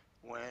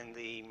when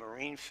the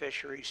marine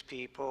fisheries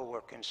people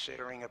were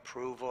considering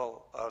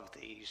approval of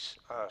these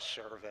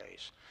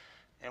surveys.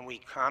 And we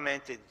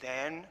commented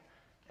then,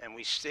 and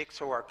we stick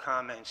to our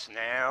comments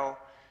now,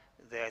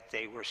 that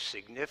they were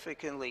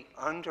significantly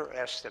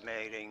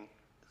underestimating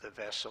the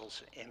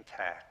vessel's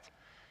impact.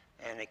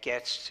 And it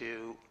gets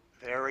to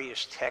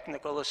various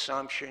technical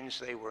assumptions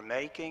they were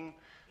making,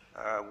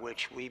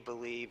 which we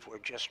believe were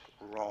just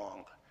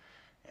wrong.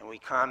 And we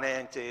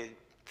commented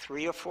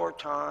 3 or 4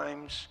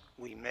 times.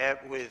 We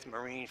met with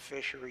marine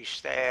fisheries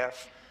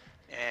staff,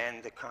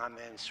 and the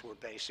comments were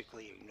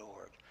basically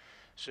ignored.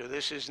 So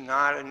this is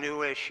not a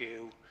new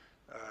issue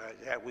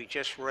that we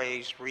just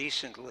raised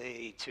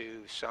recently.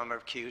 To some are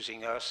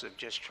accusing us of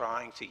just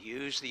trying to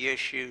use the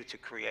issue to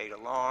create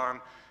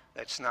alarm.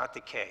 That's not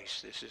the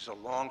case. This is a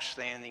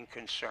long-standing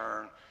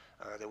concern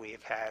that we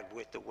have had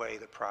with the way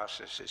the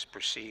process is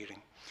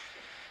proceeding.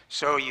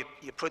 So you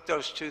put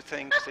those two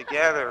things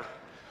together.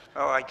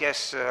 Oh, I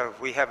guess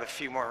we have a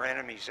few more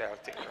enemies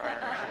out there.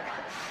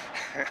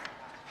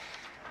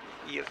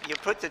 You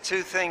put the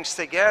two things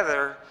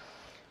together,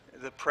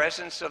 the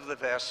presence of the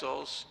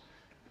vessels,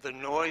 the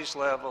noise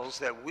levels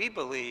that we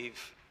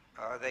believe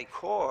they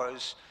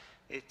cause.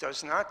 It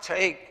does not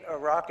take a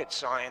rocket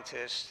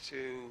scientist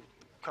to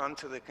come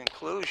to the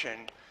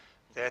conclusion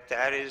that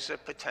that is a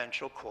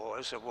potential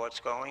cause of what's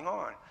going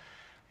on.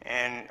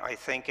 And I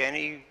think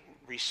any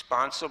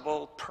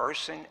responsible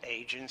person,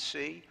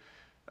 agency,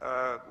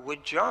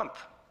 would jump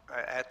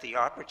at the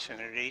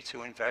opportunity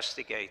to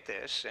investigate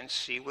this and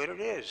see what it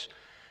is.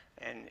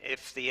 And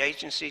if the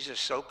agencies are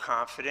so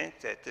confident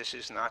that this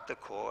is not the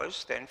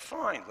cause, then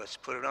fine, let's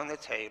put it on the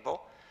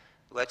table.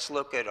 Let's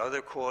look at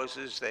other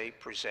causes they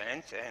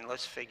present, and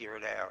let's figure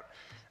it out.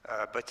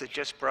 But to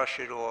just brush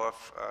it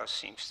off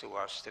seems to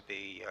us to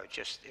be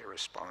just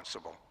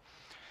irresponsible.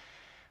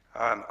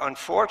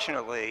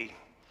 Unfortunately,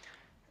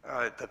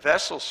 the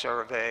vessel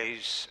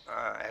surveys,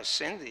 as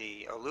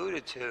Cindy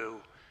alluded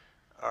to,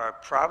 are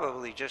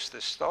probably just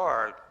the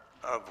start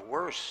of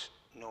worse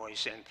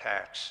noise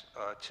impacts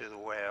to the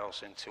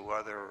whales and to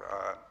other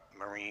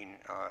marine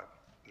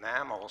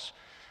mammals.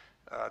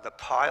 The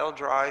pile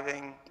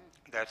driving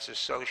that's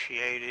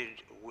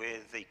associated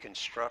with the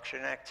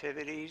construction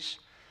activities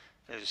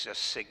is a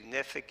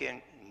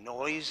significant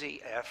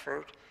noisy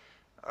effort.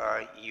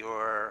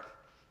 You're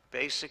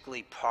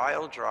basically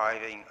pile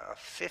driving a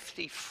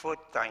 50-foot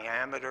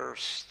diameter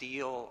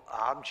steel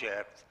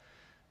object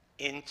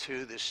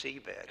into the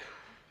seabed.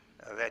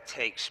 That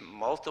takes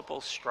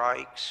multiple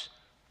strikes.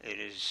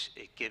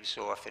 It gives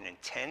off an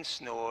intense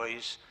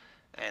noise,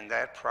 and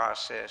that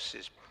process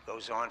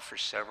goes on for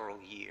several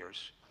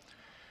years.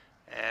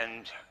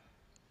 And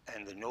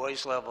the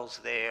noise levels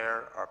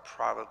there are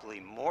probably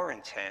more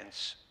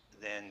intense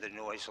than the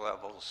noise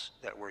levels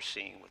that we're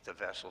seeing with the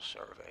vessel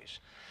surveys.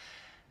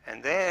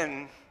 And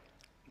then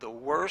the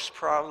worst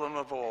problem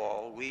of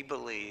all, we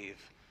believe,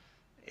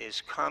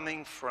 is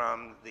coming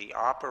from the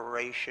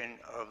operation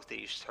of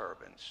these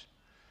turbines.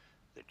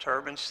 The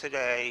turbines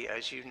today,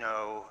 as you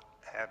know,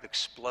 have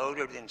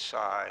exploded in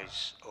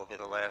size over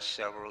the last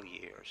several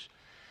years.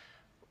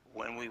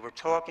 When we were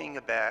talking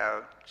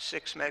about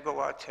 6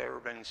 megawatt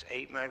turbines,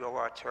 8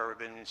 megawatt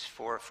turbines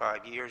 4 or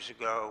 5 years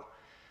ago,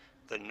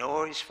 the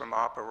noise from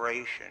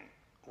operation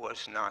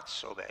was not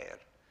so bad.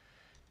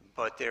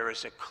 But there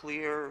is a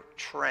clear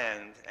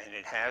trend, and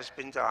it has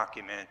been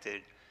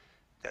documented,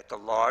 that the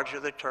larger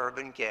the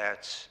turbine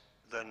gets,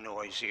 the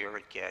noisier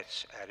it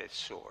gets at its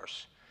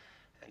source.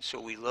 And so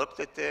we looked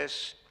at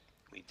this,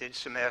 we did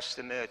some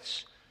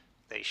estimates.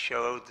 They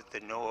showed that the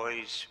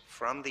noise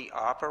from the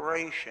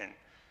operation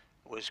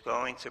was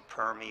going to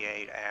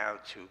permeate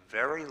out to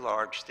very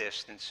large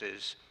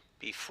distances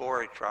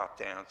before it dropped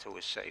down to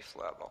a safe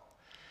level.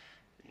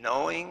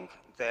 Knowing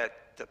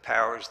that the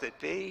powers that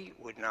be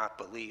would not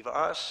believe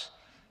us,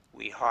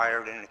 we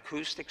hired an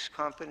acoustics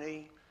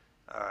company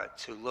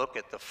to look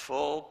at the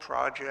full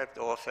project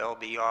off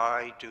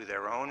LBI, do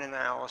their own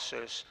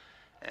analysis,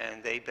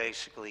 and they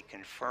basically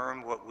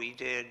confirmed what we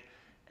did,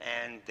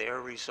 and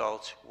their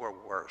results were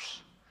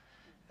worse.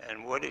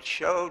 And what it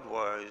showed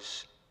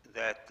was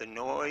that the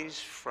noise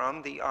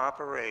from the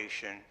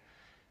operation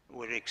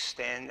would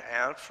extend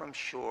out from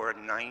shore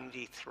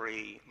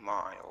 93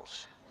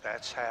 miles.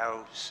 That's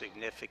how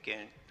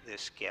significant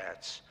this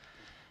gets.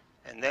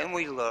 And then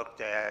we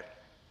looked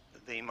at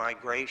the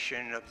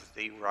migration of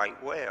the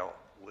right whale,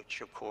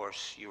 which of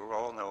course you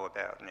all know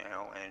about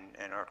now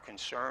and are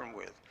concerned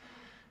with.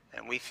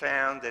 And we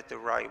found that the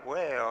right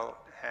whale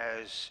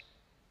has,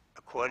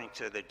 according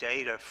to the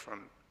data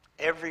from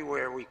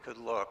everywhere we could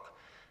look,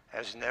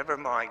 has never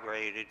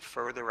migrated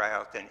further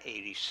out than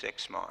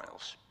 86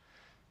 miles.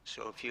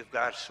 So if you've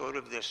got sort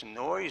of this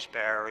noise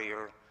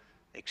barrier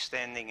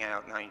extending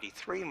out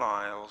 93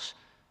 miles,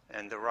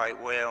 and the right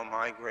whale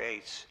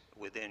migrates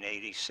within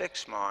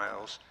 86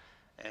 miles,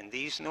 And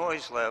these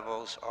noise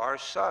levels are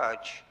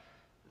such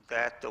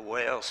that the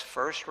whale's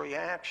first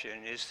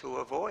reaction is to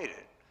avoid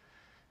it.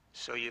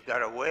 So you've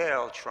got a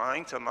whale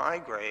trying to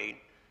migrate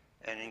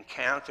and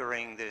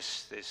encountering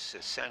this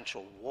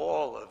essential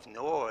wall of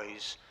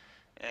noise,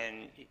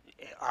 and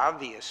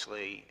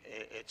obviously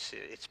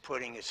it's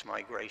putting its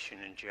migration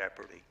in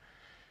jeopardy.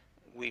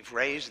 We've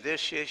raised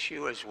this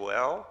issue as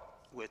well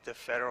with the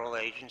federal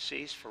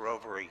agencies for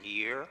over a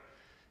year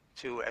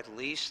to at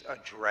least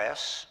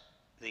address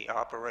the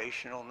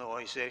operational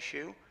noise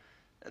issue.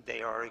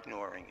 They are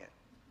ignoring it.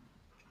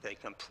 They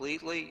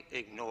completely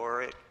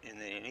ignore it in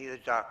any of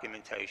the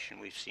documentation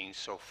we've seen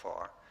so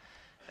far.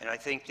 And I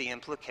think the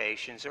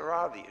implications are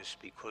obvious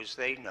because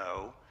they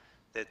know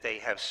that they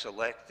have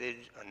selected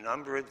a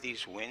number of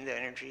these wind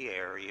energy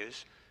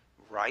areas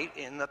right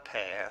in the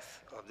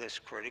path of this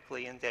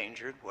critically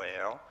endangered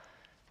whale,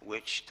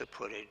 which, to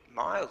put it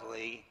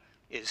mildly,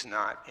 is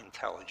not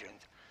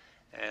intelligent.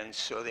 And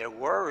so they're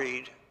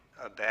worried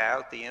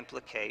about the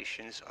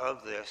implications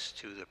of this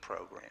to the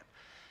program.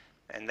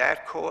 And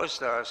that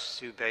caused us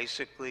to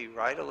basically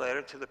write a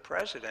letter to the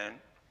president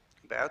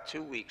about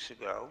 2 weeks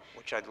ago,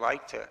 which I'd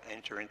like to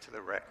enter into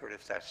the record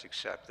if that's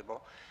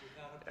acceptable,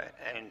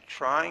 and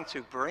trying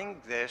to bring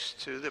this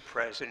to the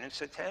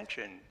president's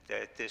attention,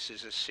 that this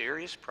is a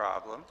serious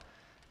problem.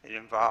 It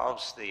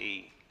involves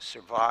the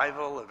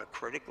survival of a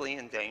critically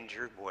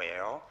endangered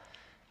whale,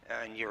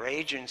 and your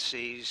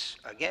agencies,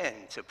 again,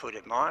 to put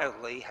it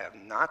mildly, have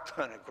not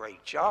done a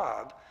great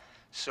job.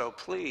 So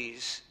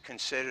please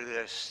consider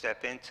this,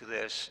 step into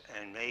this,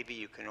 and maybe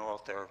you can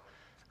alter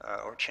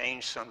or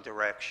change some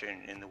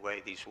direction in the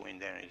way these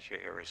wind energy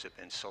areas have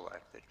been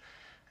selected.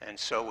 And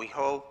so we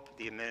hope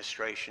the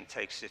administration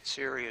takes it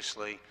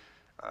seriously.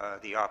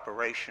 The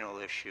operational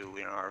issue,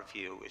 in our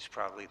view, is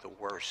probably the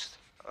worst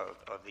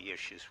of the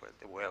issues that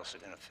the whales are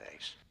going to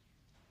face.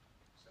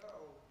 So,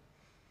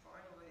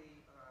 finally,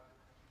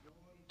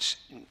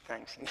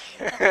 thanks.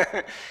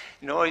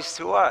 Noise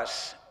to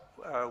us.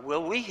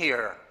 Will we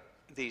hear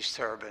these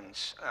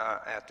turbines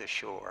at the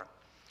shore?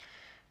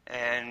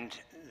 And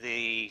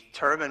the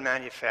turbine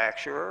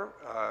manufacturer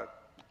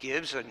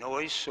gives a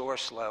noise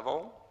source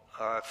level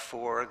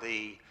for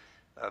the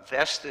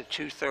Vesta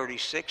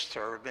 236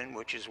 turbine,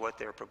 which is what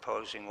they're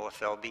proposing off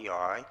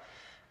LBI.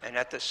 And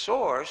at the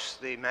source,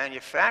 the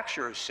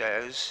manufacturer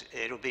says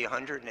it'll be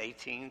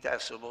 118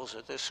 decibels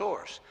at the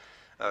source.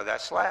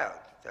 That's loud,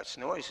 that's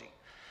noisy.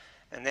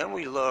 And then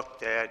we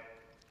looked at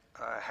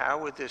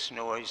how would this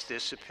noise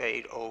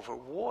dissipate over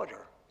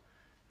water,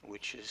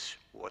 which is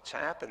what's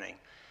happening.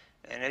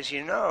 And as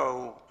you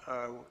know,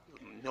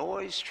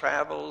 noise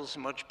travels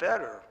much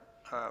better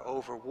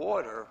over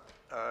water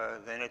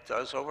than it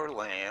does over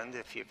land.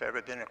 If you've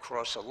ever been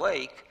across a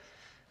lake,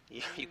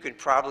 you can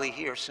probably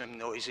hear some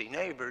noisy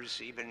neighbors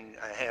even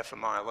a half a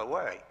mile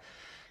away.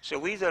 So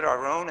we did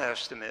our own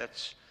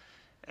estimates,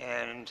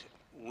 and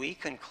we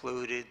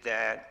concluded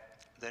that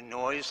the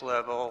noise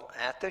level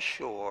at the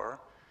shore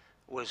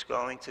was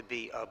going to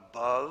be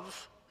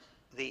above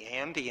the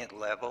ambient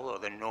level or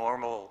the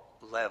normal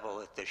level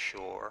at the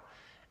shore,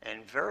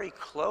 and very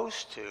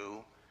close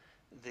to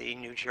the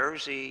New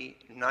Jersey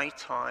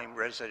nighttime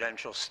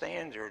residential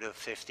standard of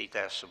 50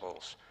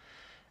 decibels.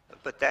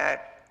 But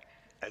that,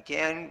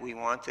 again, we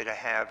wanted to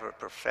have a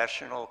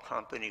professional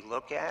company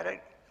look at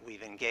it.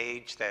 We've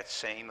engaged that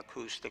same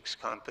acoustics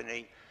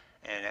company,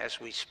 and as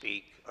we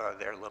speak,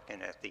 they're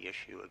looking at the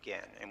issue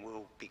again, and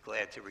we'll be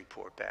glad to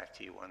report back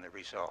to you on the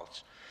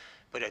results.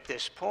 But at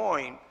this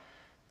point,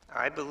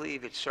 I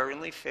believe it's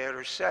certainly fair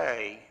to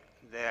say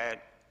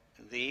that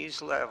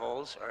these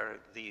levels are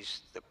at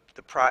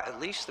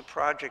least the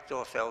project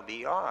off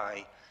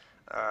LBI,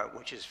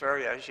 which is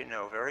very, as you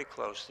know, very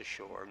close to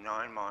shore,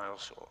 9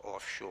 miles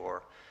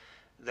offshore,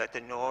 that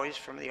the noise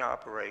from the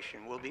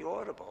operation will be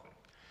audible.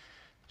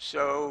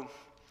 So,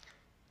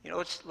 you know,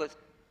 let's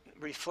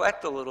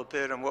reflect a little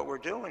bit on what we're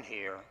doing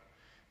here.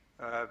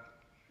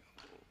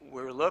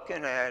 We're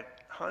looking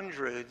at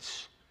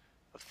hundreds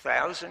of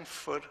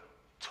 1,000-foot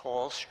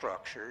tall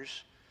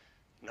structures,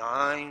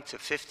 9 to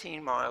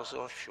 15 miles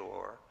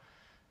offshore.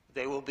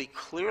 They will be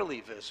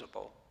clearly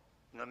visible,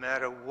 no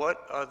matter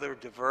what other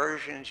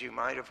diversions you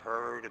might have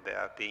heard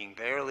about being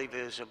barely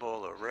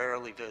visible or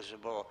rarely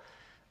visible.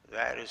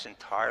 That is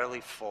entirely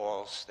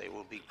false. They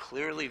will be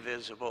clearly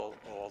visible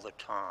all the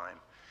time.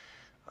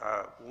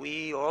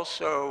 We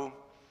also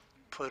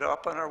put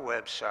up on our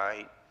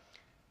website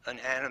an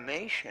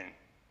animation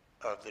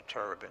of the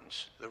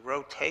turbines, the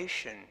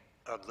rotation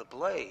of the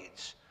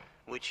blades,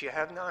 which you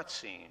have not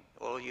seen.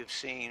 All you've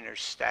seen are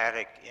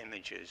static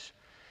images.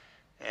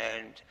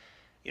 And,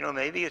 you know,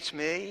 maybe it's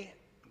me,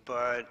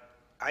 but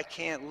I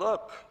can't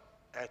look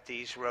at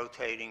these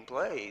rotating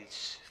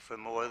blades for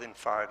more than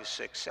 5 or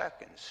 6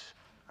 seconds.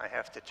 I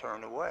have to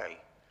turn away.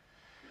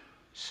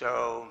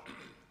 So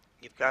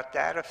you've got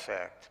that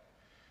effect.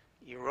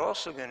 You're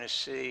also going to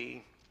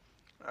see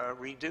a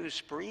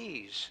reduced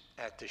breeze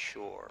at the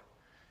shore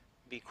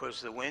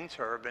because the wind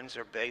turbines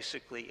are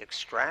basically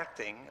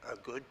extracting a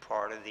good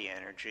part of the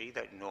energy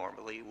that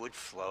normally would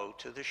flow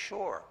to the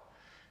shore.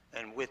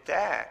 And with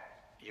that,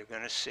 you're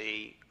going to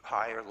see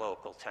higher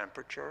local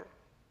temperature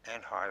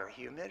and higher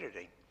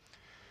humidity.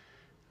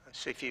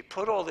 So if you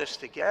put all this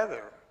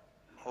together,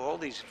 all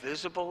these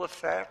visible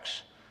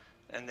effects,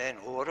 and then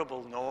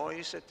audible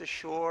noise at the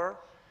shore,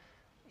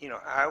 you know,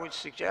 I would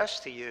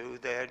suggest to you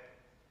that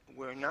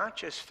we're not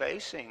just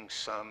facing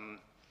some,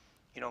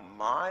 you know,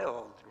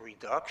 mild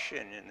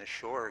reduction in the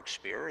shore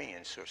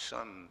experience or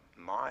some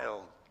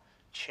mild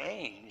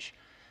change.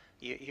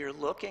 You're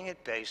looking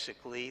at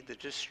basically the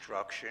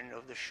destruction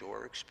of the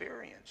shore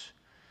experience.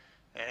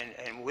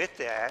 And with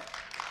that,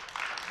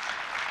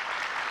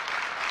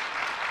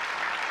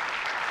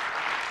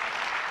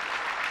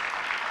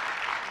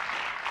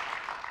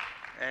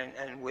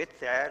 and with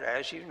that,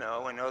 as you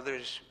know, and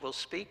others will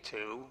speak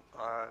to,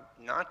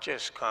 not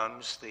just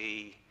comes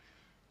the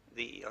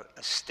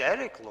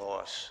aesthetic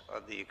loss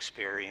of the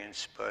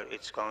experience, but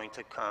it's going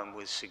to come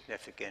with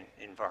significant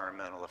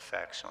environmental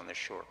effects on the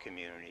shore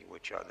community,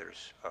 which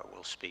others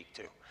will speak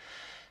to.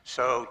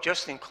 So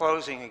just in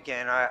closing,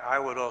 again, I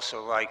would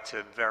also like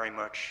to very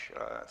much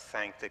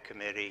thank the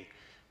committee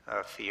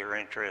for your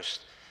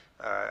interest.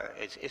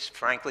 It's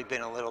frankly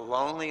been a little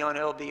lonely on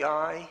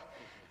LBI,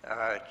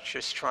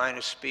 just trying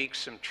to speak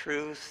some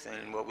truth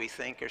and what we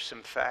think are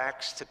some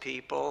facts to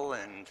people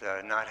and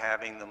not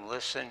having them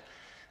listen.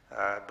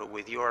 But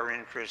with your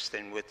interest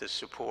and with the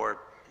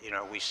support, you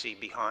know, we see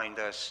behind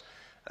us,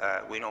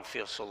 we don't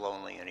feel so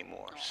lonely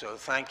anymore. So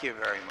thank you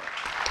very much.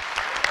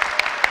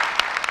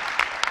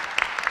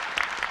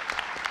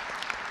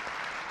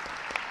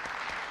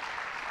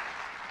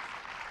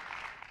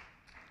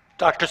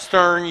 Dr.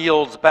 Stern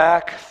yields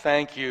back.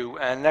 Thank you.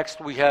 And next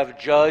we have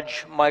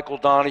Judge Michael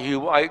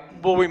Donahue. I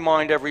will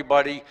remind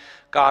everybody,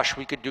 gosh,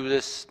 we could do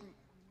this.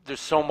 There's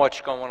so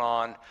much going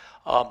on.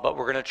 But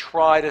we're going to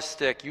try to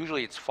stick.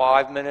 Usually it's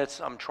 5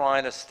 minutes. I'm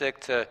trying to stick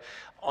to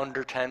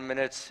under 10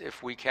 minutes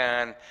if we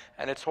can.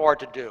 And it's hard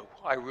to do.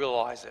 I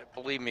realize it.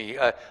 Believe me,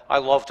 I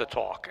love to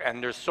talk.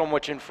 And there's so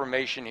much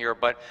information here.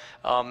 But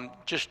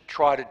just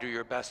try to do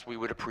your best. We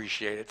would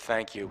appreciate it.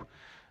 Thank you.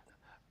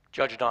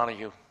 Judge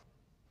Donahue.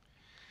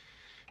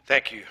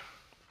 Thank you,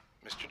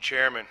 Mr.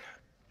 Chairman.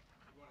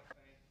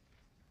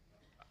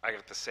 I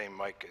got the same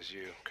mic as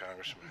you,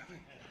 Congressman.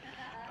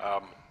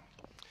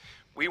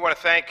 We want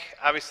to thank,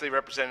 obviously,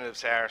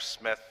 Representatives Harris,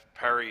 Smith,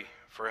 Perry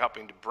for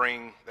helping to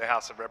bring the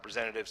House of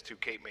Representatives to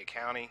Cape May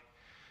County.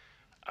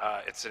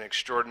 It's an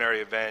extraordinary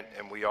event,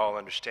 and we all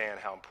understand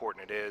how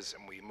important it is,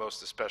 and we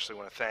most especially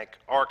want to thank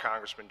our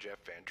Congressman, Jeff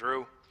Van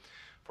Drew,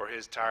 for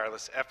his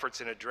tireless efforts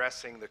in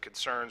addressing the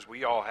concerns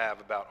we all have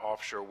about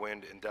offshore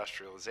wind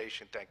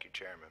industrialization. Thank you,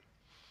 Chairman.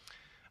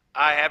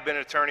 I have been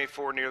an attorney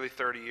for nearly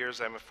 30 years.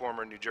 I'm a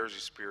former New Jersey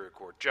Superior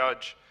Court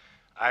judge.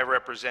 I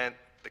represent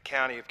the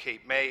County of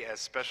Cape May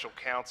as special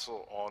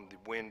counsel on the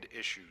wind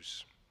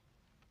issues.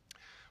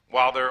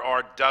 While there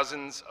are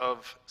dozens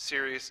of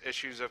serious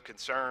issues of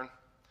concern,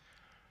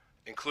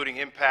 including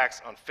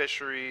impacts on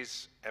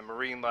fisheries and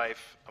marine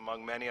life,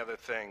 among many other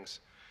things,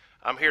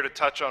 I'm here to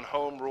touch on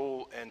home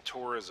rule and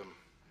tourism.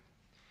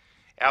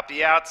 At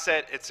the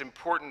outset, it's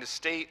important to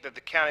state that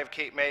the County of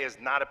Cape May is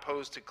not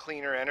opposed to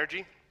cleaner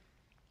energy,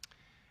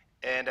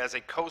 and as a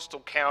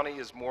coastal county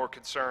is more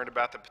concerned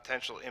about the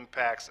potential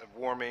impacts of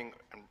warming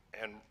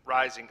and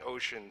rising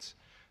oceans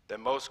than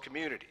most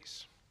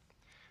communities.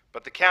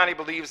 But the county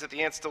believes that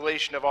the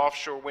installation of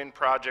offshore wind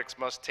projects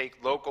must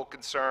take local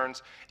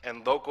concerns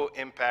and local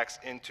impacts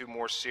into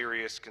more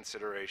serious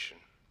consideration.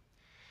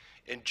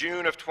 In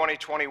June of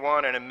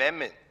 2021, an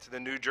amendment to the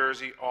New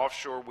Jersey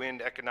Offshore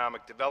Wind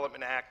Economic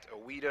Development Act,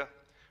 OWEDA,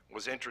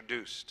 was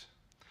introduced.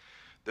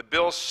 The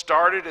bill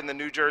started in the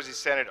New Jersey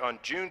Senate on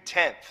June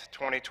 10th,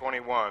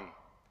 2021,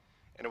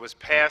 and it was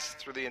passed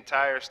through the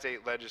entire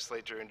state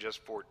legislature in just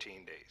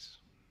 14 days.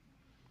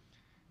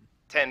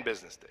 10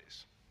 business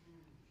days.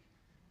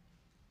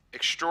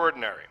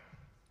 Extraordinary.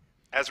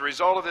 As a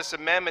result of this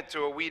amendment to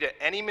OWEDA,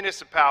 any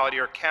municipality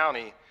or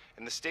county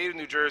in the state of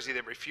New Jersey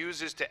that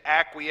refuses to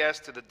acquiesce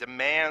to the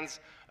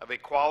demands of a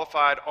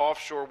qualified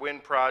offshore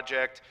wind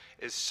project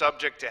is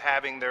subject to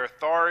having their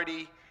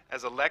authority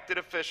as elected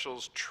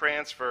officials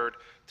transferred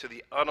to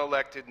the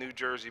unelected New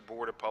Jersey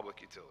Board of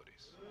Public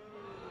Utilities.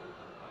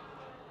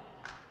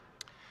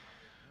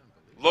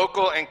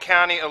 Local and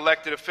county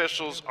elected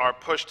officials are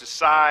pushed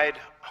aside,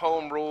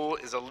 home rule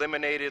is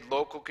eliminated,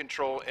 local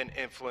control and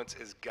influence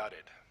is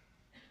gutted.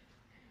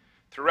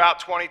 Throughout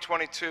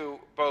 2022,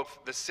 both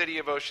the City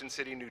of Ocean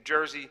City, New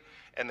Jersey,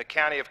 and the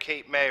County of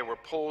Cape May were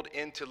pulled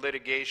into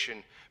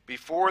litigation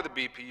before the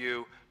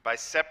BPU by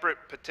separate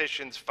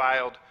petitions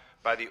filed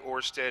by the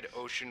Ørsted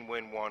Ocean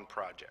Wind 1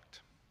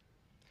 project.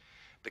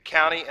 The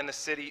county and the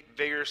city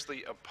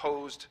vigorously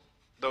opposed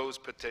those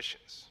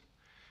petitions.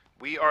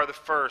 We are the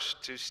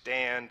first to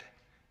stand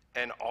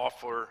and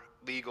offer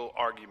legal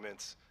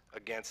arguments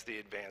against the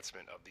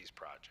advancement of these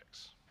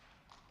projects.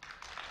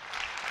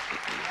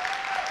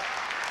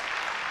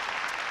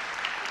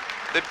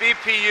 The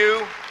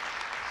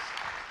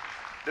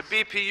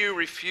BPU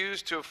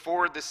refused to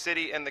afford the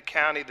city and the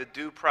county the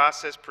due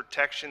process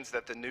protections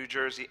that the New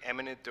Jersey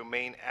Eminent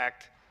Domain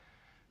Act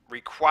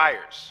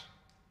requires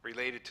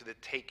related to the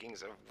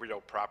takings of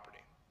real property.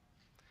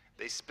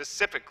 They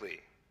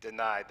specifically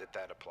denied that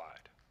that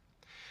applied.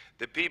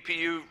 The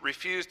BPU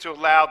refused to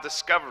allow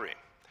discovery.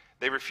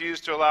 They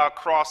refused to allow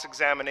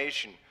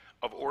cross-examination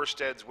of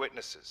Orsted's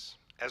witnesses,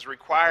 as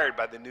required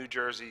by the New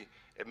Jersey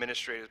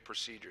Administrative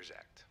Procedures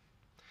Act.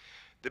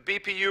 The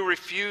BPU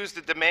refused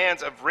the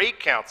demands of Rate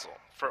Counsel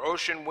for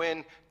Ocean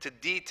Wind to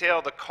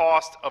detail the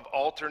cost of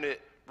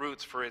alternate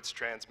routes for its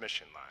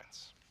transmission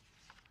lines.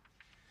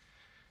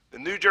 The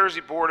New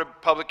Jersey Board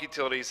of Public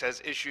Utilities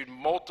has issued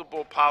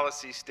multiple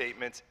policy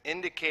statements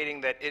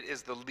indicating that it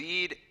is the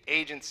lead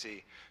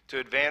agency to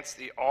advance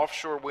the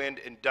offshore wind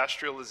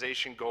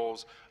industrialization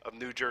goals of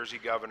New Jersey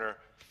Governor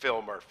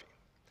Phil Murphy.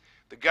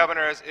 The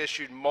governor has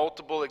issued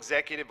multiple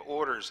executive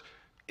orders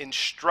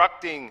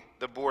instructing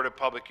the Board of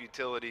Public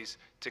Utilities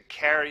to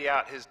carry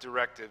out his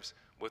directives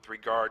with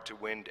regard to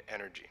wind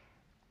energy.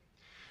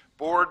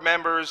 Board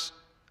members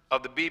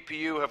of the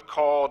BPU have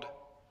called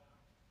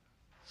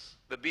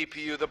the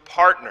BPU the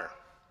partner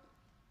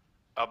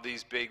of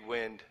these big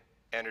wind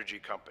energy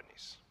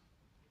companies.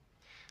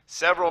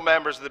 Several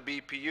members of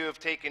the BPU have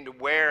taken to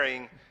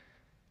wearing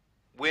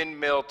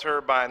windmill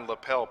turbine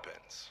lapel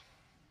pins.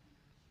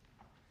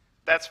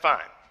 That's fine.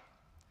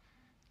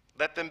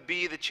 Let them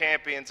be the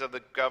champions of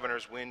the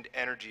governor's wind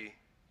energy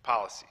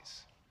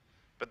policies.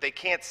 But they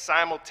can't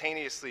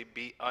simultaneously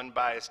be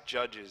unbiased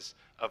judges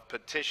of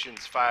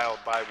petitions filed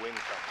by wind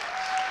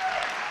companies.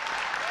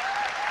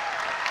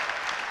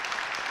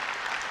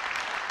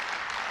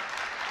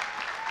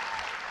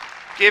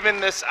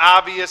 Given this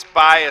obvious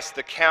bias,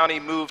 the county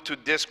moved to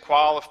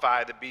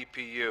disqualify the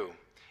BPU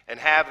and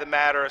have the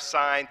matter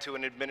assigned to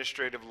an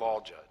administrative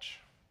law judge.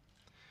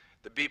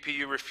 The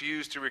BPU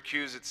refused to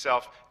recuse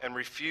itself and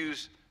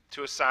refused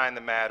to assign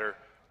the matter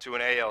to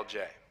an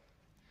ALJ.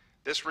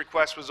 This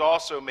request was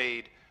also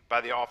made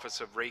by the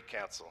Office of Rate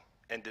Counsel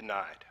and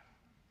denied.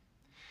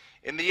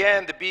 In the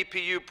end, the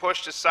BPU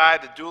pushed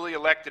aside the duly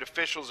elected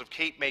officials of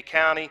Cape May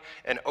County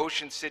and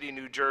Ocean City,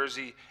 New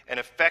Jersey, and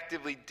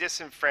effectively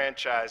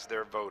disenfranchised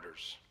their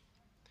voters.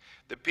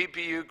 The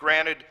BPU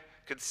granted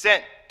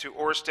consent to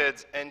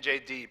Orsted's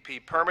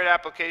NJDP permit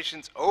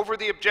applications over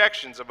the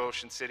objections of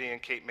Ocean City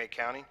and Cape May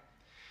County,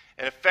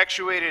 and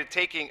effectuated a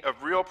taking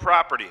of real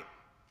property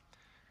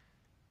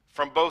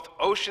from both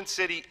Ocean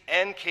City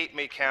and Cape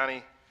May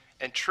County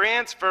and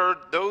transferred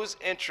those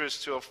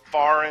interests to a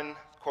foreign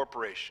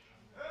corporation.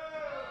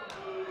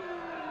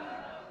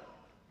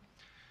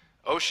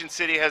 Ocean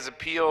City has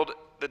appealed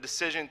the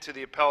decision to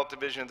the Appellate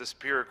Division of the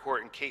Superior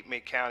Court, and Cape May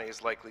County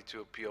is likely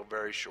to appeal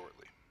very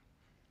shortly.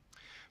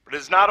 But it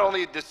is not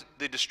only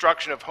the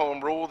destruction of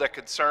home rule that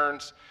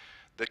concerns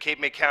the Cape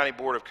May County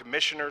Board of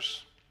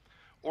Commissioners.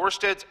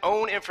 Orsted's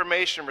own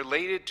information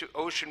related to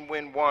Ocean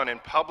Wind 1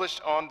 and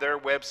published on their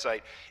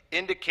website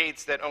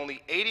indicates that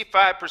only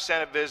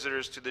 85% of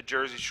visitors to the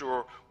Jersey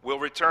Shore will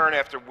return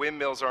after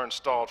windmills are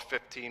installed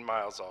 15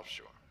 miles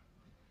offshore.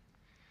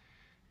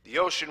 The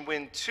Ocean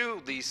Wind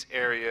 2 lease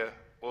area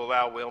will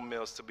allow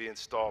windmills to be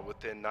installed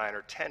within 9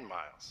 or 10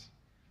 miles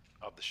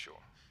of the shore.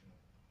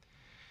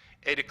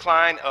 A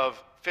decline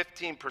of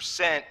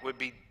 15% would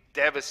be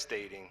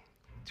devastating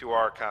to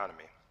our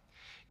economy.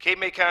 Cape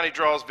May County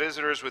draws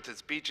visitors with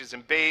its beaches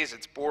and bays,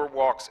 its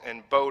boardwalks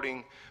and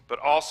boating, but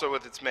also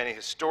with its many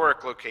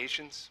historic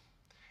locations.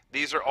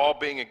 These are all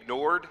being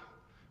ignored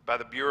by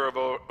the Bureau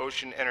of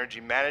Ocean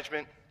Energy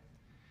Management.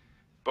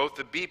 Both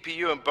the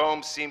BPU and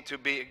BOEM seem to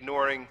be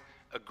ignoring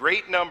a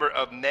great number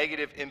of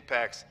negative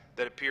impacts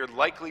that appear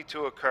likely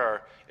to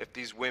occur if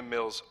these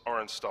windmills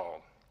are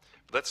installed.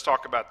 Let's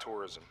talk about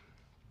tourism.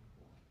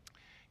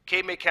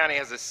 Cape May County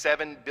has a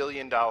 $7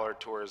 billion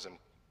tourism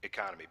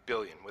economy,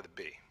 billion with a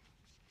B.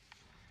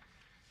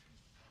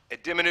 A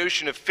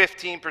diminution of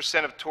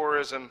 15% of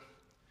tourism,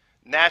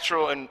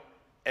 natural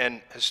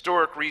and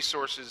historic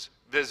resources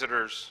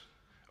visitors,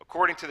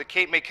 according to the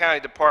Cape May County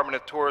Department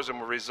of Tourism,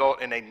 will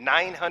result in a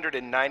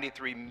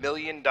 $993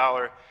 million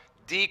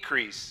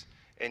decrease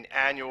in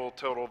annual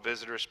total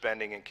visitor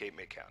spending in Cape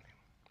May County.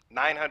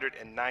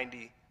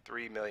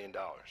 $993 million.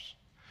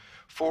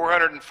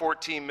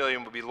 $414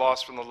 million would be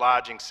lost from the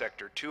lodging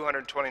sector.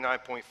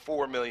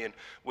 $229.4 million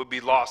would be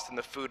lost in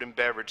the food and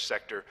beverage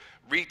sector.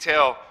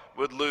 Retail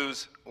would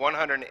lose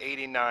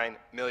 $189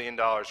 million.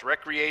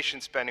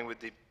 Recreation spending would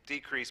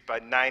decrease by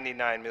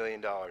 $99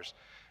 million.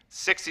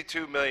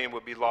 $62 million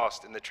would be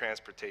lost in the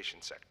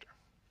transportation sector.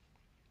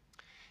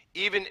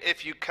 Even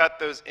if you cut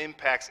those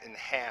impacts in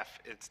half,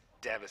 it's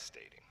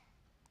devastating.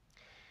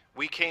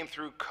 We came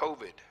through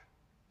COVID,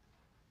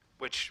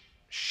 which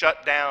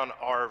shut down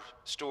our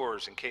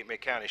stores in Cape May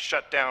County,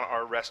 shut down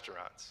our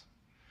restaurants.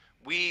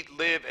 We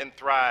live and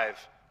thrive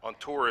on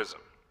tourism.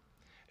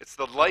 It's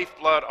the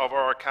lifeblood of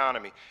our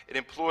economy. It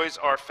employs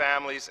our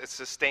families. It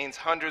sustains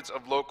hundreds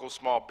of local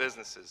small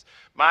businesses.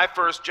 My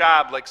first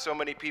job, like so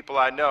many people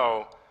I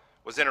know,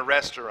 was in a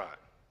restaurant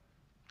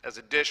as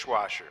a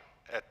dishwasher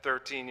at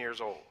 13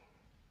 years old.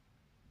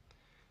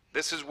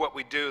 This is what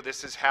we do.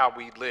 This is how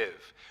we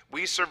live.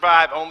 We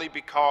survive only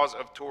because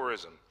of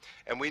tourism,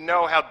 and we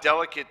know how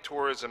delicate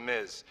tourism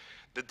is.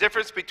 The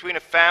difference between a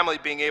family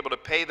being able to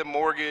pay the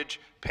mortgage,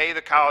 pay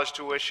the college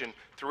tuition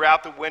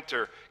throughout the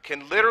winter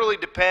can literally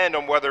depend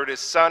on whether it is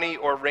sunny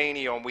or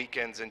rainy on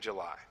weekends in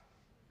July.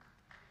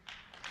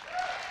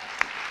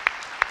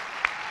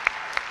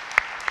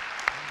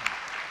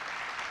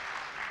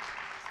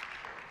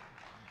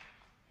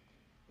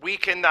 We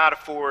cannot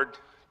afford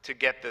to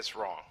get this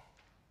wrong.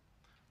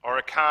 Our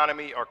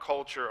economy, our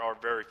culture, our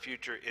very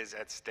future is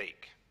at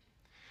stake.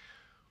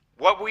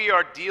 What we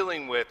are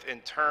dealing with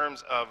in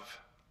terms of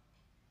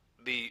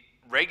the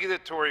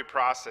regulatory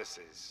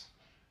processes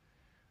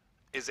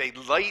is a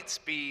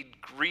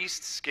light-speed,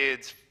 greased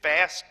skids,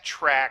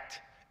 fast-tracked,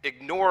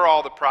 ignore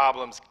all the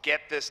problems,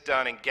 get this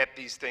done and get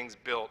these things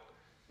built.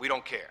 We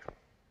don't care.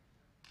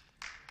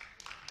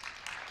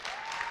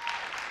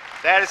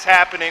 That is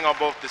happening on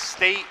both the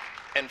state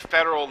and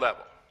federal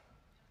level.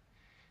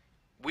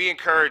 We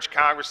encourage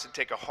Congress to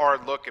take a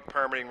hard look at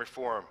permitting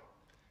reform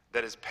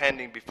that is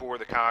pending before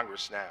the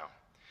Congress now,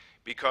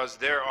 because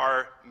there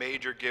are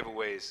major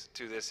giveaways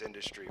to this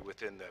industry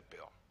within that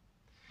bill.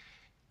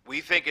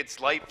 We think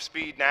it's light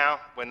speed now.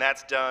 When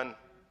that's done,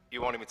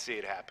 you won't even see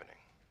it happening.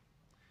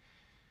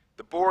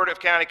 The Board of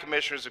County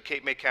Commissioners of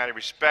Cape May County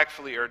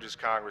respectfully urges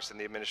Congress and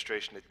the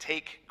administration to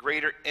take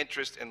greater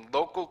interest in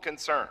local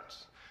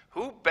concerns.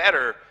 Who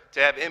better to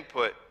have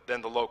input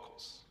than the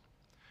locals?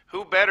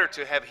 Who better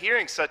to have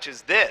hearings such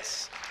as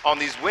this on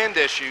these wind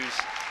issues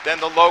than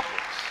the locals?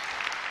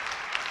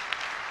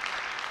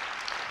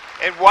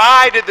 And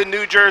why did the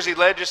New Jersey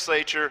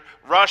legislature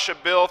rush a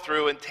bill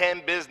through in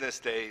 10 business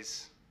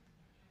days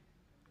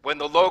when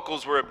the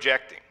locals were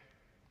objecting?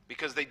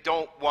 Because they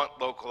don't want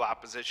local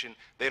opposition.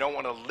 They don't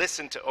want to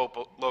listen to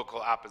local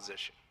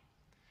opposition.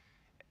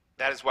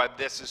 That is why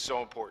this is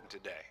so important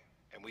today.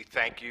 And we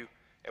thank you,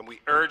 and we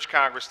urge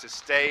Congress to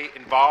stay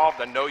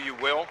involved. I know you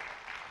will.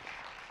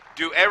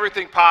 Do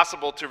everything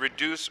possible to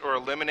reduce or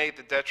eliminate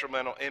the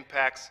detrimental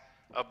impacts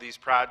of these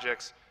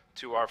projects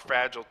to our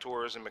fragile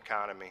tourism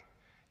economy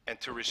and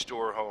to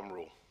restore home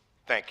rule.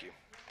 Thank you.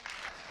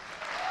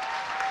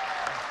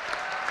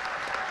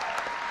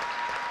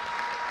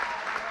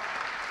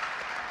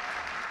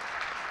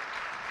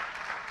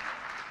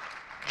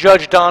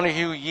 Judge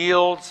Donahue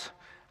yields,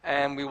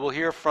 and we will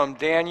hear from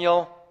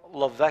Daniel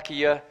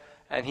LaVecchia,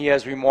 and he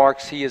has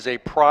remarks. He is a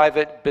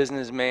private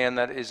businessman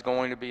that is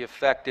going to be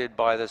affected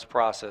by this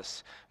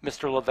process.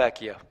 Mr.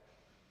 LaVecchia.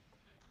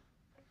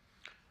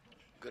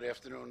 Good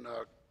afternoon.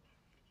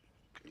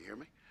 Can you hear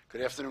me?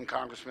 Good afternoon,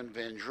 Congressman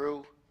Van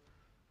Drew,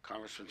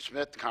 Congressman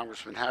Smith,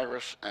 Congressman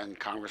Harris, and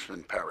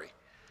Congressman Perry.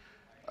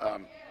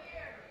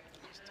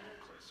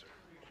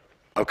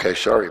 Okay,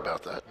 sorry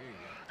about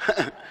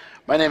that.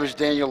 My name is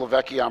Daniel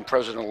LaVecchia. I'm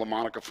president of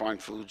LaMonica Fine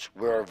Foods.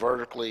 We're a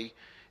vertically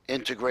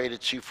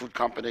integrated seafood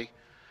company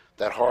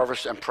that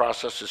harvests and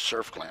processes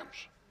surf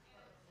clams.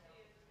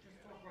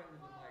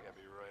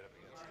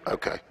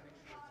 Okay.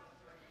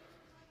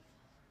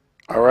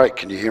 All right,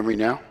 can you hear me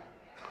now?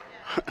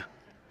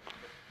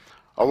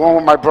 Along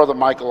with my brother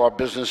Michael, our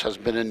business has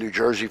been in New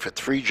Jersey for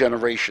 3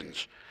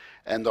 generations,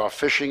 and our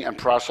fishing and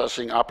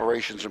processing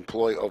operations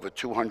employ over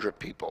 200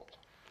 people.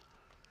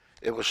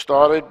 It was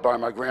started by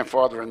my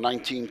grandfather in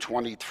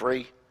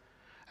 1923,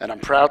 and I'm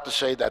proud to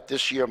say that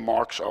this year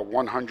marks our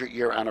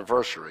 100-year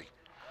anniversary.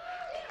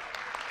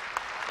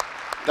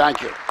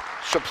 Thank you.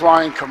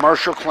 Supplying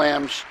commercial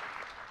clams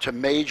to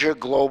major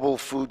global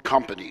food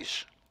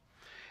companies.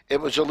 It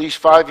was at least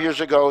 5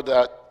 years ago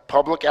that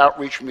public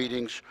outreach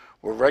meetings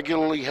were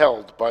regularly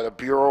held by the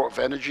Bureau of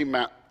Energy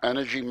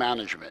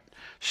Management,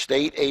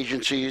 state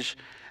agencies,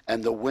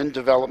 and the wind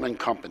development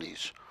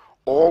companies,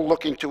 all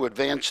looking to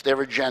advance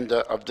their agenda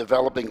of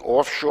developing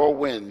offshore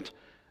wind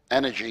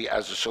energy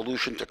as a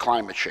solution to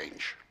climate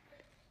change.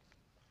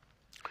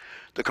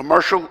 The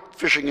commercial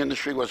fishing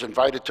industry was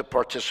invited to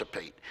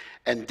participate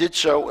and did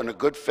so in a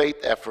good faith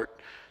effort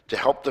to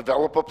help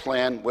develop a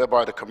plan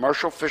whereby the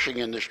commercial fishing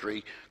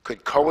industry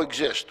could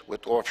coexist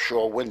with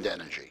offshore wind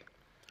energy.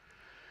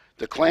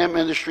 The clam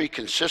industry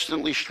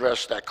consistently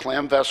stressed that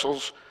clam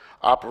vessels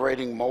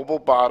operating mobile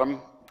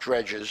bottom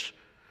dredges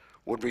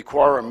would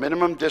require a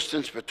minimum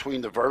distance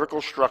between the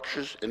vertical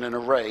structures in an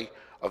array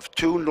of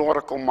 2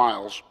 nautical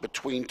miles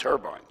between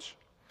turbines,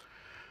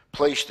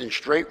 placed in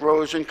straight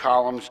rows and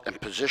columns and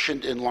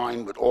positioned in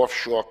line with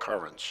offshore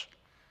currents.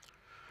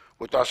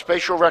 With our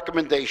spatial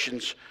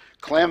recommendations,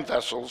 clam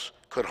vessels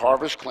could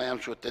harvest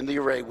clams within the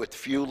array with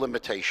few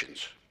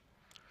limitations.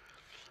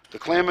 The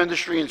clam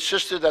industry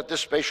insisted that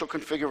this spatial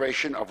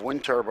configuration of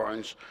wind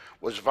turbines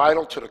was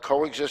vital to the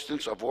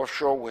coexistence of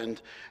offshore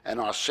wind and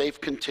our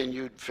safe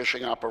continued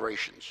fishing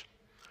operations.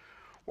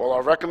 While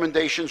our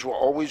recommendations were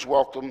always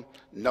welcome,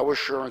 no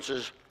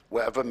assurances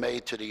were ever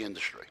made to the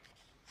industry.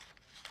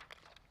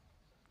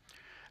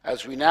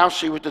 As we now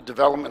see with the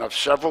development of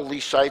several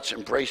lease sites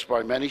embraced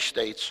by many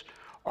states,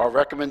 our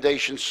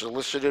recommendations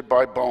solicited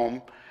by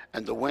BOEM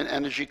and the wind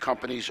energy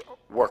companies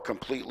were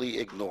completely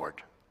ignored.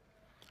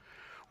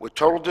 With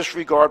total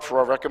disregard for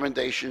our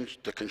recommendations,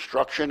 the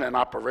construction and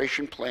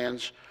operation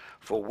plans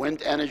for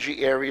wind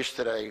energy areas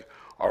today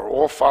are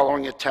all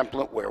following a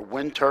template where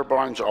wind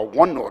turbines are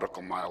 1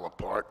 nautical mile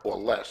apart or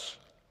less.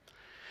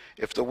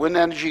 If the wind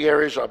energy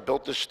areas are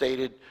built as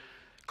stated,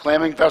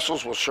 clamming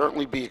vessels will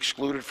certainly be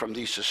excluded from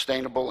these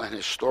sustainable and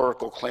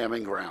historical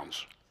clamming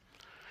grounds.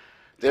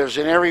 There's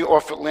an area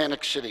off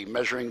Atlantic City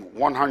measuring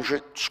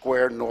 100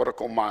 square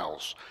nautical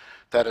miles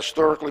that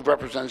historically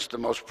represents the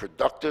most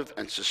productive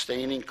and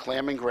sustaining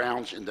clamming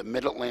grounds in the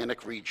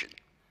Mid-Atlantic region.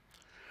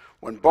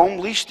 When BOEM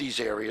leased these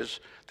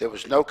areas, there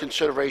was no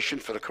consideration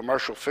for the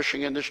commercial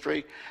fishing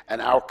industry and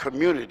our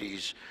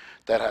communities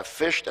that have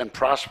fished and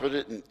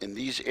prospered in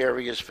these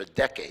areas for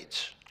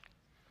decades.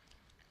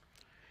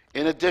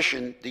 In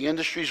addition, the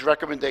industry's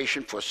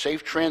recommendation for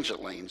safe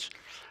transit lanes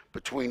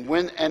between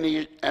wind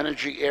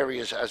energy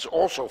areas has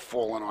also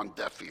fallen on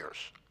deaf ears.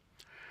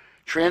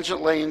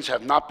 Transit lanes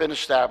have not been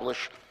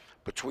established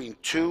between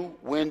 2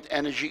 wind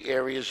energy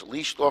areas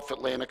leased off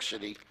Atlantic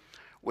City,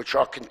 which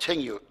are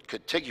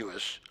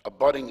contiguous,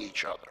 abutting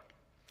each other.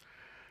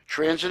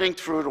 Transiting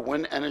through the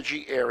wind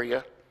energy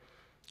area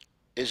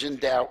is in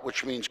doubt,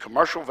 which means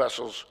commercial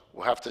vessels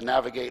will have to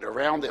navigate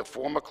around their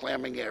former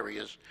clamming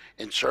areas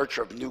in search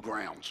of new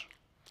grounds.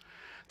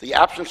 The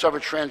absence of a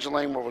transit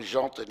lane will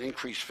result in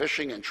increased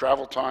fishing and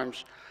travel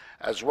times,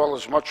 as well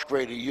as much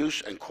greater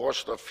use and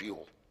cost of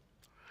fuel.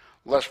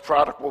 Less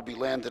product will be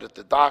landed at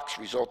the docks,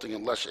 resulting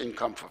in less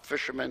income for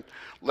fishermen,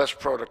 less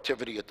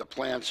productivity at the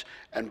plants,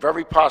 and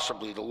very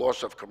possibly the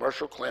loss of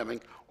commercial clamming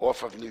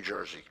off of New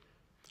Jersey.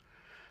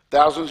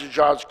 Thousands of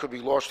jobs could be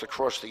lost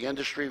across the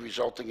industry,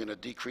 resulting in a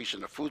decrease in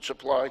the food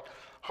supply,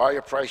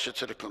 higher prices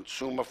to the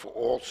consumer for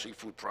all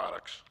seafood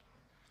products.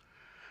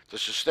 The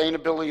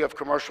sustainability of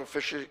commercial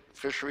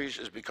fisheries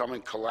is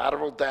becoming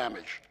collateral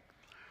damage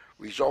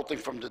resulting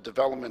from the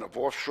development of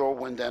offshore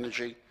wind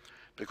energy,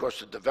 because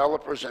the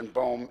developers and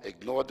BOEM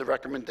ignored the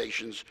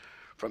recommendations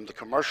from the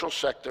commercial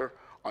sector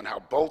on how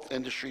both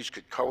industries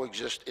could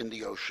coexist in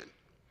the ocean.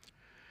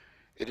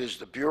 It is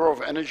the Bureau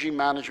of Energy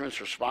Management's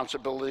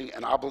responsibility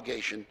and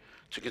obligation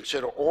to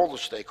consider all the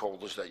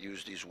stakeholders that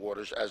use these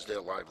waters as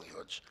their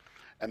livelihoods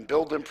and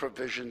build in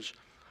provisions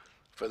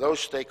for those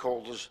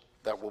stakeholders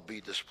that will be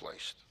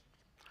displaced.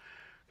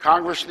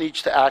 Congress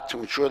needs to act to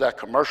ensure that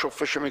commercial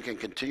fishermen can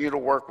continue to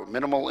work with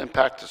minimal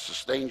impact to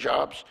sustain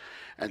jobs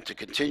and to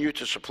continue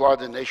to supply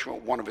the nation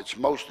with one of its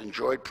most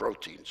enjoyed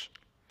proteins.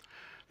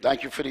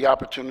 Thank you for the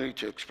opportunity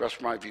to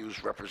express my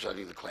views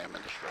representing the clam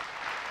industry.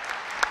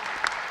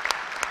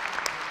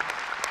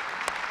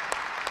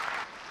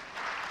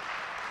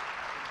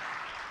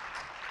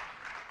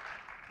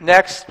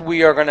 Next,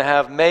 we are going to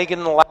have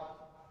Megan.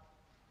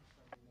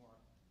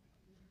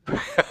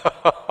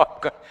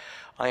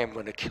 I am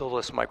going to kill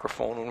this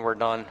microphone when we're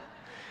done.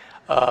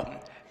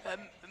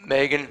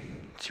 Megan,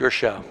 it's your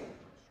show.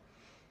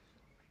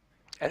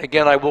 And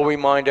again, I will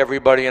remind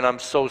everybody, and I'm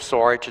so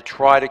sorry, to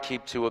try to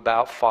keep to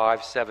about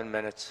 5-7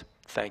 minutes.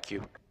 Thank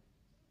you.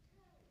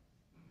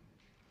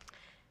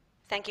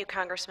 Thank you,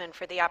 Congressman,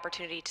 for the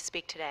opportunity to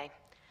speak today.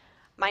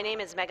 My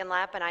name is Megan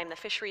Lapp, and I'm the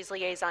Fisheries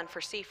Liaison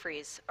for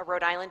Seafreeze, a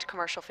Rhode Island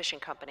commercial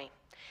fishing company.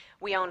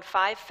 We own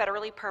 5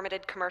 federally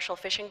permitted commercial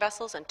fishing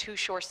vessels and 2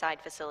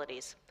 shoreside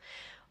facilities.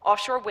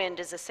 Offshore wind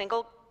is the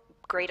single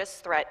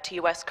greatest threat to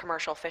U.S.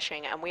 commercial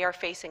fishing, and we are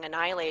facing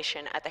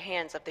annihilation at the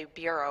hands of the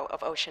Bureau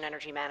of Ocean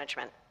Energy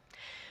Management.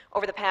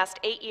 Over the past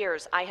 8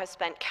 years, I have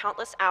spent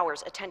countless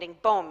hours attending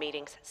BOEM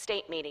meetings,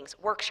 state meetings,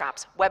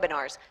 workshops,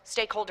 webinars,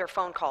 stakeholder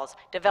phone calls,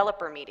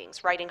 developer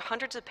meetings, writing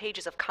hundreds of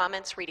pages of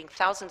comments, reading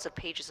thousands of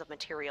pages of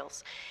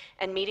materials,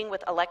 and meeting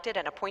with elected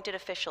and appointed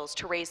officials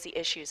to raise the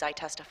issues I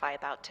testify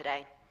about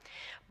today.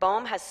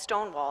 BOEM has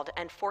stonewalled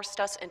and forced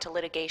us into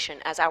litigation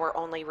as our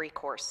only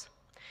recourse.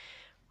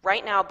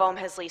 Right now, BOEM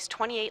has leased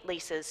 28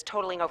 leases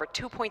totaling over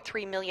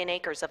 2.3 million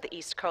acres of the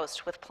East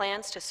Coast, with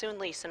plans to soon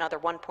lease another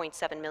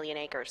 1.7 million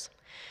acres.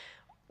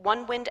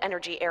 One wind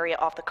energy area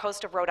off the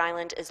coast of Rhode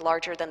Island is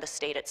larger than the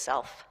state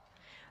itself.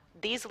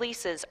 These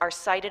leases are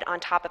sited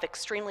on top of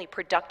extremely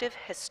productive,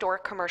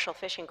 historic commercial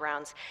fishing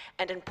grounds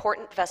and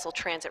important vessel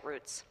transit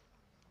routes.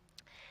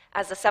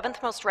 As the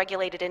 7th most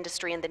regulated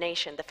industry in the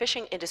nation, the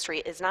fishing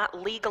industry is not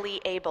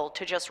legally able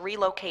to just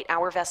relocate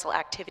our vessel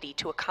activity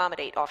to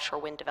accommodate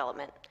offshore wind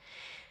development.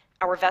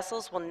 Our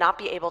vessels will not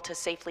be able to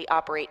safely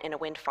operate in a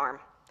wind farm.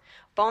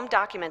 BOEM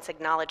documents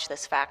acknowledge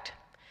this fact.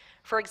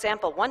 For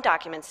example, one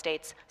document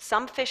states,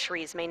 some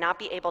fisheries may not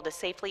be able to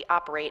safely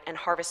operate and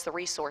harvest the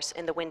resource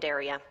in the wind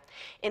area.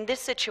 In this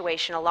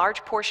situation, a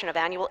large portion of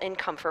annual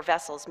income for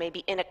vessels may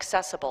be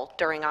inaccessible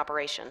during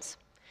operations.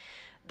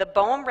 The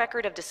BOEM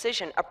record of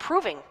decision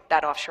approving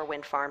that offshore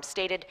wind farm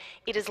stated,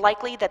 it is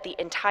likely that the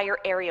entire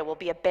area will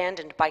be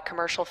abandoned by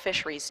commercial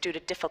fisheries due to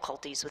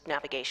difficulties with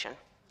navigation.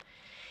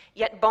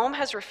 Yet BOEM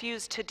has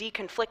refused to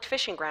deconflict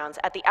fishing grounds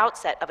at the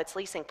outset of its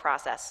leasing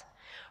process.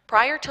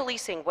 Prior to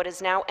leasing what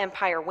is now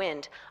Empire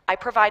Wind, I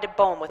provided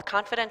BOEM with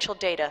confidential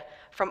data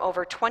from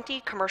over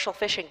 20 commercial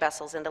fishing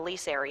vessels in the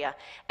lease area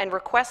and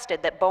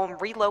requested that BOEM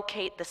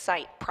relocate the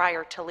site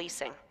prior to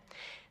leasing.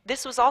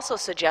 This was also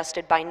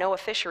suggested by NOAA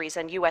Fisheries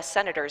and U.S.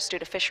 senators due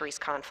to fisheries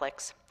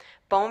conflicts.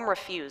 BOEM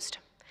refused.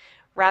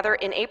 Rather,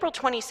 in April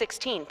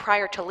 2016,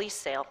 prior to lease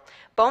sale,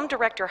 BOEM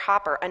Director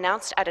Hopper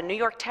announced at a New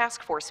York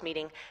task force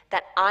meeting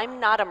that I'm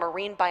not a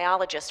marine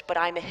biologist, but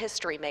I'm a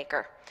history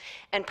maker,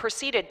 and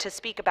proceeded to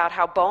speak about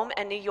how BOEM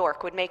and New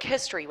York would make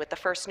history with the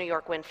first New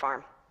York wind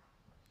farm.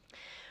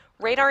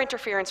 Radar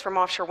interference from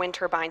offshore wind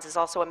turbines is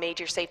also a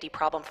major safety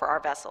problem for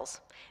our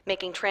vessels,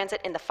 making transit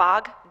in the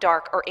fog,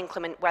 dark, or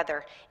inclement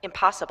weather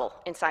impossible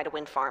inside a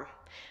wind farm.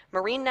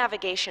 Marine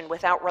navigation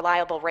without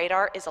reliable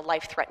radar is a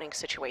life-threatening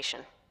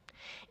situation.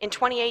 In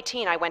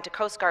 2018, I went to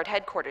Coast Guard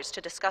headquarters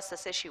to discuss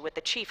this issue with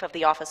the chief of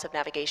the Office of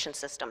Navigation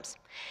Systems.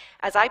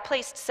 As I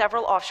placed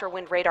several offshore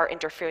wind radar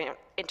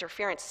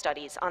interference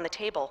studies on the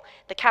table,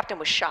 the captain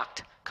was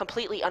shocked,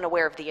 completely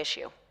unaware of the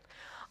issue.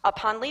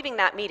 Upon leaving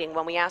that meeting,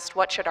 when we asked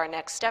what should our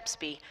next steps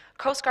be,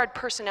 Coast Guard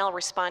personnel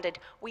responded,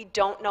 "We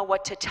don't know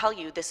what to tell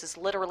you. This is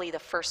literally the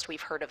first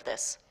we've heard of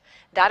this."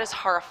 That is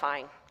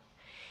horrifying.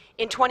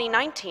 In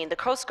 2019, the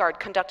Coast Guard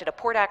conducted a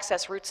port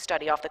access route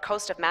study off the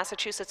coast of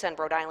Massachusetts and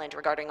Rhode Island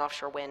regarding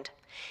offshore wind.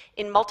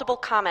 In multiple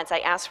comments, I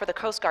asked for the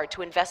Coast Guard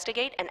to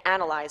investigate and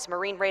analyze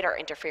marine radar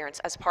interference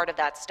as part of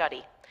that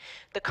study.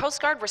 The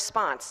Coast Guard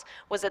response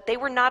was that they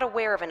were not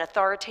aware of an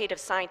authoritative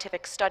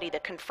scientific study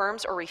that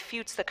confirms or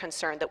refutes the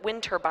concern that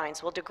wind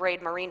turbines will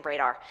degrade marine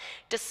radar,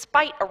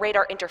 despite a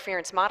radar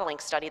interference modeling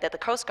study that the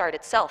Coast Guard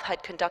itself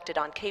had conducted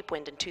on Cape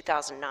Wind in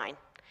 2009.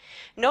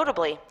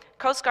 Notably,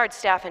 Coast Guard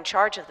staff in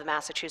charge of the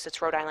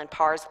Massachusetts-Rhode Island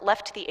PARs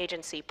left the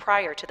agency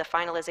prior to the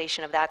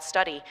finalization of that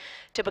study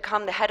to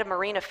become the head of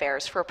marine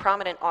affairs for a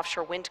prominent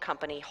offshore wind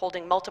company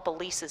holding multiple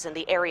leases in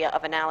the area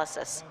of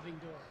analysis.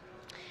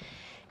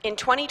 In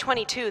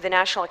 2022, the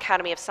National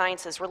Academy of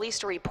Sciences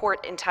released a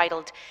report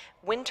entitled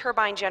Wind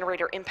Turbine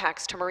Generator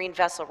Impacts to Marine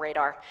Vessel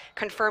Radar,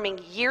 confirming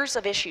years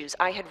of issues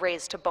I had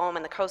raised to BOEM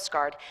and the Coast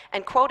Guard,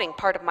 and quoting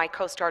part of my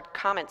Coast Guard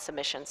comment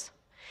submissions.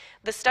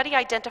 The study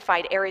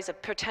identified areas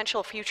of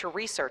potential future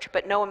research,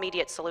 but no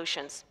immediate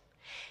solutions.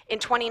 In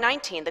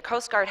 2019, the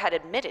Coast Guard had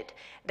admitted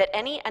that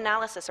any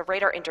analysis of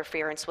radar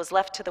interference was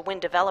left to the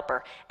wind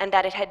developer and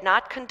that it had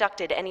not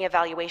conducted any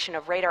evaluation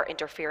of radar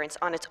interference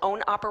on its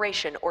own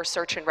operation or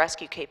search and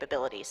rescue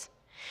capabilities.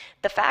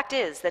 The fact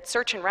is that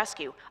search and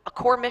rescue, a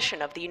core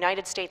mission of the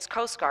United States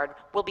Coast Guard,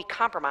 will be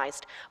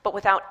compromised, but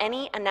without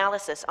any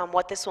analysis on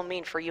what this will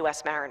mean for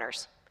U.S.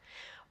 mariners.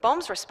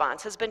 BOEM's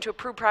response has been to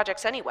approve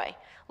projects anyway,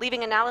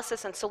 leaving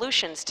analysis and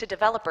solutions to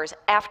developers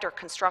after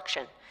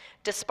construction,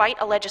 despite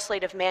a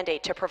legislative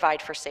mandate to provide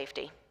for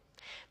safety.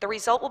 The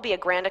result will be a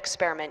grand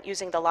experiment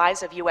using the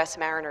lives of U.S.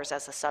 mariners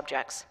as the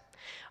subjects.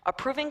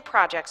 Approving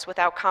projects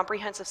without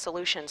comprehensive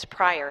solutions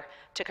prior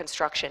to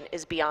construction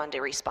is beyond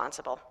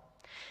irresponsible.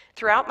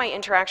 Throughout my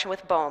interaction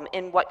with BOEM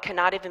in what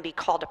cannot even be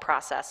called a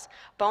process,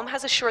 BOEM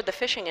has assured the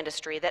fishing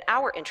industry that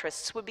our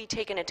interests would be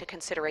taken into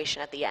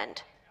consideration at the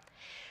end.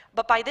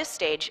 But by this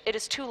stage, it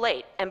is too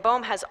late, and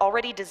BOEM has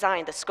already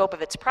designed the scope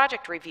of its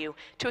project review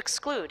to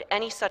exclude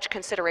any such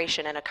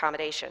consideration and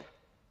accommodation.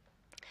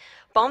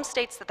 BOEM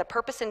states that the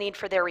purpose and need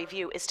for their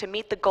review is to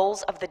meet the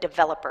goals of the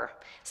developer,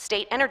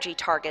 state energy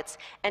targets,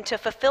 and to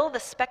fulfill the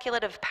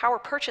speculative power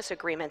purchase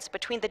agreements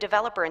between the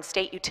developer and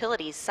state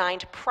utilities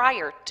signed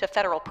prior to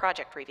federal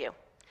project review.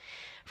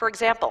 For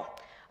example,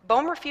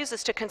 BOEM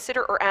refuses to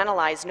consider or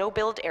analyze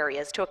no-build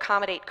areas to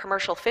accommodate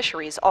commercial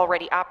fisheries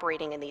already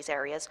operating in these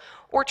areas,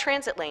 or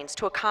transit lanes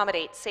to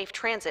accommodate safe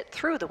transit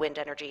through the wind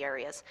energy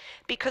areas,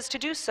 because to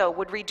do so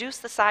would reduce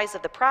the size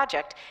of the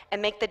project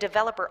and make the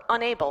developer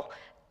unable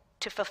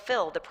to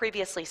fulfill the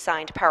previously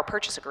signed power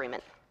purchase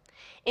agreement.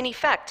 In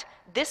effect,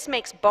 this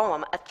makes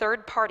BOEM a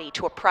third party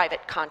to a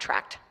private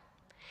contract.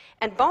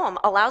 And BOEM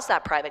allows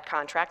that private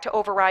contract to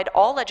override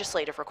all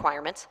legislative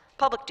requirements,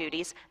 public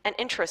duties, and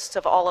interests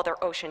of all other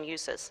ocean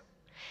uses.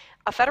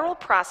 A federal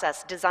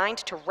process designed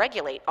to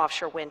regulate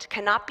offshore wind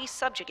cannot be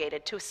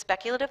subjugated to a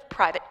speculative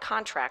private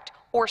contract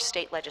or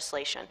state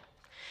legislation.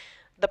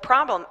 The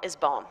problem is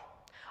BOEM.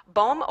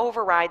 BOEM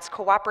overrides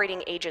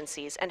cooperating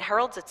agencies and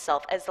heralds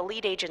itself as the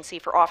lead agency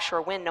for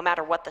offshore wind no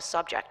matter what the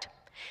subject.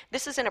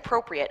 This is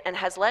inappropriate and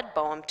has led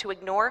BOEM to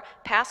ignore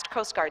past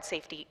Coast Guard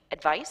safety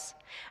advice,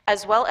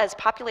 as well as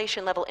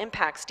population-level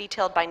impacts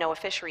detailed by NOAA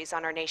Fisheries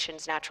on our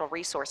nation's natural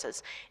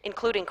resources,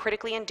 including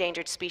critically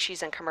endangered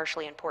species and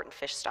commercially important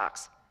fish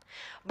stocks.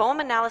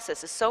 BOEM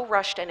analysis is so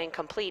rushed and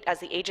incomplete as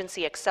the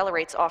agency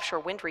accelerates offshore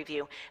wind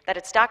review that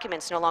its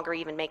documents no longer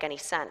even make any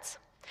sense.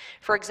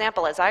 For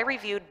example, as I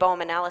reviewed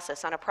BOEM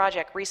analysis on a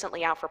project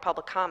recently out for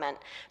public comment,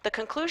 the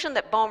conclusion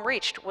that BOEM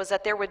reached was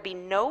that there would be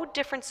no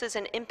differences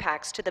in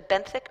impacts to the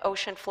benthic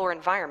ocean floor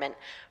environment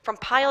from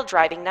pile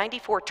driving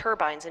 94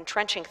 turbines and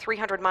trenching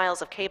 300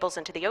 miles of cables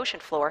into the ocean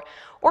floor,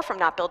 or from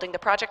not building the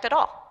project at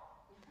all.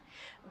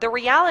 The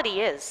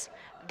reality is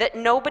that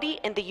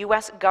nobody in the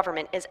U.S.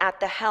 government is at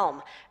the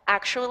helm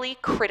actually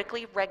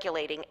critically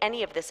regulating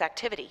any of this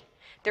activity.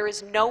 There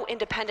is no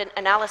independent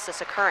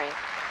analysis occurring.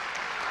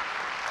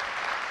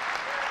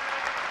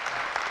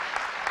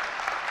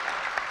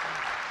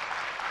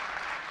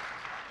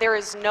 There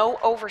is no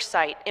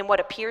oversight in what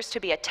appears to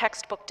be a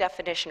textbook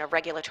definition of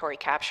regulatory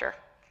capture.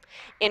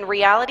 In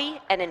reality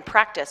and in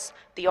practice,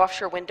 the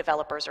offshore wind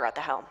developers are at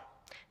the helm.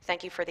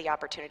 Thank you for the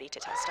opportunity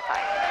to testify.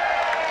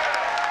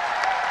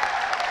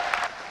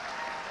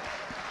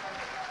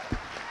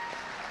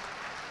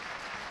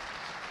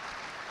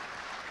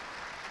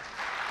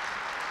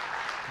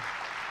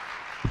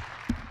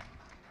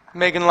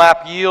 Megan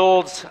Lapp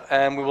yields,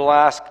 and we will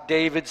ask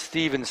David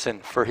Stevenson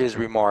for his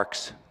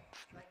remarks.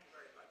 Thank you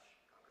very much,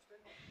 Congressman.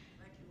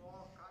 Thank you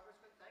all,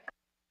 Congressman. Thank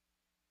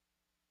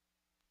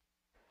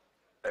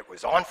you. It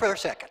was on for a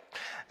second.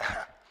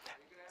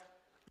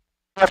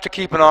 You have to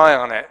keep an eye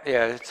on it.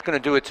 Yeah, it's going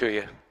to do it to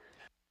you.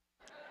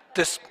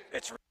 It's I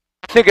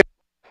think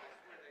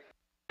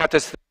got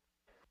this.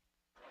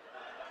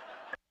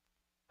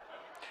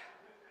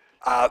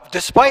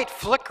 Despite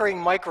flickering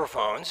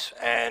microphones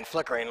and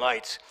flickering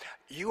lights,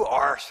 you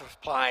are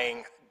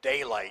supplying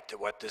daylight to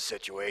what this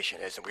situation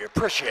is, and we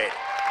appreciate it.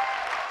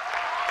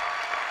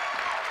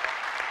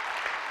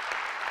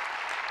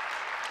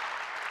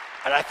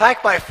 And I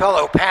thank my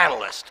fellow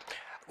panelists.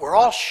 We're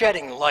all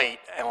shedding light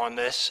on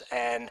this,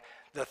 and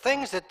the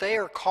things that they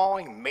are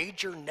calling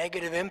major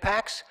negative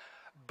impacts,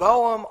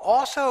 BOEM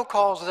also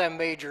calls them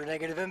major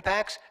negative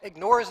impacts,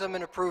 ignores them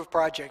in approved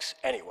projects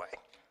anyway.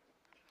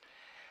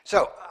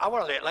 So I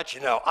want to let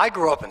you know, I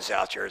grew up in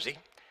South Jersey.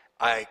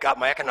 I got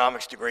my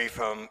economics degree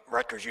from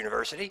Rutgers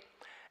University,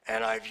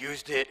 and I've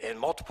used it in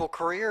multiple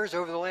careers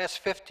over the last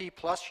 50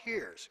 plus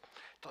years.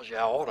 Tells you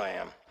how old I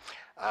am.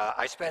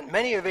 I spent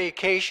many a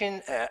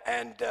vacation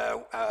and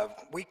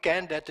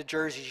weekend at the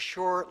Jersey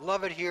Shore.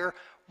 Love it here.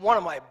 One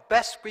of my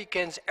best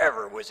weekends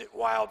ever was at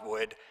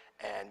Wildwood,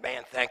 and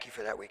man, thank you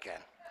for that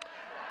weekend.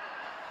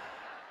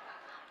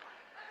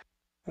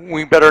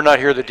 We better not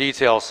hear the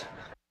details.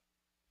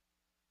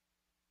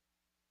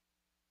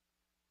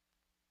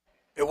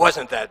 It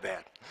wasn't that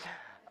bad.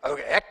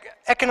 Okay,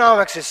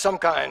 economics is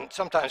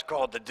sometimes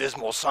called the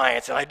dismal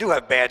science, and I do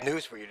have bad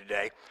news for you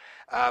today,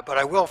 but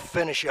I will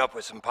finish up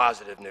with some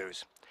positive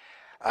news.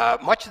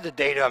 Much of the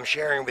data I'm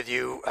sharing with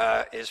you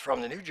is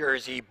from the New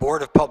Jersey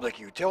Board of Public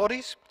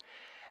Utilities,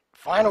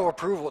 final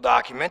approval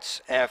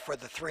documents for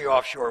the 3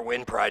 offshore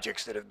wind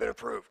projects that have been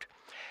approved.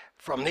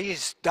 From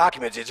these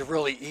documents, it's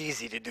really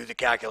easy to do the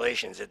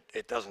calculations.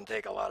 It doesn't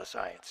take a lot of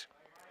science.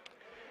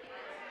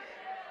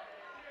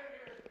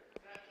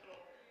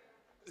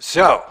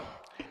 So,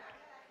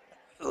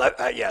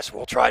 yes,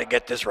 we'll try to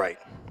get this right.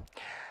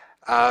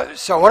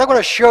 So what I'm going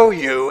to show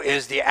you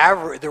is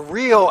the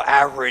real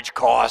average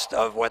cost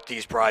of what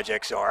these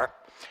projects are,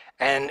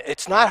 and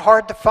it's not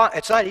hard to find.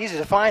 It's not easy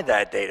to find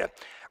that data.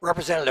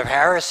 Representative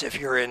Harris, if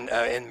you're in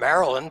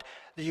Maryland,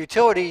 the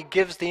utility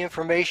gives the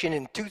information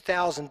in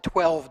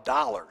 2012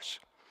 dollars,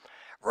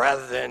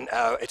 rather than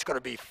it's going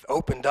to be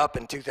opened up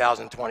in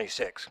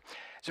 2026.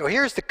 So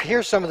here's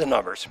some of the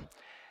numbers.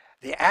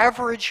 The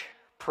average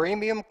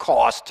premium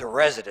cost to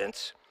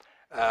residents,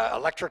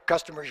 electric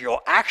customers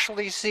you'll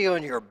actually see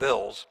on your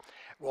bills,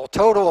 will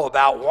total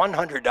about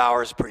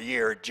 $100 per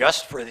year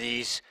just for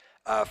these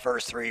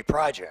first 3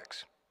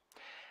 projects.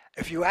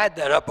 If you add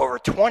that up over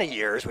 20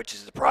 years, which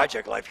is the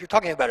project life, you're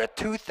talking about a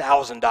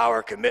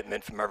 $2,000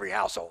 commitment from every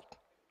household.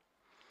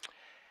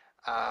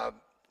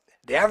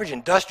 The average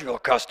industrial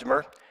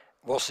customer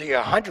will see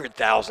a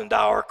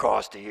 $100,000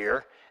 cost a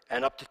year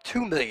and up to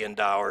 $2 million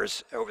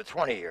over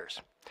 20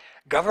 years.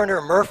 Governor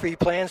Murphy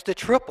plans to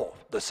triple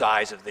the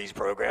size of these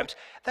programs.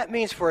 That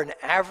means for an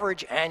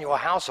average annual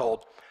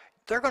household,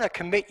 they're going to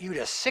commit you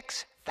to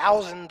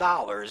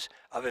 $6,000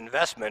 of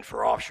investment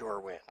for offshore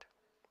wind.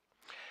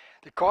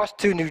 The cost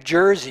to New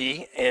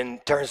Jersey in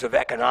terms of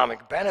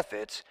economic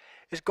benefits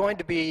is going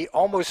to be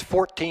almost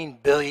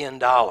 $14 billion.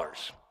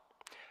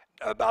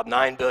 About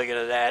 $9 billion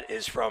of that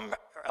is from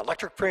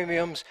electric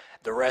premiums.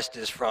 The rest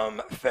is from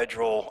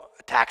federal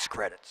tax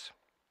credits.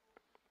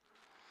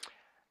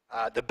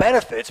 The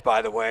benefits,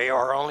 by the way,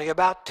 are only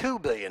about $2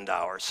 billion.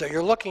 So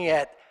you're looking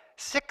at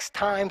 6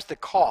 times the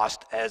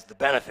cost as the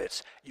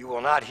benefits. You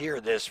will not hear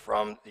this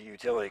from the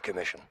Utility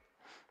Commission.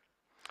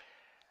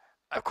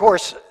 Of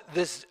course,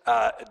 this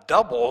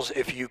doubles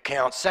if you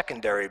count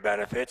secondary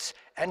benefits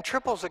and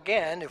triples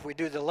again if we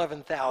do the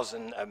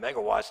 11,000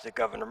 megawatts that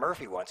Governor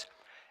Murphy wants.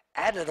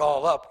 Add it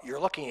all up, you're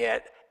looking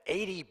at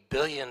 $80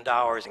 billion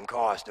in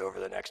cost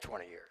over the next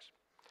 20 years.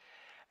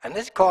 And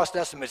these cost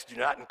estimates do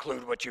not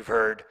include what you've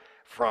heard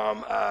from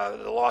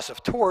the loss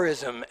of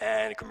tourism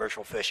and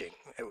commercial fishing.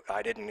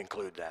 I didn't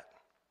include that.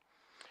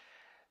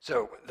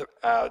 So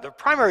the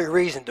primary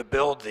reason to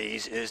build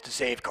these is to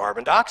save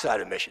carbon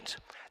dioxide emissions.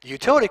 The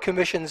Utility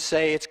Commissions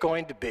say it's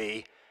going to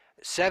be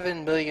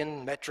 7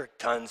 million metric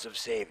tons of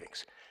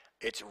savings.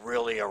 It's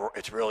really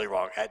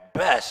wrong. At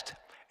best,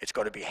 it's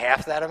going to be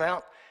half that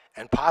amount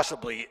and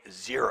possibly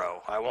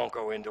 0. I won't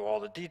go into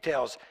all the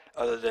details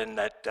other than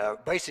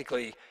that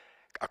basically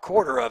a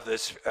quarter of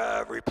this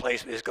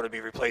replacement is going to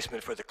be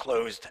replacement for the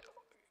closed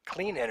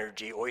clean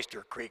energy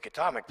Oyster Creek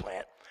atomic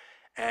plant,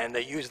 and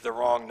they used the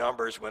wrong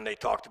numbers when they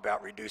talked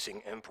about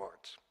reducing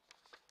imports.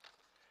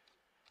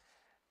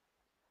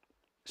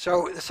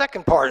 So the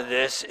second part of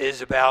this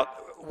is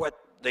about what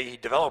the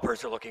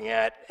developers are looking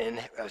at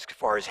as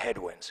far as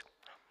headwinds.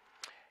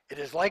 It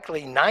is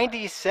likely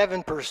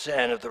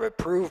 97% of the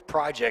approved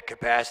project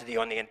capacity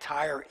on the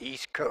entire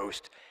East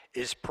Coast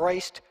is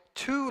priced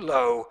too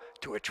low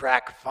to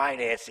attract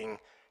financing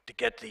to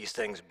get these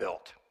things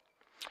built.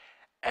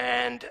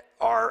 And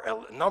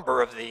a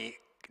number of the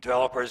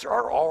developers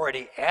are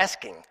already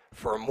asking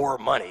for more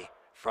money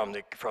from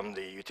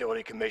the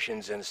utility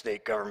commissions and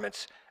state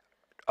governments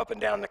up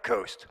and down the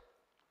coast.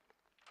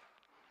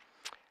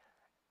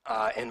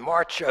 In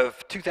March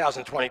of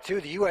 2022,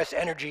 the U.S.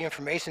 Energy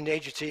Information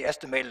Agency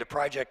estimated the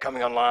project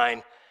coming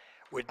online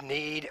would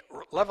need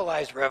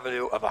levelized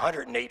revenue of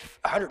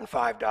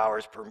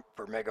 $105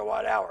 per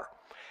megawatt hour.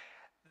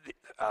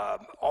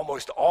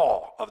 Almost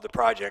all of the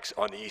projects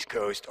on the East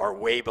Coast are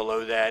way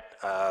below that.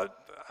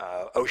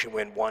 Ocean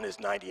Wind 1 is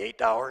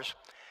 $98.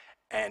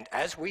 And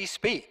as we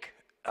speak,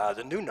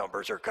 the new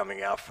numbers are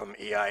coming out from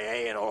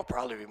EIA, and it'll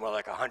probably be more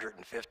like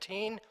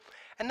 115.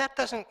 And that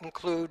doesn't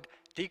include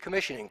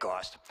decommissioning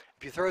cost.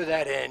 If you throw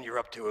that in, you're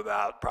up to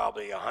about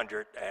probably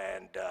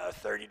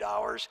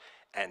 $130,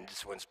 and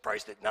this one's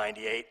priced at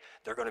 98.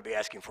 They're going to be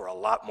asking for a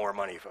lot more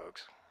money,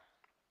 folks.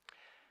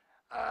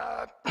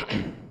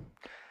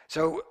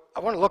 So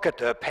I want to look at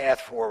the path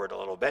forward a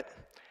little bit.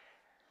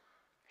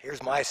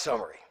 Here's my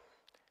summary.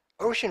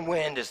 Ocean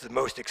wind is the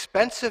most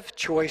expensive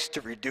choice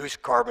to reduce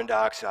carbon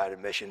dioxide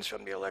emissions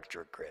from the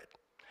electric grid.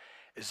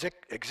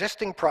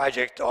 Existing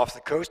projects off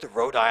the coast of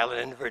Rhode Island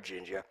and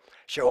Virginia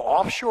show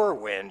offshore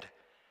wind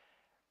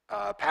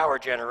power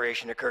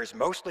generation occurs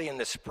mostly in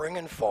the spring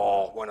and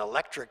fall when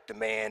electric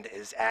demand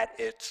is at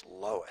its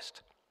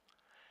lowest.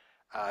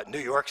 New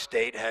York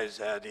State has,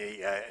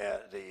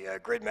 the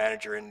grid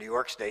manager in New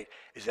York State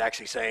is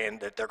actually saying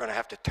that they're going to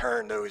have to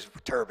turn those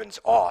turbines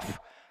off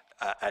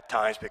at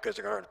times because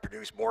they're going to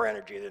produce more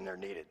energy than they're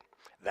needed.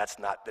 That's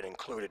not been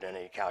included in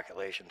any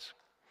calculations.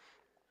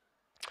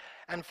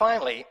 And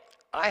finally,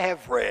 I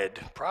have read,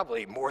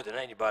 probably more than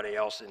anybody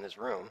else in this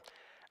room,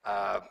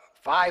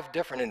 5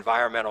 different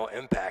environmental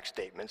impact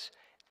statements,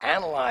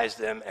 analyzed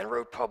them, and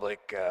wrote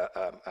public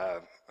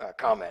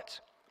comments.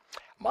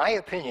 My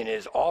opinion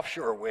is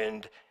offshore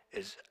wind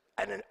is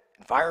an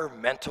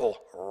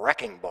environmental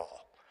wrecking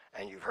ball,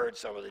 and you've heard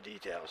some of the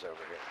details over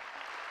here.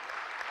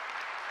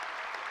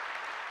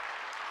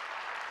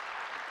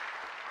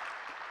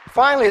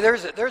 Finally,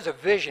 there's a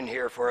vision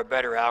here for a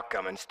better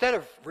outcome. Instead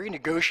of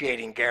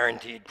renegotiating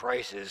guaranteed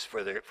prices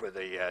for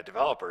the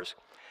developers,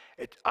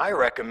 I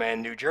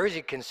recommend New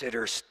Jersey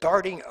consider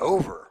starting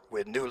over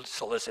with new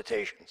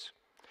solicitations.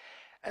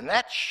 And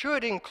that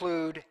should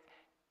include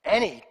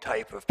any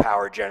type of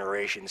power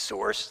generation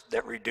source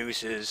that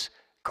reduces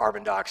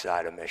carbon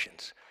dioxide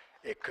emissions.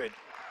 It could,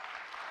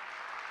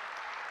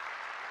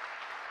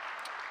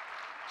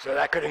 so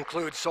that could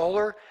include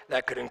solar,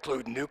 that could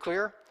include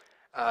nuclear.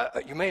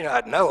 You may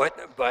not know it,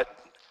 but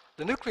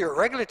the Nuclear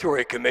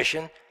Regulatory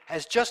Commission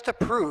has just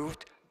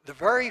approved the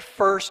very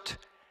first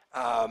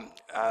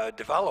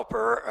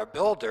developer, or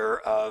builder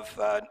of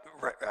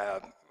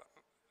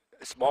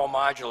small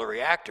modular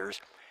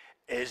reactors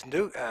is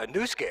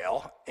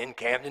NuScale in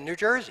Camden, New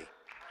Jersey.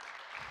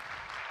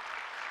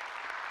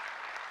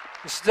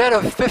 Instead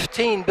of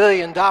 $15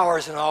 billion in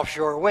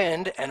offshore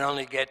wind and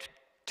only get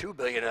 $2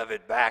 billion of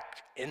it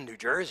back in New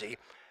Jersey,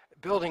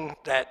 building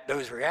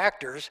those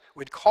reactors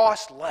would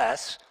cost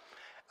less,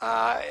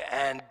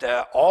 and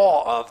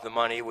all of the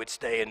money would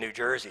stay in New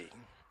Jersey.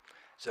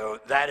 So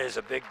that is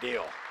a big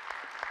deal.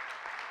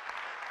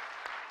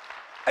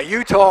 A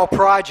Utah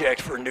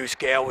project for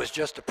NuScale was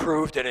just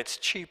approved, and it's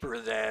cheaper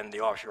than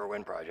the offshore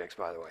wind projects,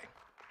 by the way.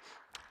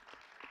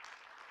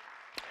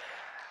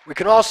 We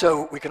can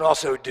also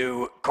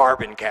do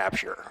carbon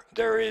capture.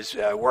 There is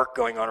work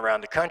going on around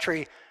the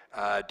country.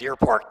 Deer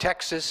Park,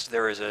 Texas,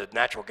 there is a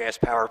natural gas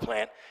power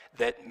plant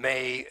that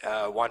may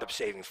wind up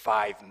saving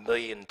 5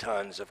 million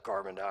tons of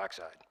carbon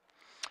dioxide,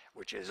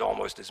 which is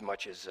almost as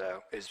much as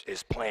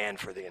is planned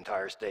for the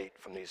entire state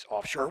from these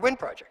offshore wind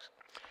projects.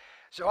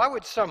 So I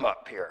would sum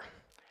up here.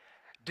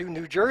 Do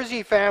New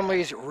Jersey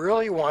families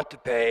really want to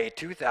pay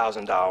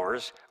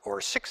 $2,000 or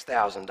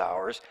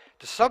 $6,000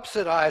 to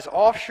subsidize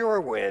offshore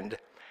wind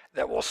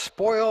that will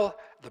spoil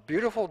the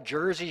beautiful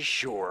Jersey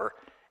shore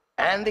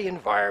and the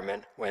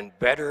environment when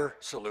better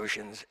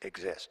solutions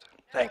exist?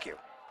 Thank you.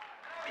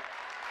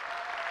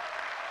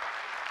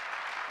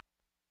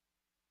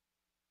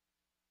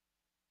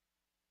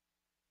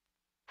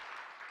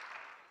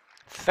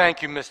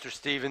 Thank you, Mr.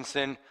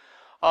 Stevenson.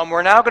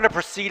 We're now going to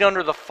proceed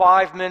under the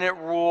 5-minute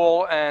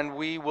rule, and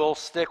we will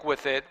stick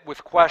with it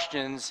with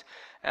questions.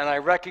 And I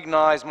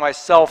recognize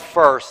myself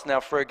first.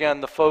 Now, for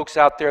again, the folks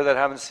out there that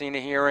haven't seen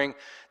a hearing,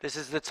 this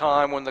is the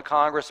time when the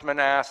congressman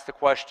asks the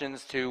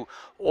questions to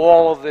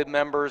all of the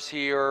members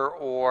here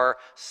or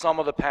some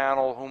of the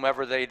panel,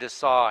 whomever they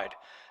decide.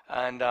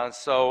 And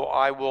so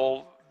I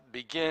will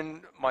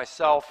begin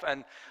myself.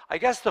 And I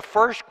guess the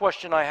first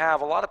question I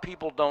have, a lot of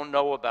people don't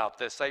know about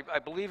this. I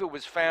believe it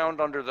was found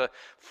under the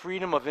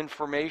Freedom of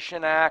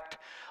Information Act.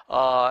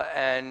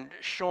 And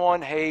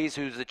Sean Hayes,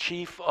 who's the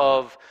chief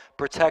of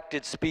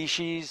protected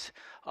species,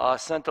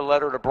 sent a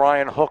letter to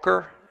Brian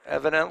Hooker,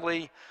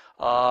 evidently,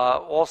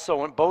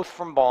 also both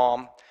from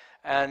BALM.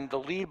 And the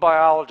lead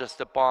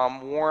biologist at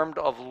BALM warned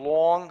of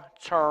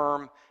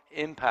long-term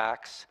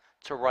impacts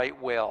to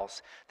right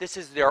whales. This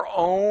is their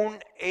own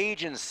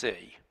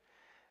agency,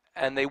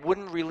 and they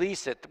wouldn't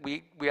release it.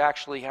 We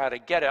actually had to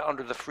get it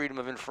under the Freedom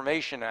of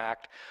Information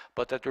Act,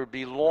 but that there would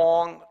be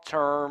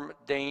long-term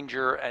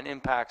danger and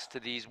impacts to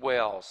these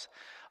whales.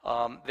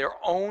 Their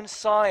own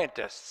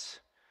scientists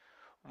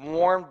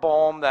warned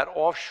BALM that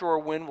offshore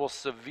wind will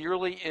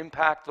severely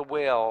impact the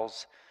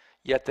whales,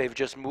 yet they've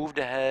just moved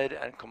ahead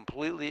and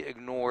completely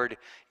ignored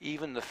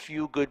even the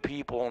few good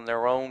people in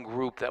their own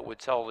group that would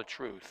tell the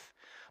truth.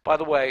 By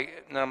the way,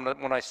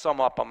 when I sum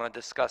up, I'm going to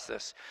discuss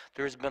this.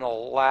 There's been a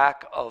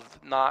lot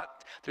of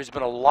not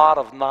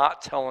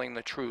telling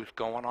the truth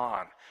going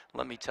on,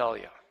 let me tell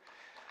you.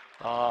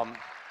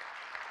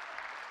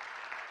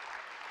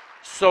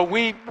 So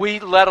we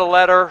led a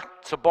letter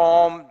to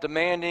BALM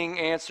demanding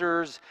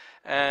answers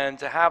and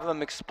to have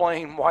them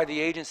explain why the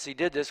agency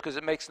did this, because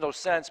it makes no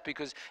sense.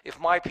 Because if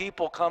my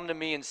people come to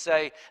me and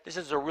say, this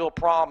is a real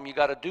problem, you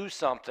got to do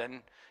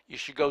something, you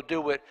should go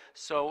do it.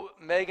 So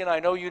Megan, I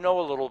know you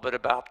know a little bit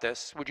about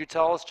this. Would you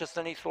tell us just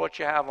any thoughts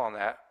you have on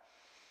that?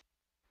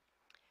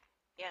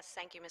 Yes,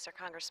 thank you, Mr.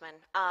 Congressman.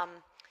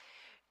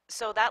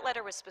 So that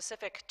letter was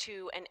specific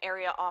to an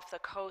area off the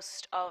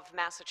coast of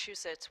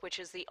Massachusetts, which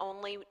is the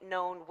only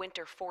known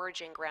winter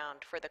foraging ground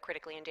for the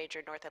critically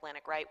endangered North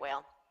Atlantic right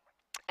whale.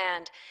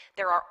 And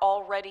there are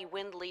already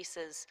wind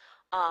leases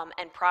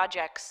and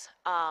projects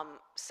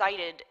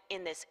sited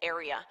in this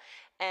area.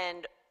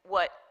 And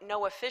what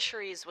NOAA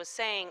Fisheries was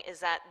saying is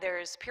that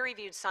there's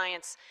peer-reviewed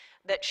science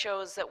that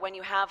shows that when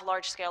you have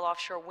large-scale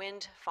offshore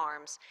wind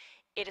farms,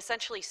 it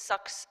essentially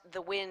sucks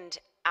the wind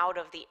out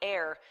of the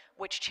air,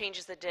 which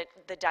changes the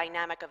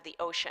dynamic of the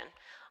ocean.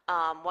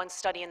 One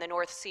study in the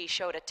North Sea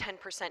showed a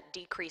 10%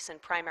 decrease in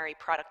primary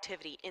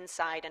productivity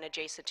inside and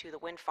adjacent to the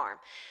wind farm.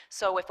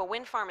 So if a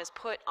wind farm is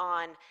put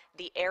on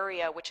the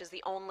area, which is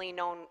the only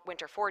known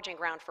winter foraging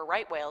ground for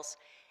right whales,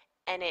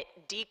 and it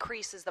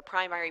decreases the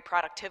primary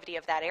productivity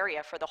of that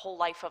area for the whole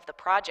life of the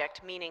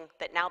project, meaning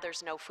that now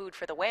there's no food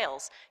for the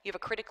whales, you have a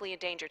critically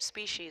endangered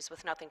species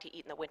with nothing to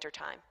eat in the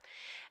wintertime.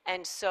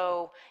 And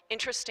so,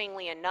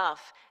 interestingly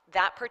enough,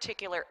 that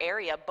particular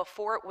area,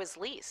 before it was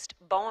leased,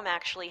 BOEM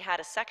actually had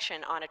a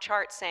section on a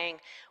chart saying,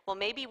 well,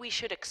 maybe we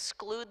should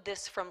exclude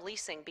this from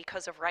leasing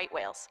because of right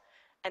whales.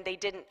 And they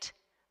didn't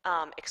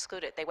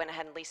exclude it. They went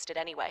ahead and leased it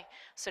anyway.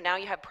 So now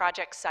you have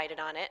projects cited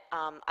on it.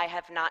 I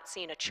have not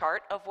seen a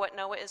chart of what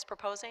NOAA is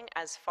proposing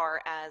as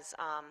far as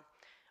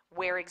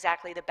where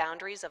exactly the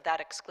boundaries of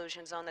that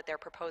exclusion zone that they're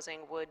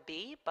proposing would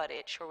be, but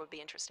it sure would be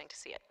interesting to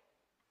see it.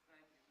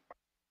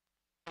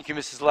 Thank you,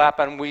 Mrs. Lapp,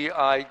 and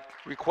I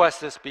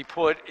request this be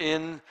put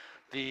in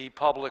the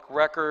public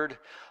record,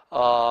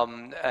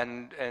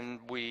 and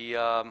we,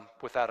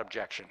 without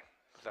objection.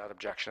 Without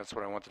objection, that's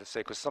what I wanted to say,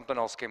 because something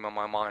else came on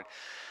my mind.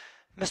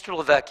 Mr.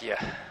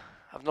 LaVecchia,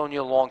 I've known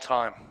you a long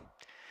time,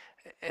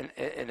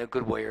 in a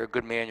good way. You're a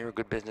good man, you're a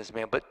good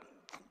businessman, but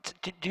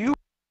do you,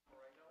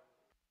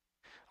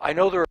 I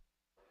know there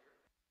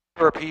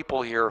are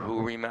people here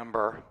who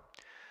remember,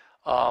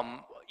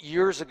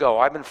 years ago,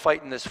 I've been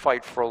fighting this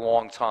fight for a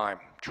long time,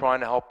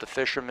 trying to help the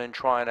fishermen,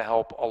 trying to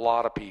help a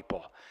lot of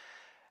people.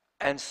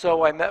 And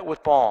so I met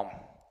with BALM.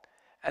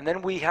 And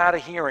then we had a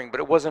hearing, but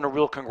it wasn't a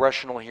real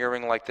congressional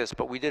hearing like this,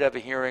 but we did have a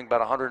hearing,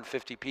 about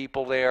 150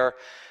 people there.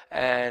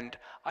 And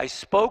I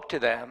spoke to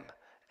them,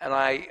 and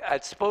I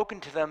had spoken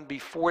to them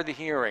before the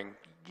hearing,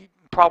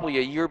 probably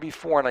a year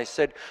before, and I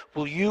said,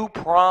 will you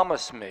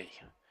promise me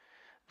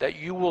that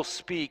you will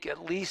speak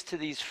at least to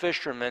these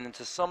fishermen and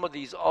to some of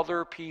these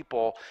other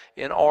people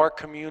in our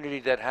community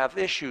that have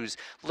issues?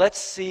 Let's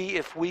see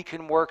if we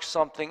can work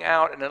something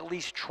out and at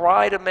least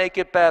try to make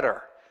it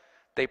better.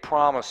 They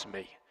promised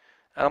me.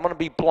 And I'm going to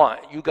be blunt.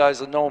 You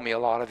guys know me, a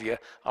lot of you.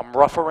 I'm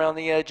rough around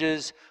the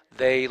edges.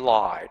 They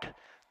lied.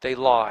 They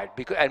lied.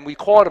 And we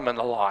caught them in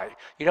the lie.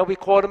 You know we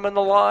caught them in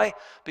the lie?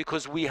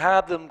 Because we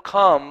had them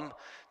come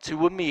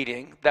to a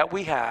meeting that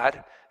we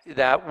had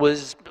that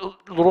was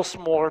a little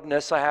smaller than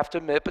this, I have to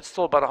admit, but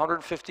still about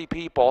 150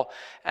 people.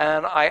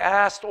 And I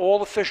asked all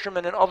the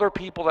fishermen and other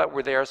people that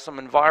were there,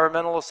 some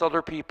environmentalists,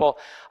 other people,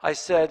 I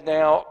said,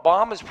 now,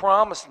 BALM has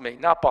promised me,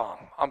 not BALM,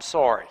 I'm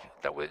sorry,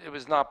 it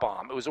was not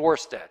BALM, it was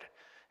Ørsted.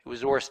 It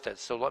was Ørsted,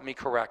 so let me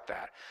correct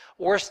that.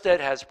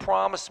 Ørsted has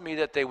promised me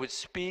that they would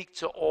speak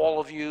to all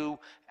of you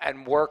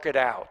and work it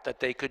out, that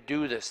they could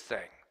do this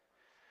thing.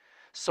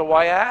 So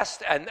I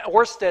asked, and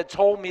Ørsted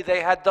told me they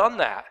had done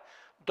that.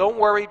 Don't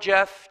worry,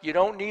 Jeff, you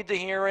don't need the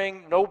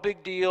hearing, no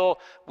big deal,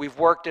 we've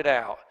worked it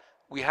out.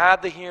 We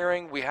had the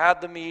hearing, we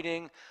had the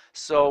meeting,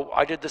 so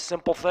I did the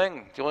simple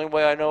thing. The only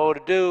way I know how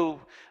to do,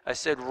 I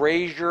said,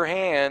 raise your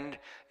hand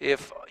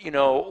if,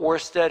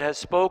 Ørsted has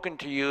spoken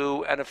to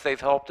you and if they've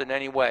helped in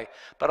any way.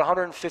 About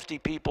 150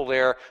 people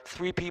there,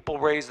 3 people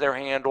raised their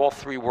hand, all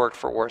 3 worked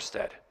for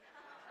Ørsted.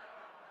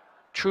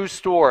 True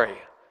story.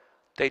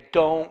 They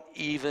don't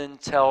even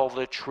tell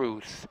the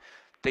truth.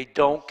 They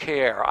don't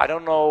care. I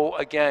don't know,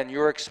 again,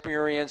 your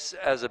experience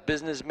as a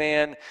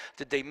businessman,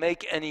 did they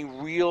make any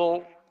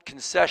real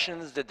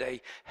concessions? Did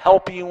they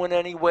help you in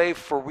any way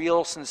for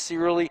real,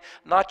 sincerely?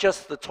 Not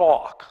just the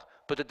talk,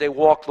 but did they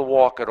walk the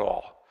walk at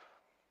all?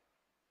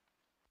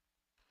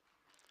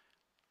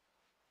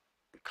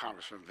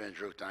 Congressman Van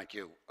Drew, thank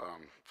you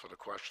for the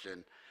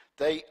question.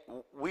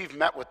 We've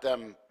met with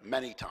them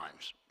many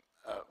times,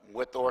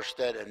 with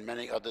Ørsted and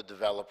many other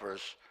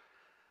developers,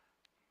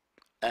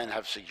 and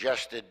have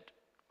suggested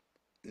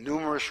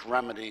numerous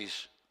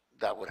remedies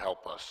that would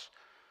help us.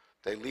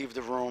 They leave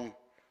the room,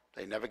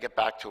 they never get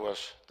back to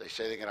us. They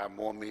say they're going to have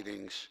more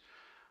meetings.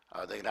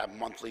 They can have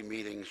monthly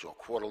meetings or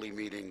quarterly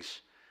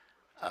meetings,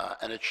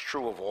 and it's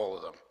true of all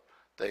of them.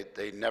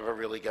 They never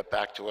really get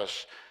back to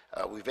us.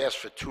 We've asked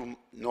for 2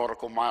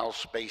 nautical miles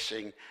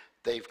spacing.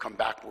 They've come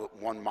back with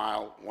 1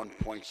 mile,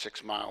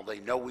 1.6 mile. They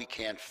know we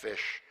can't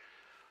fish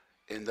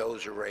in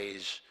those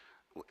arrays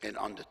in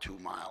under 2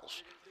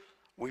 miles.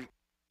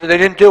 They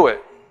didn't do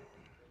it.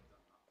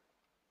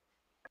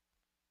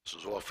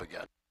 This is off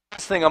again.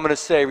 Last thing I'm going to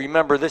say,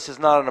 remember, this is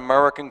not an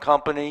American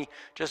company.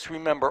 Just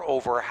remember,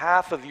 over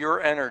half of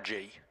your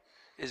energy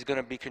is going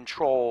to be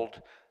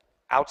controlled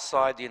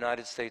outside the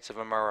United States of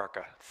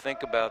America.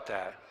 Think about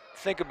that.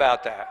 Think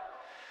about that.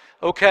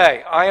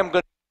 Okay, I am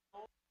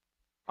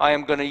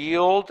going to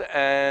yield,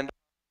 and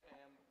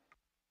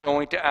I'm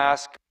going to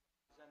ask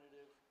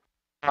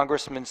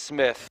Congressman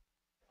Smith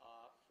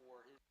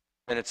for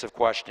his minutes of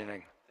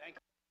questioning.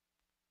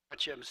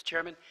 Thank you, Mr.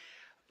 Chairman.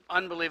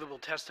 Unbelievable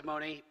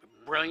testimony,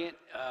 brilliant.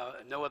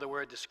 No other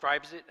word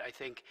describes it. I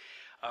think,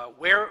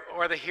 where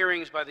are the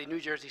hearings by the New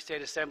Jersey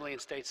State Assembly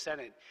and State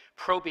Senate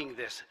probing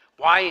this?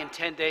 Why in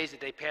 10 days did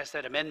they pass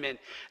that amendment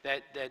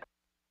that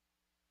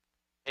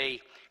a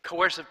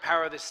coercive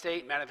power of the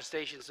state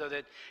manifestation so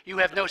that you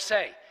have no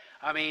say?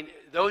 I mean,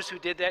 those who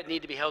did that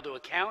need to be held to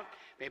account.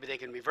 Maybe they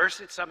can reverse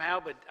it somehow,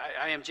 but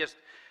I am just,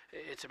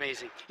 it's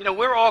amazing.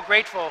 We're all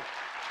grateful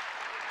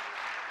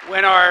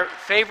when our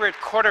favorite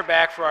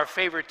quarterback for our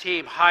favorite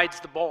team hides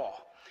the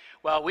ball.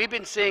 Well, we've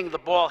been seeing the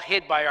ball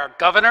hid by our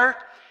governor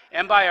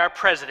and by our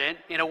president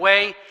in a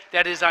way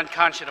that is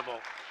unconscionable.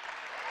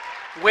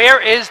 Where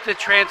is the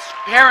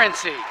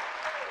transparency?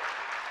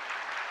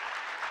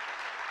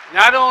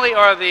 Not only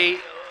are the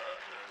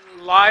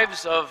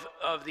lives of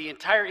the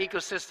entire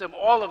ecosystem,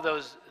 all of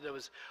those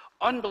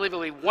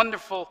unbelievably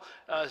wonderful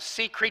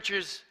sea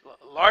creatures,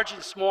 large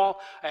and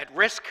small, at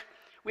risk,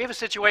 we have a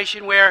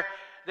situation where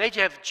they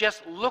have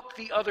just looked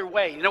the other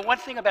way. One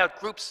thing about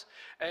groups,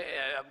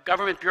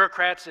 government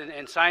bureaucrats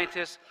and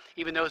scientists,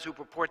 even those who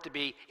purport to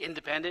be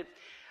independent,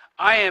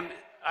 I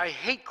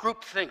hate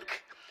groupthink.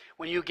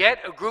 When you get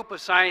a group of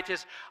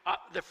scientists,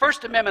 the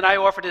first amendment I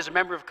offered as a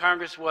member of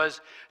Congress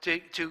was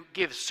to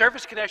give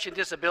service connection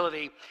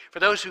disability for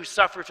those who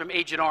suffered from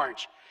Agent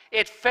Orange.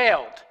 It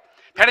failed.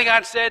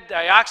 Pentagon said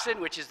dioxin,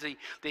 which is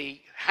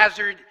the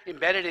hazard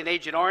embedded in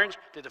Agent Orange,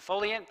 the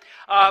defoliant,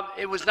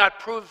 it was not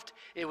proved.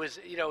 It was,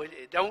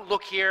 don't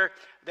look here.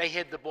 They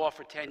hid the ball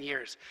for 10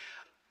 years.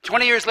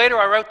 20 years later,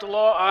 I wrote the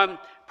law on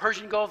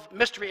Persian Gulf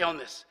mystery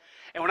illness.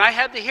 And when I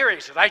had the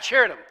hearings, because I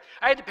chaired them,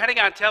 I had the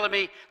Pentagon telling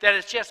me that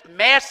it's just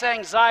mass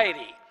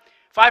anxiety.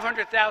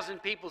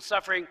 500,000 people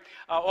suffering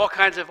all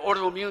kinds of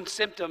autoimmune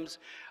symptoms.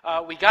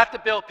 We got the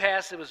bill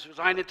passed. It was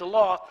signed into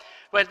law.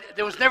 But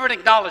there was never an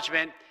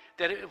acknowledgement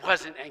that it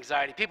wasn't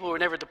anxiety. People who were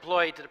never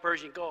deployed to the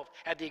Persian Gulf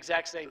had the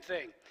exact same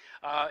thing.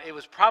 It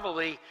was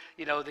probably,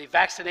 the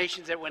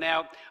vaccinations that went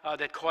out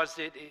that caused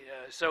it.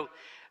 So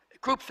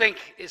groupthink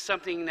is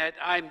something that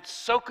I'm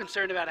so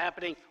concerned about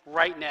happening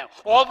right now.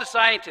 All the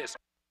scientists.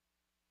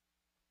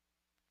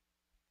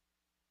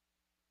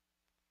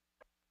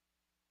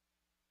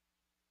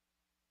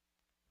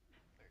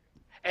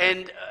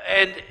 And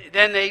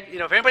then they,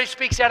 if anybody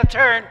speaks out of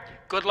turn,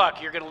 good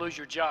luck, you're going to lose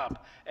your job.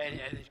 And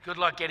good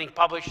luck getting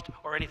published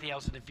or anything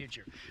else in the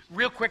future.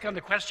 Real quick on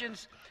the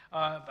questions.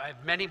 I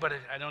have many, but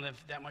I don't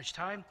have that much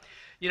time.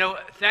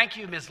 Thank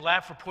you, Ms.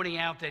 Lapp, for pointing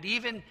out that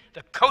even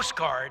the Coast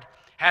Guard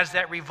has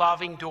that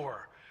revolving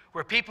door,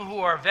 where people who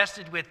are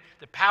vested with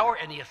the power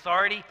and the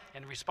authority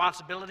and the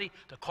responsibility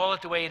to call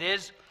it the way it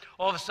is,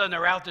 all of a sudden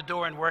they're out the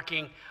door and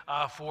working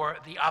for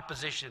the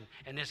opposition,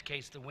 in this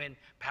case, the wind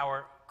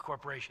power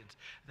corporations.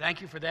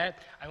 Thank you for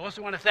that. I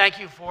also want to thank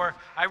you for,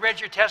 I read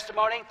your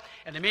testimony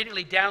and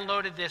immediately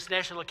downloaded this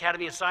National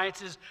Academy of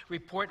Sciences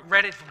report,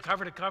 read it from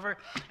cover to cover,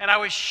 and I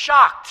was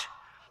shocked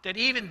that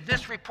even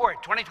this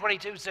report,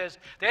 2022, says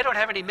they don't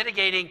have any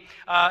mitigating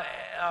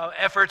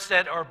efforts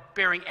that are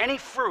bearing any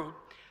fruit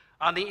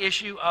on the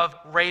issue of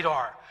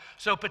radar.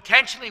 So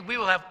potentially we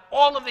will have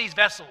all of these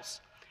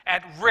vessels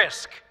at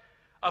risk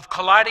of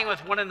colliding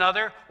with one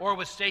another or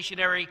with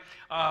stationary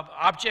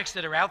objects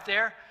that are out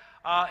there,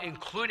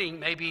 including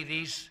maybe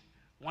these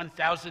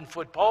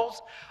 1,000-foot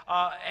poles.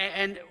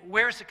 And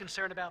where's the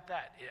concern about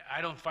that?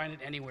 I don't find it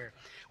anywhere.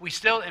 We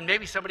still, and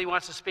maybe somebody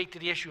wants to speak to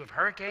the issue of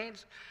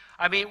hurricanes.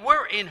 I mean,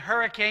 we're in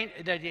hurricane,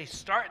 they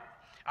start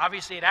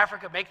obviously in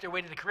Africa, make their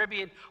way to the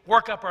Caribbean,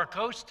 work up our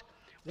coast.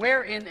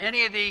 Where in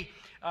any of the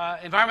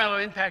environmental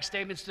impact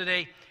statements do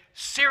they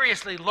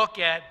seriously look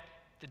at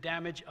the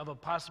damage of a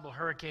possible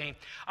hurricane?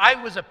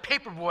 I was a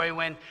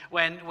paperboy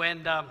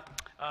when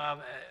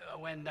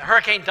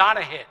Hurricane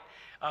Donna hit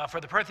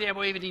for the Perth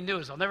Amboy Evening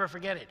News. I'll never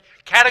forget it.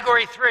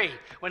 Category 3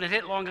 when it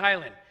hit Long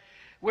Island.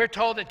 We're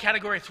told that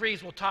Category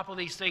 3s will topple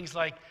these things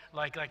like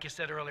you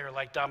said earlier,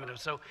 like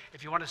dominoes. So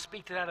if you want to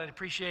speak to that, I'd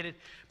appreciate it.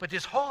 But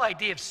this whole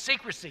idea of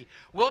secrecy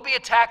will be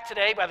attacked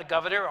today by the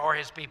governor or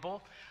his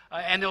people,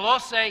 and they'll all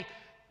say,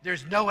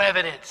 there's no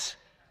evidence.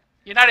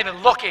 You're not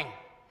even looking.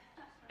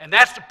 And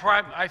that's the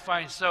part I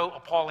find so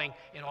appalling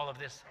in all of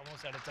this.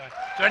 Almost out of time.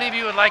 So any of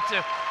you would like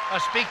to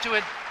speak to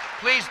it,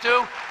 please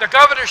do. The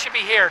governor should be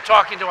here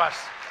talking to us.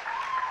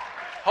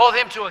 Hold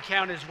him to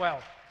account as well.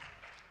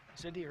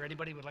 Cindy or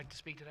anybody would like to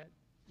speak to that?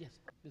 Yes,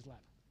 Ms. Lapp.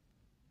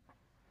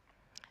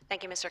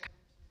 Thank you, Mr.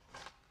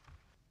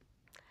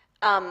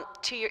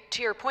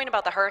 To your point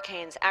about the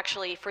hurricanes,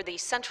 actually for the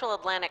Central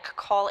Atlantic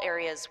call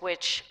areas,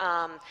 which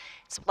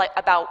it's like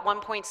about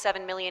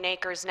 1.7 million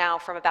acres now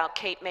from about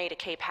Cape May to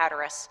Cape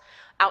Hatteras,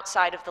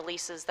 outside of the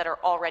leases that are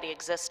already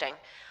existing.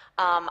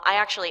 I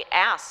actually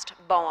asked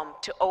BOEM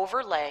to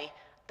overlay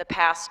the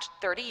past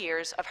 30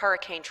 years of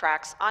hurricane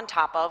tracks on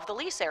top of the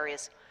lease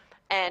areas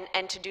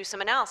and to do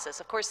some analysis.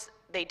 Of course,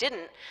 they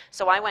didn't,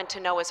 so I went to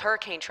NOAA's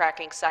hurricane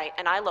tracking site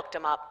and I looked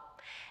them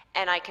up.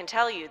 And I can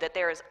tell you that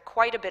there is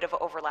quite a bit of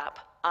overlap,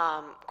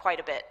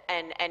 quite a bit.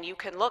 And you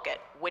can look at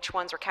which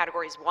ones are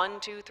categories 1,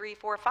 2, 3,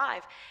 4,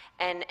 5,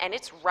 and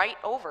it's right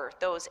over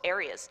those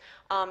areas.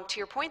 To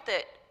your point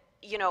that,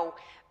 you know,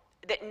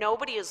 that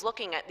nobody is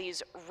looking at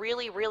these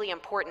really, really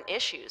important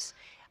issues.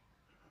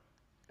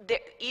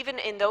 Even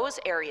in those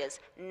areas,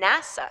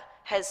 NASA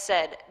has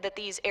said that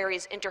these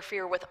areas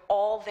interfere with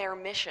all their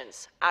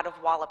missions out of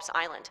Wallops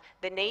Island.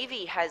 The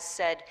Navy has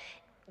said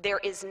there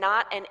is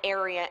not an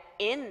area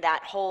in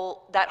that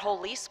whole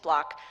lease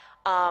block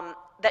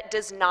that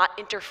does not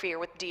interfere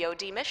with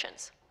DoD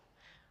missions.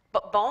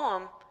 But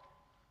BOEM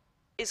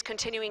is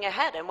continuing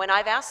ahead. And when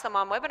I've asked them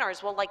on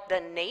webinars, well, like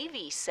the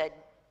Navy said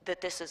that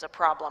this is a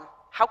problem.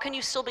 How can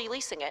you still be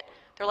leasing it?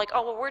 They're like,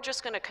 oh, well, we're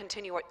just going to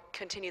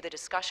continue the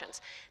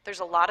discussions. There's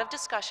a lot of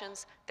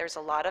discussions, there's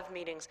a lot of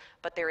meetings,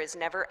 but there is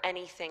never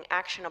anything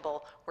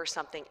actionable where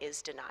something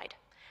is denied.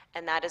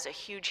 And that is a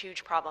huge,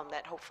 huge problem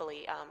that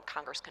hopefully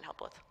Congress can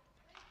help with.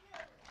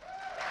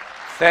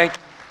 Thank you.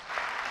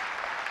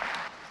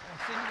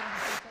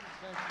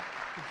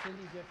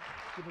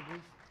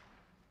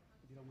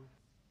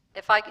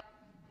 If I could,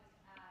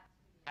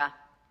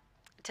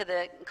 to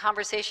the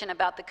conversation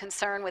about the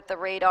concern with the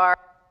radar.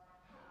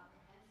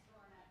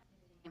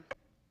 You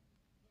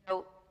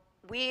know,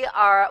 we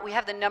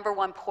have the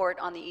 #1 port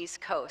on the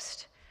East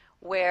Coast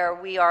where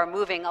we are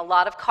moving a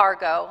lot of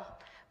cargo,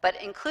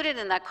 but included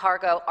in that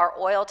cargo are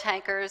oil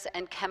tankers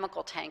and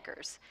chemical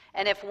tankers.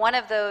 And if one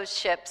of those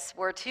ships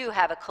were to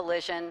have a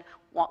collision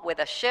with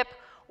a ship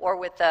or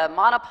with the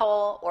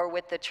monopole or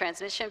with the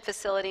transmission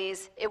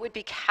facilities, it would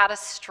be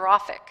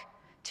catastrophic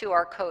to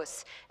our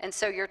coasts. And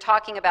so you're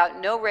talking about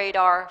no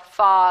radar,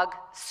 fog,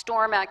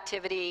 storm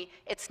activity.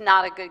 It's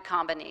not a good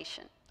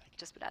combination.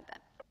 Just would add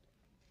that.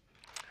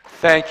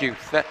 Thank you.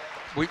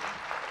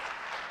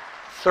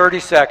 30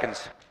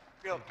 seconds.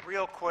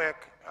 Real quick,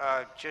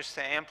 just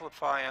to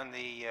amplify on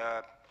the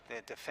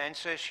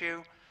defense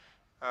issue,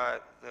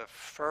 the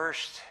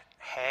first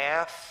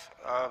half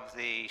of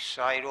the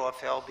site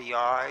off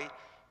LBI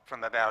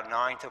from about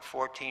 9 to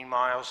 14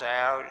 miles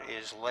out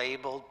is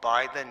labeled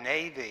by the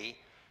Navy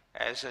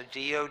as a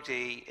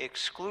DoD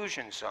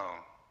exclusion zone.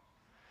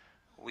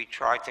 We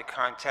tried to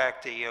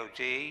contact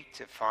DoD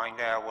to find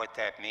out what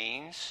that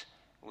means.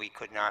 We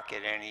could not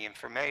get any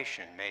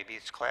information. Maybe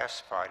it's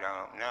classified,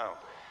 I don't know.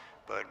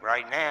 But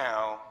right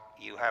now,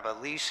 you have a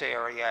lease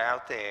area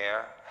out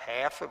there,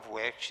 half of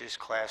which is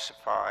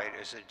classified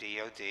as a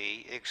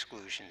DoD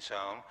exclusion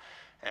zone.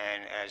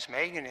 And as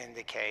Megan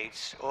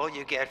indicates, all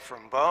you get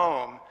from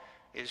BOEM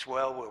is,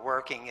 well, we're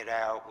working it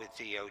out with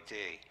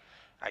DoD.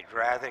 I'd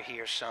rather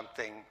hear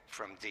something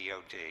from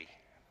DoD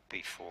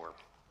before.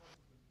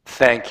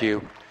 Thank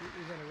you.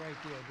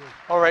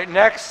 All right,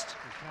 next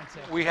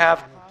we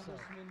have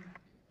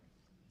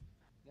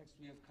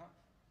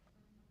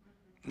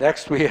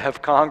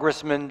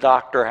Congressman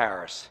Dr.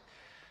 Harris.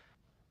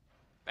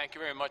 Thank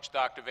you very much,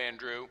 Dr. Van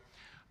Drew.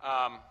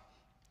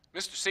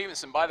 Mr.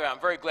 Stevenson, by the way, I'm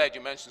very glad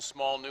you mentioned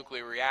small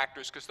nuclear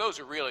reactors because those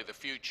are really the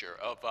future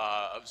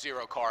of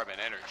zero carbon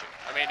energy.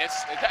 I mean,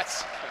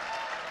 that's.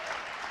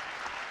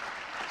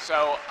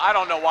 So I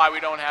don't know why we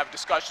don't have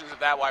discussions of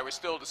that. Why we're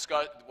still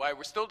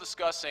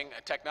discussing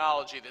a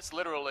technology that's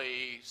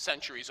literally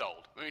centuries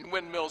old. I mean,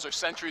 windmills are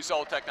centuries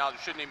old technology.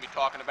 Shouldn't even be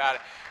talking about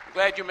it. I'm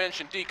glad you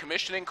mentioned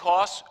decommissioning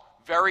costs.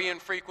 very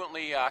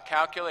infrequently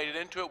calculated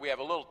into it. We have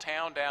a little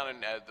town down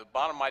in the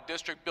bottom of my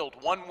district built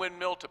one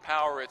windmill to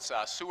power its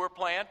sewer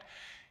plant.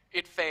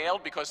 It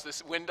failed because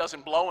this wind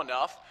doesn't blow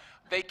enough.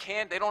 They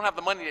don't have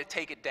the money to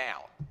take it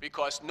down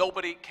because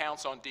nobody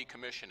counts on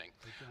decommissioning.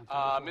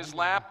 Ms.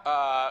 Lapp,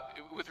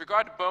 with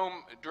regard to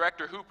BOEM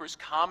Director Hooper's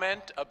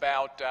comment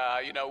about,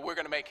 we're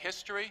going to make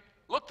history,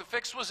 look, the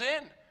fix was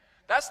in.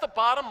 That's the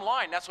bottom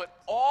line. That's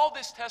what all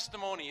this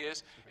testimony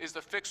is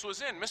the fix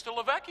was in. Mr.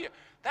 LaVecchia,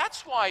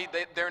 that's why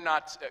they're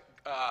not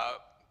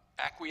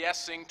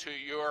acquiescing to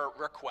your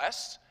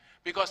requests,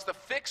 because the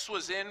fix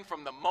was in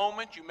from the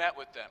moment you met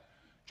with them.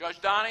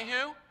 Judge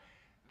Donahue,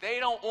 they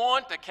don't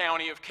want the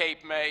county of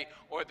Cape May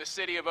or the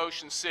city of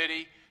Ocean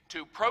City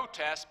to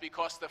protest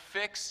because the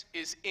fix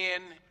is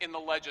in the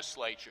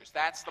legislatures.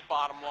 That's the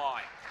bottom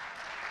line.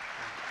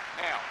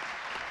 Now,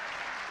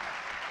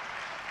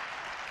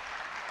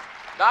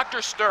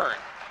 Dr. Stern,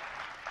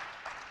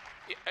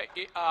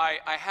 I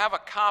have a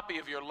copy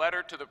of your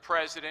letter to the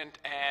President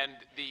and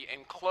the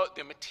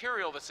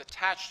material that's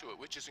attached to it,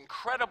 which is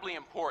incredibly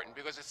important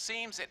because it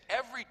seems at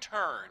every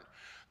turn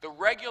the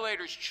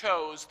regulators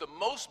chose the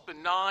most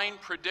benign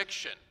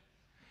prediction.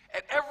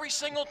 At every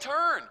single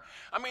turn.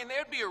 I mean,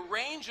 there'd be a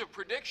range of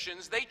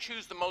predictions. They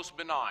choose the most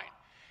benign.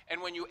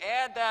 And when you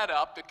add that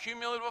up, the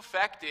cumulative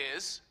effect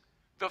is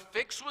the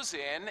fix was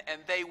in, and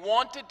they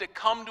wanted to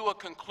come to a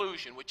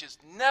conclusion, which is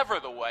never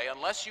the way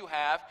unless you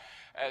have,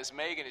 as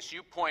Megan, as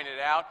you pointed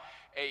out,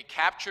 a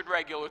captured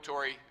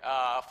regulatory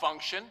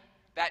function.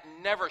 That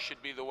never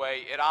should be the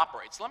way it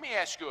operates. Let me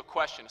ask you a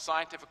question, a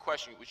scientific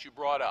question, which you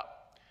brought up.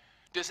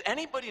 Does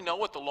anybody know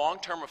what the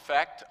long-term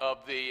effect of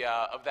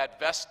that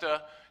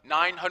Vesta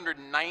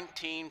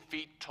 919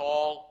 feet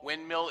tall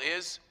windmill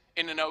is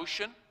in an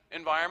ocean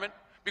environment?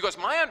 Because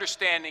my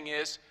understanding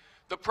is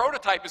the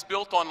prototype is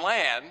built on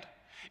land.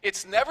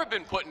 It's never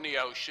been put in the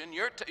ocean.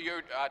 Your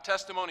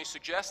testimony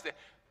suggests that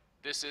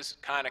this is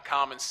kind of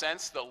common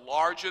sense. The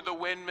larger the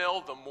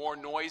windmill, the more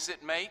noise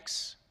it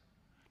makes.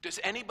 Does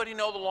anybody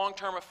know the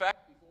long-term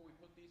effect before we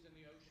put these in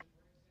the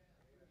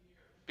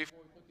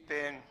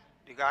ocean?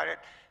 You got it?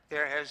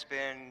 There has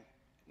been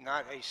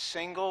not a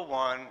single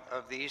one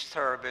of these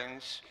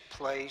turbines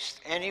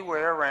placed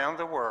anywhere around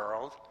the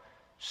world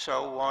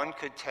so one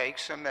could take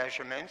some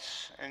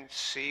measurements and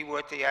see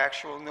what the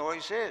actual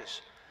noise is.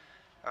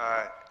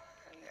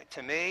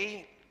 To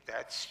me,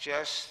 that's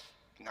just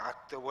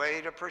not the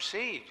way to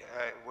proceed.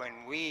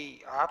 When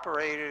we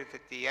operated at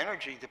the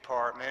Energy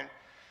Department,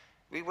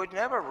 we would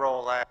never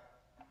roll out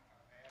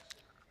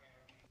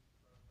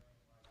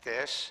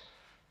this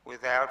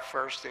without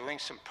first doing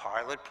some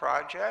pilot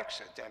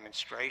projects, a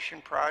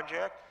demonstration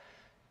project.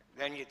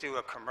 Then you do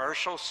a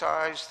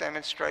commercial-sized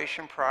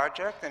demonstration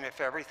project, and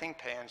if everything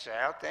pans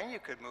out, then you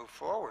could move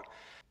forward.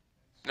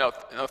 No,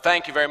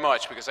 thank you very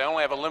much, because I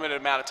only have a limited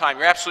amount of time.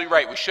 You're absolutely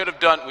right. We should have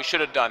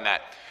done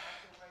that.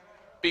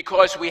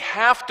 Because we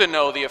have to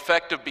know the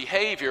effective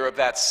behavior of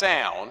that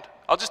sound.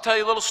 I'll just tell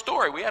you a little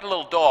story. We had a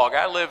little dog.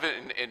 I live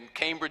in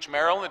Cambridge,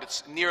 Maryland.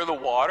 It's near the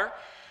water.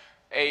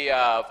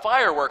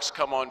 Fireworks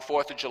come on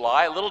 4th of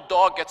July. A little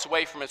dog gets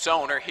away from its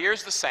owner,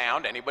 hears the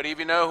sound. Anybody of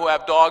you know who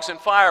have dogs and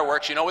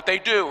fireworks, you know what they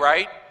do,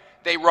 right?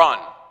 They run.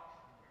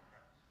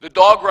 The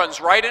dog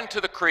runs right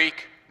into the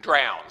creek,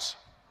 drowns.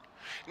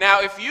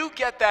 Now, if you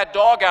get that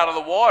dog out of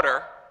the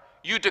water,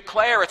 you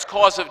declare its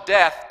cause of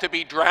death to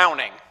be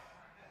drowning.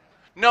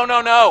 No,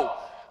 no, no.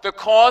 The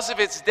cause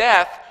of its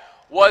death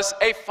was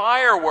a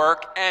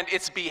firework and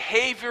its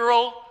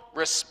behavioral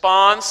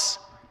response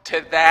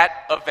to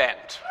that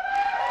event.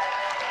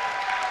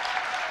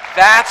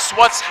 That's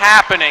what's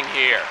happening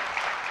here.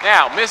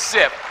 Now, Ms.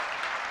 Zip,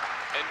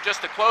 and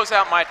just to close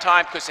out my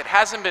time, because it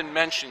hasn't been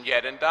mentioned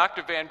yet, and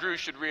Dr. Van Drew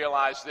should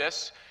realize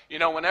this, you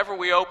know, whenever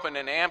we open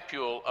an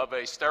ampule of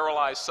a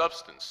sterilized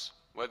substance,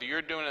 whether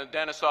you're doing it in a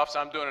dentist's office,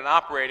 I'm doing it in an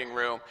operating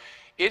room,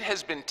 it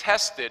has been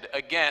tested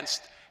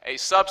against a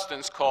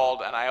substance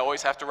called, and I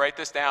always have to write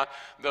this down,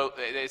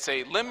 it's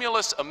a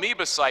limulus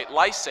amoebocyte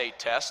lysate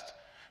test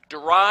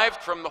derived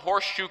from the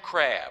horseshoe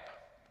crab.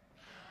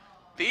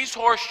 These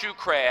horseshoe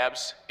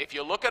crabs, if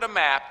you look at a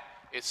map,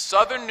 it's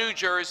southern New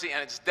Jersey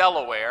and it's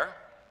Delaware.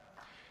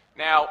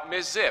 Now,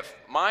 Ms. Ziff,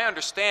 my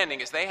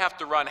understanding is they have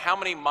to run how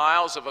many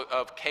miles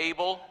of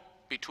cable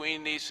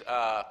between these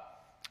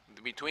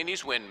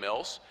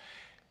windmills?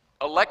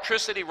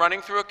 Electricity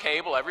running through a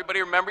cable, everybody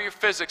remember your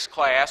physics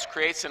class,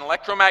 creates an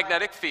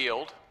electromagnetic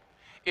field.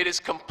 It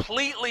is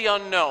completely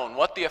unknown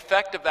what the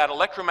effect of that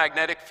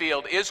electromagnetic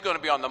field is going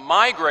to be on the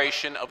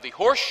migration of the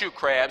horseshoe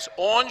crabs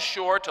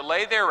onshore to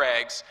lay their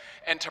eggs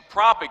and to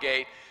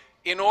propagate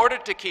in order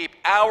to keep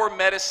our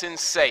medicine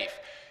safe.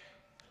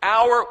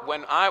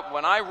 When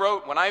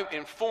I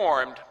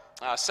informed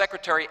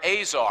Secretary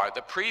Azar,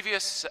 the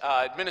previous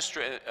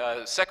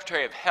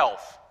Secretary of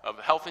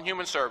Health and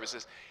Human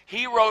Services,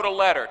 he wrote a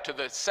letter to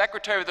the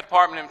Secretary of the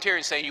Department of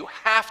Interior saying you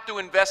have to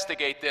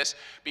investigate this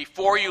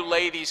before you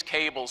lay these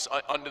cables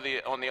on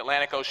the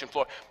Atlantic Ocean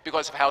floor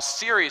because of how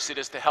serious it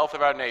is to the health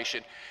of our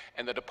nation.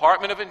 And the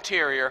Department of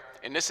Interior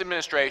in this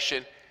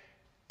administration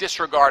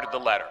disregarded the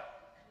letter.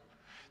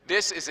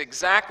 This is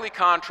exactly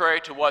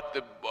contrary to what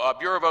the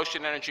Bureau of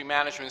Ocean Energy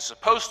Management is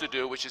supposed to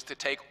do, which is to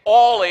take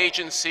all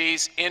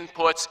agencies'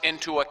 inputs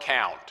into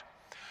account.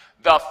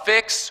 The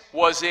fix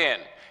was in,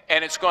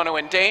 and it's going to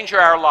endanger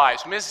our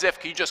lives. Ms. Ziff,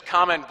 can you just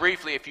comment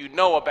briefly if you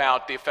know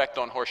about the effect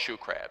on horseshoe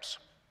crabs?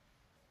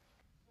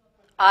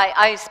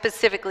 I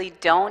specifically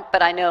don't,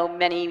 but I know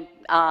many,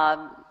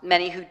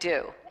 many who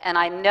do. And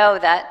I know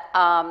that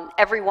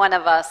every one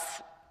of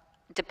us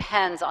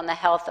depends on the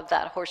health of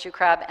that horseshoe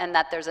crab, and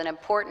that there's an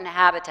important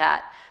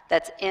habitat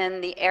that's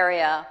in the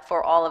area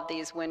for all of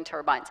these wind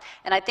turbines.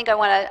 And I think I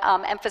want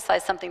to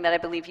emphasize something that I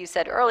believe you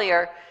said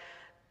earlier.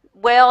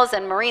 Whales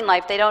and marine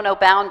life, they don't know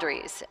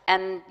boundaries.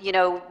 And, you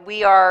know,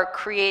 we are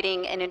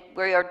creating and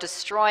we are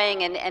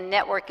destroying and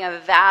networking a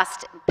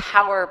vast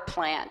power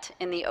plant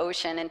in the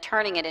ocean and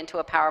turning it into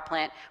a power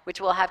plant,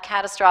 which will have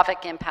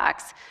catastrophic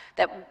impacts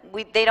that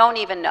they don't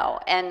even know.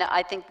 And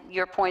I think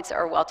your points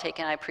are well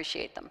taken. I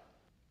appreciate them.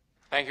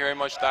 Thank you very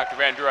much, Dr.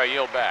 Van Drew. I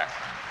yield back.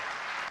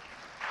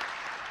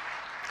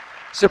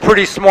 He's a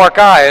pretty smart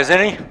guy, isn't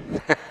he?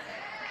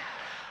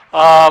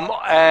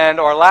 And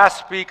our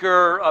last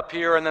speaker up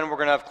here, and then we're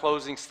going to have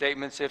closing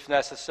statements if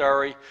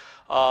necessary,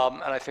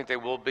 and I think they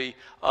will be.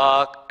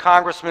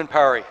 Congressman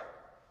Perry.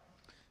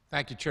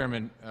 Thank you,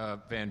 Chairman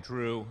Van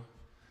Drew.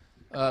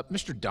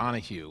 Mr.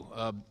 Donahue,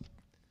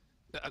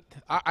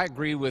 I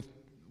agree with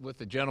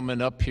the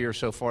gentleman up here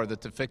so far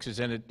that the fix is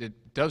in.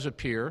 It does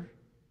appear,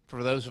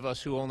 for those of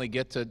us who only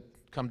get to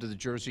come to the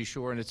Jersey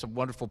Shore, and it's a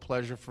wonderful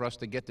pleasure for us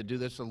to get to do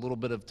this a little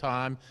bit of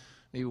time,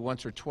 maybe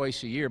once or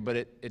twice a year, but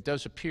it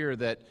does appear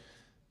that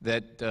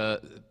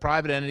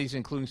private entities,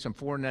 including some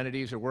foreign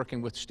entities, are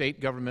working with state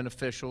government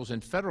officials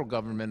and federal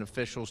government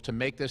officials to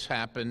make this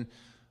happen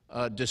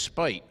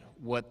despite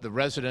what the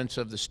residents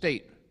of the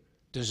state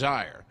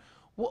desire.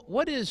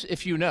 What is,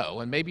 if you know,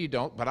 and maybe you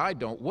don't, but I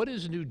don't, what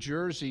is New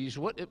Jersey's,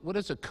 what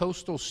is a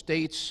coastal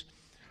state's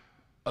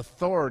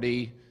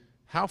authority?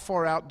 How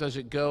far out does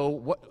it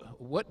go?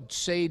 What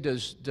say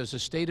does the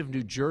state of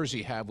New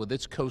Jersey have with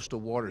its coastal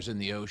waters in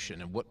the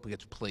ocean, and what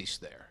gets placed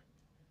there?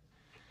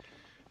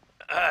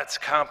 It's a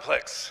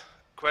complex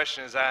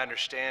question. As I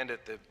understand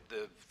it,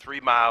 the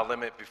 3-mile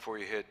limit before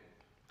you hit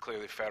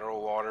clearly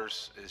federal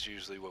waters is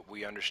usually what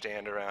we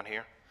understand around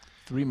here.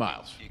 3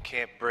 miles. You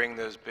can't bring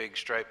those big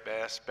striped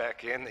bass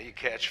back in that you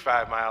catch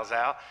 5 miles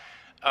out.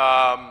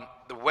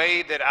 The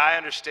way that I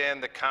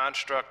understand the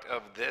construct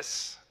of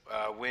this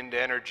wind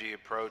energy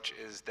approach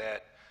is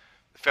that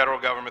the federal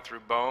government through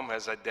BOEM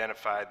has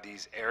identified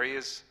these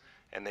areas,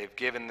 and they've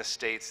given the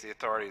states the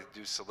authority to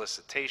do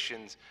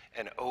solicitations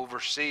and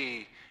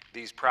oversee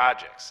these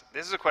projects.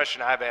 This is a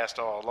question I've asked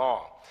all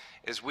along,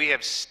 is we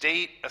have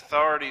state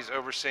authorities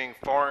overseeing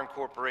foreign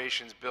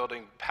corporations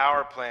building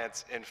power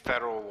plants in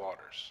federal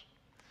waters.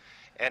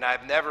 And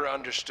I've never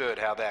understood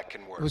how that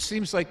can work. Well, it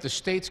seems like the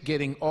state's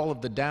getting all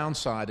of the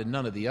downside and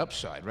none of the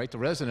upside, right? The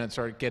residents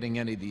aren't getting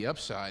any of the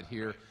upside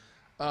here.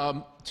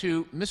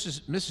 To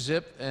Mrs.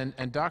 Zipp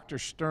and Dr.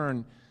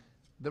 Stern,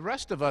 the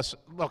rest of us,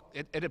 look,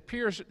 it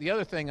appears, the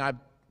other thing I've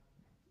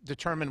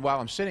determined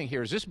while I'm sitting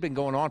here is this has been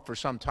going on for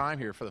some time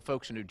here for the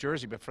folks in New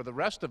Jersey, but for the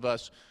rest of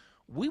us,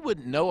 we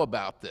wouldn't know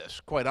about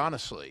this, quite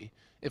honestly,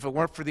 if it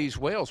weren't for these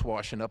whales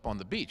washing up on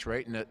the beach,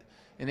 right? And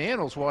the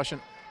animals washing.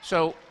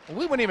 So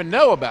we wouldn't even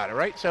know about it,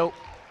 right? So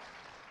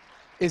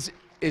is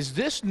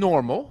this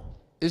normal?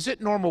 Is it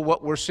normal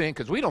what we're seeing?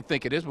 Because we don't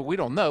think it is, but we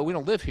don't know. We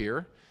don't live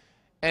here.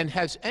 And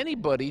has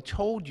anybody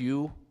told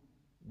you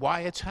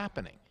why it's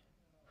happening?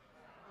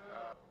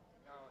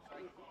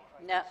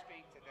 No.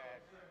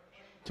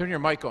 Turn your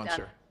mic on,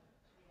 sir.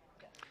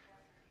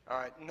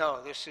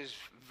 No, this is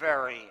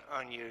very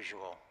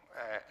unusual.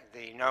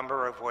 The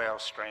number of whale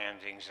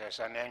strandings,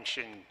 as I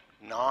mentioned,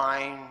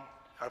 9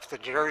 off the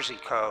Jersey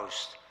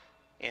coast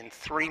in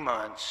 3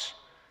 months,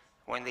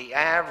 when the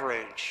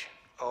average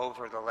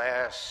over the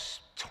last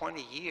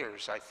 20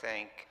 years, I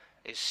think,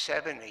 is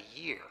 7 a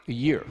year. A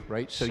year,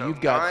 right? So you've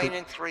got 9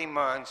 in 3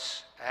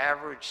 months,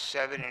 average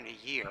 7 in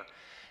a year.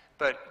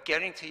 But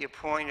getting to your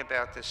point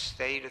about the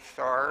state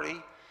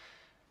authority,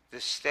 the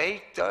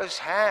state does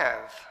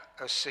have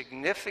a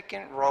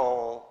significant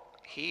role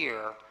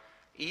here,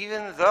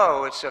 even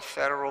though it's a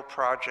federal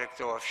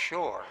project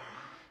offshore.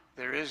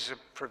 There is a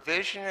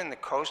provision in the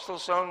Coastal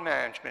Zone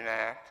Management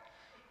Act.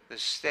 The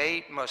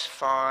state must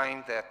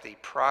find that the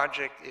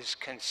project is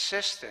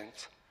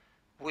consistent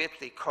with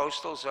the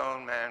Coastal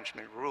Zone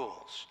Management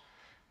rules,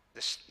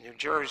 New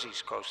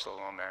Jersey's Coastal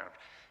Zone Management.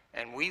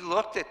 And we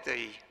looked at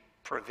the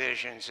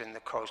provisions in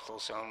the Coastal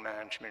Zone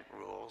Management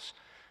rules,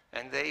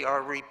 and they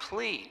are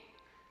replete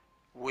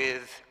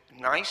with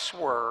nice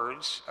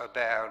words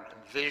about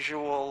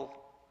visual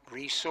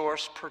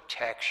resource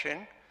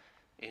protection,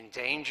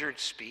 endangered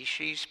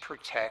species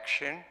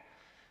protection,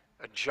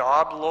 a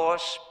job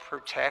loss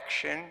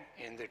protection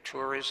in the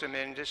tourism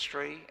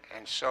industry,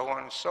 and so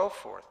on and so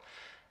forth.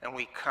 And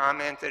we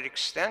commented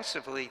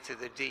extensively to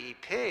the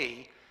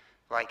DEP,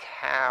 like,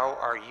 how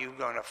are you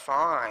going to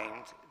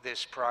find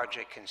this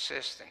project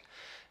consistent?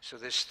 So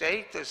the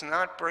state does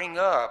not bring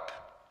up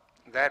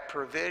that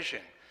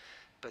provision.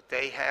 but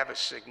they have a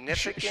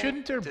significant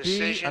Shouldn't there be, I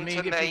decision mean,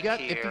 to make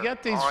if you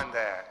got these, on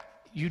that.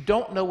 you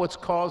don't know what's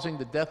causing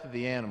the death of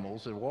the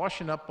animals. They're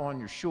washing up on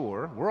your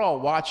shore. We're all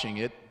watching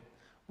it.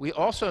 We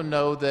also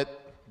know that,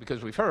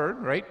 because we've heard,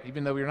 right,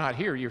 even though you're not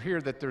here, you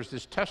hear that there's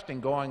this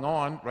testing going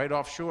on right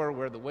offshore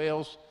where the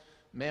whales,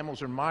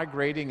 mammals are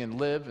migrating and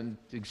live and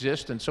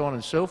exist and so on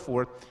and so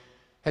forth.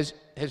 Has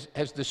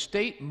the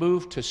state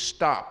moved to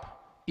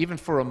stop, even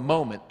for a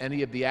moment,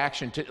 any of the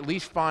action to at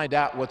least find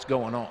out what's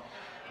going on?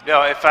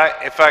 No, if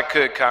I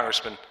could,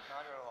 Congressman,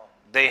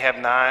 they have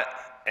not,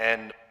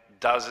 and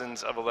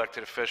dozens of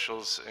elected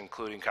officials,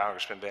 including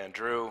Congressman Van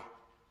Drew,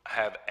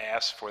 have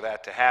asked for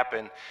that to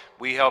happen.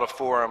 We held a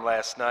forum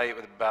last night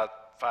with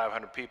about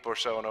 500 people or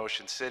so in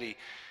Ocean City.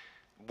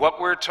 What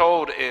we're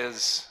told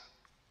is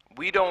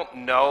we don't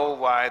know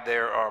why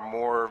there are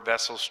more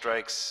vessel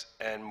strikes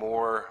and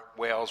more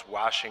whales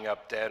washing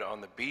up dead on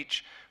the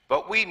beach,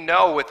 but we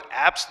know with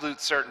absolute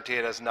certainty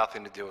it has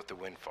nothing to do with the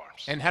wind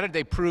farms. And how did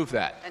they prove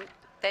that? And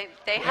they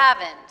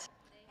haven't.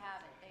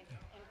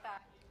 In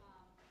fact,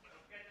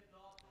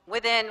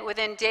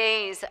 within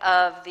days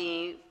of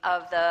the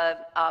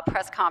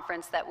press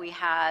conference that we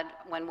had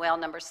when whale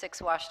number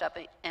 6 washed up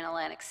in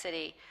Atlantic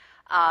City,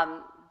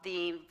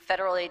 the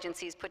federal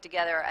agencies put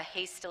together a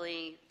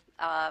hasty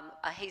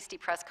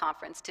press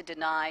conference to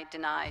deny.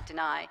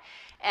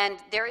 And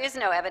there is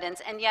no evidence,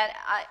 and yet,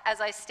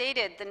 as I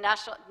stated, the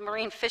National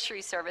Marine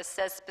Fisheries Service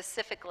says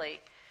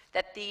specifically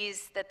that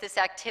this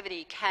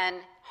activity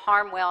can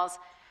harm whales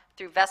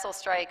through vessel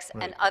strikes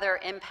and other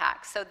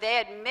impacts. So they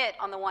admit,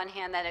 on the one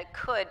hand, that it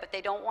could, but they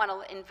don't want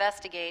to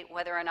investigate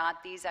whether or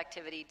not these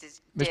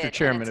activities did. Mr.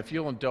 Chairman, if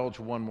you'll indulge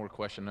one more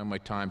question, I know my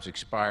time's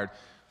expired.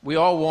 We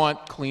all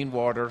want clean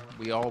water.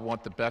 We all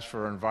want the best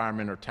for our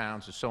environment, our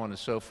towns, and so on and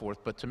so forth.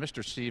 But to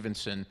Mr.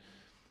 Stevenson,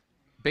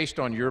 based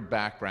on your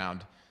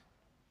background,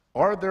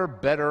 are there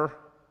better,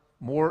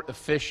 more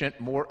efficient,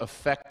 more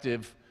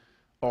effective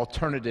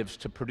alternatives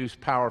to produce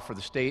power for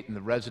the state and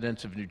the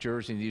residents of New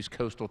Jersey and these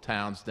coastal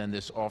towns than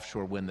this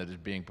offshore wind that is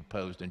being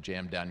proposed and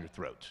jammed down your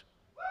throats?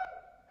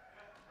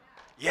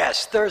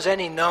 Yes, there's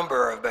any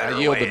number of better ways.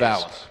 I yield the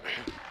balance.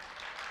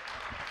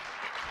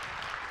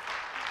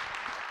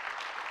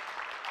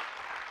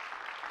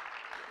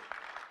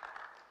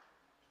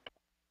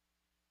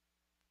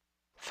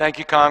 Thank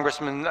you,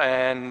 Congressman,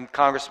 and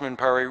Congressman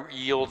Perry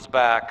yields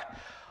back.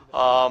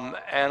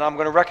 And I'm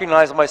going to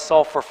recognize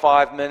myself for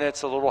 5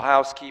 minutes, a little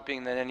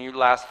housekeeping, then any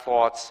last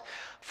thoughts.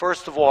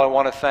 First of all, I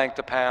want to thank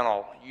the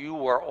panel. You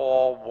were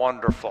all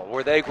wonderful.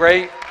 Were they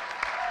great?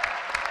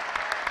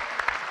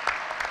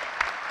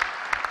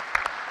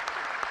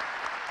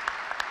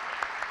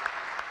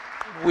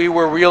 We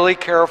were really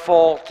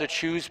careful to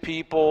choose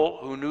people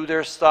who knew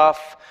their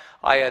stuff.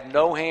 I had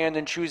no hand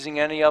in choosing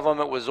any of them.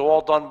 It was all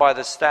done by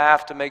the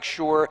staff to make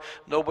sure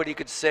nobody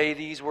could say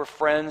these were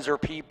friends or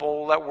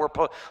people that were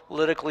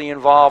politically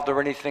involved or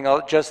anything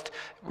else. Just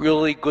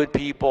really good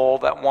people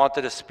that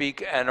wanted to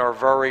speak and are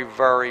very,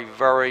 very,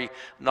 very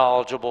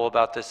knowledgeable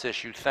about this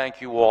issue. Thank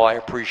you all. I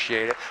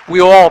appreciate it. We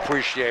all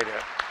appreciate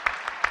it.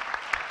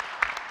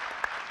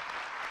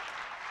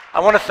 I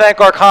want to thank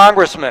our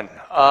congressman.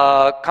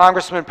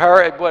 Congressman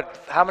Perry,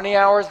 how many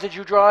hours did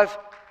you drive?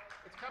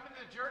 It's coming to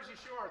the Jersey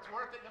Shore. It's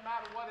worth it no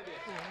matter what it is.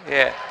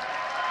 Yeah.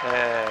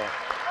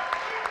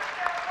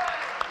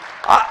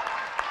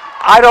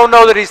 I don't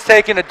know that he's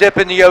taking a dip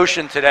in the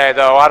ocean today,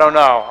 though. I don't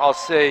know. I'll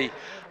see.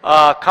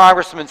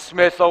 Congressman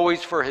Smith,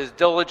 always for his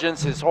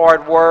diligence, his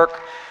hard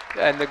work,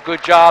 and the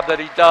good job that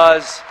he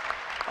does.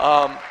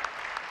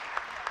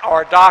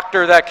 Our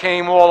doctor that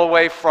came all the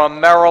way from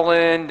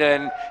Maryland,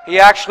 and he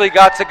actually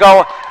got to go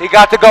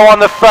on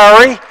the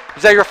ferry.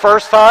 Was that your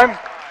first time?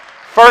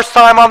 First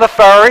time on the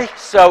ferry,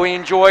 so he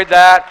enjoyed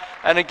that.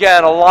 And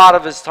again, a lot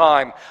of his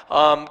time.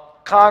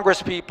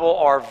 Congress people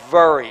are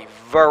very,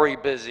 very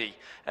busy.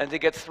 And to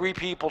get 3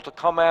 people to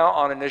come out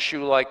on an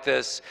issue like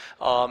this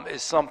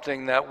is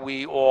something that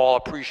we all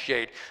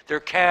appreciate. There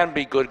can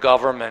be good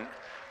government.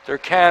 There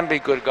can be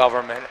good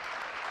government.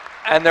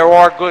 And there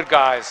are good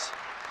guys.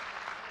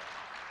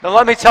 Now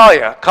let me tell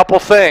you a couple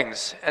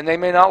things, and they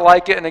may not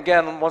like it, and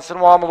again, once in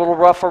a while I'm a little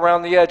rough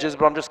around the edges,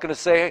 but I'm just going to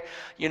say,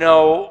 you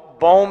know,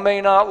 BOEM may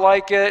not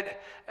like it,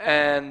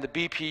 and the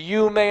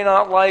BPU may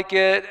not like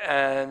it,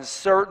 and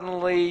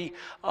certainly,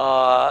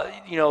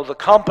 you know, the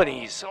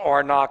companies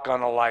are not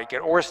going to like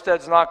it.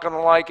 Orsted's not going to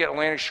like it,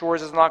 Atlantic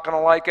Shores is not going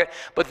to like it,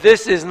 but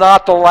this is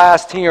not the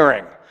last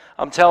hearing.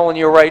 I'm telling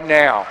you right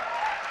now.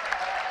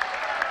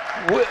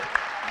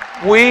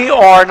 We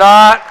are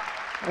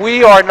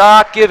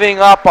not giving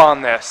up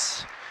on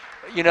this,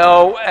 you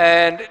know,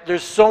 and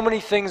there's so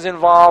many things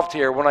involved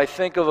here when I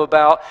think of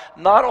about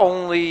not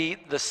only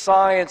the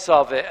science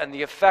of it and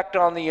the effect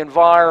on the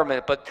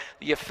environment, but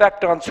the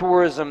effect on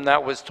tourism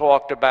that was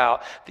talked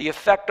about, the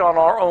effect on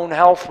our own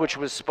health, which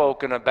was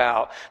spoken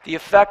about, the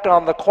effect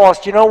on the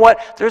cost. You know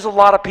what? There's a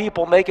lot of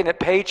people making it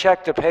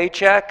paycheck to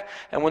paycheck,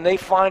 and when they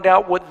find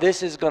out what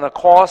this is going to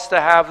cost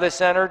to have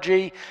this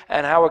energy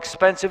and how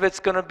expensive it's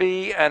going to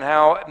be and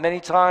how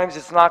many times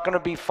it's not going to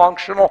be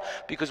functional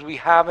because we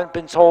haven't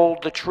been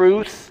told the truth,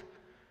 truth,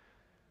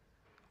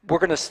 we're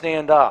going to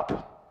stand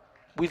up.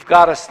 We've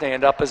got to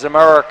stand up as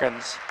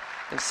Americans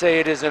and say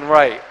it isn't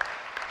right.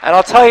 And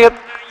I'll tell you,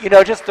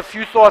 just a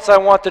few thoughts I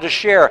wanted to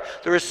share.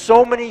 There are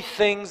so many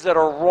things that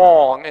are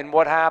wrong in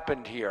what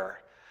happened here.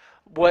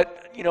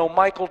 What,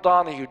 Michael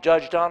Donahue,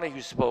 Judge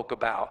Donahue spoke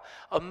about.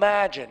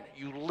 Imagine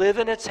you live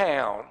in a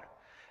town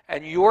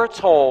and you're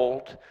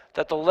told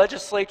that the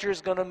legislature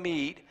is going to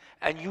meet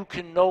and you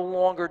can no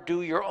longer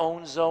do your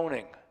own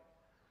zoning.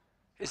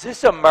 Is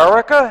this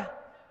America?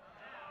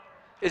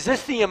 Is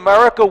this the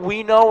America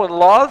we know and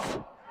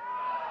love?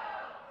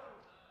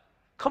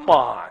 Come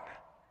on.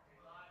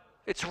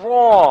 It's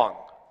wrong.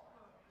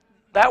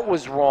 That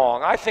was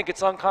wrong. I think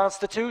it's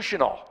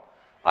unconstitutional.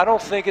 I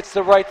don't think it's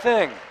the right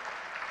thing.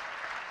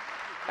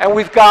 And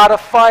we've got to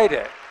fight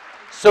it.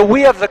 So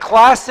we have the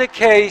classic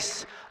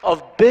case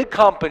of big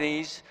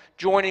companies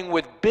joining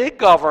with big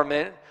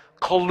government,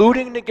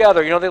 colluding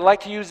together. They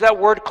like to use that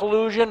word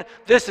collusion.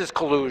 This is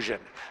collusion.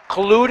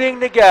 Colluding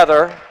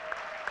together,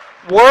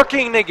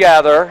 working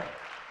together,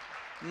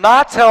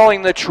 not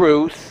telling the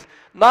truth,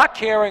 not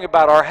caring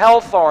about our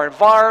health, our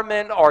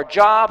environment, our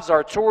jobs,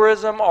 our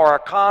tourism, our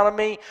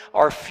economy,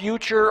 our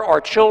future,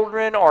 our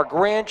children, our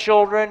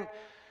grandchildren.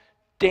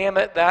 Damn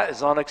it, that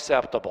is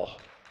unacceptable.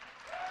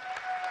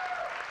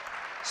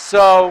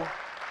 So,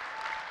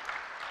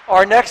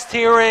 our next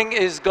hearing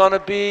is going to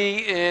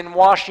be in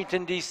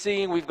Washington,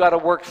 D.C., and we've got to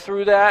work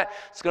through that.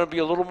 It's going to be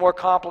a little more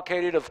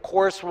complicated. Of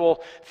course,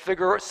 we'll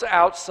figure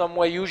out some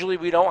way. Usually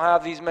we don't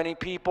have these many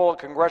people at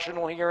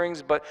congressional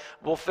hearings, but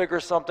we'll figure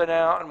something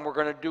out, and we're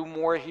going to do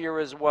more here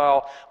as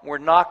well. We're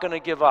not going to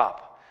give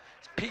up.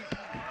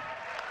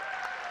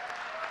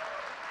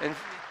 And,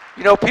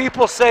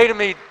 people say to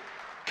me,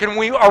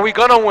 are we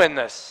going to win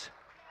this?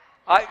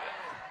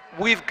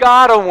 We've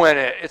got to win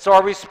it. It's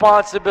our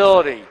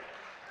responsibility.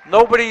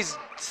 Nobody's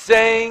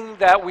saying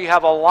that we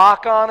have a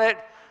lock on it,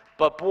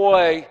 but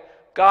boy,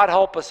 God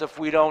help us if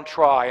we don't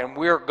try, and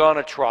we're going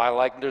to try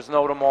like there's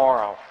no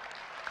tomorrow.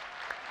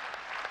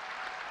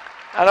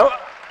 And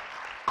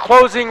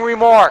closing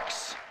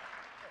remarks.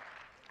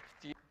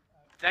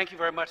 Thank you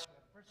very much.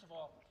 First of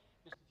all,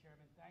 Mr.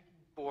 Chairman, thank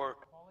you for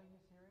calling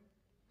this hearing,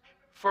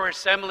 for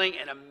assembling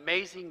an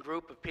amazing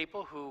group of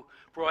people who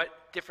brought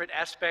different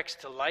aspects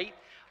to light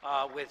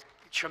with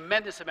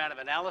tremendous amount of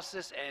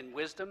analysis and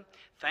wisdom.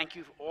 Thank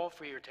you all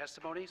for your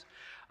testimonies.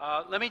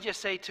 Let me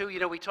just say, too,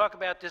 we talk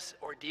about this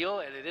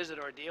ordeal, and it is an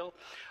ordeal,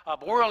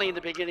 but we're only in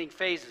the beginning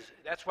phases.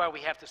 That's why we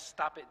have to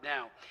stop it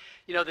now.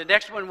 The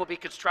next one will be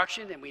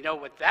construction, and we know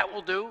what that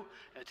will do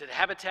to the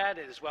habitat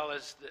as well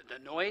as the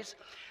noise.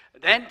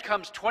 Then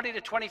comes 20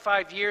 to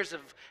 25 years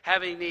of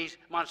having these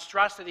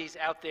monstrosities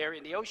out there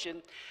in the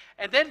ocean,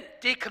 and then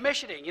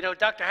decommissioning.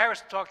 Dr.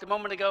 Harris talked a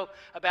moment ago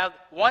about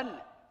one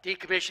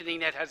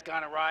decommissioning that has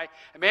gone awry.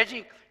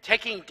 Imagine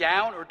taking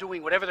down or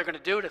doing whatever they're going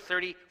to do to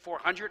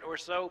 3,400 or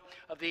so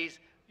of these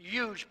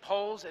huge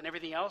poles and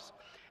everything else,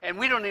 and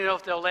we don't even know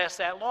if they'll last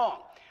that long.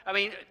 I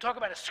mean, talk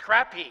about a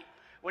scrap heap.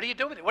 What do you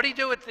do with it? What do you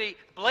do with the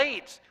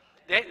blades?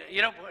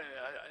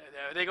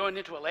 Are they going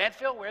into a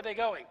landfill? Where are they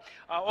going?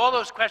 All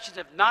those questions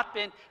have not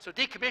been, so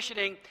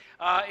decommissioning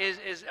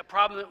is a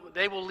problem that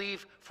they will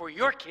leave for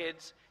your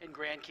kids and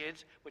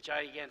grandkids, which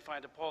I, again,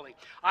 find appalling.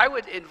 I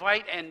would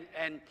invite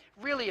and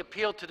really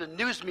appeal to the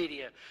news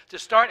media to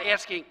start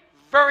asking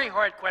very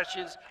hard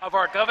questions of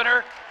our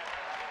governor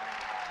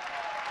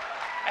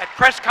at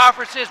press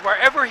conferences,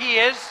 wherever he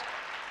is,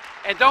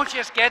 and don't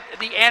just get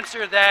the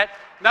answer that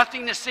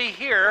nothing to see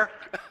here.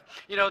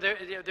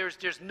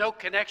 There's no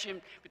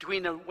connection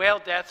between the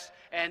whale deaths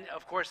and,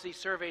 of course, these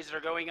surveys that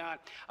are going on.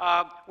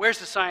 Where's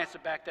the science to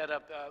back that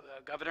up,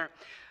 Governor?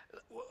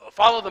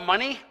 Follow the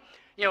money.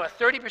 A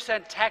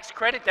 30% tax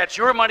credit, that's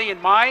your money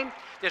and mine,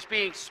 that's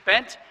being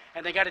spent,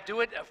 and they got to do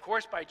it, of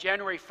course, by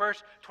January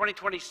 1st,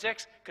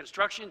 2026.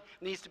 Construction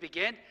needs to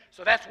begin.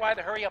 So that's why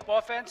the hurry-up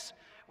offense,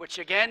 which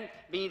again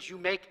means you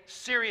make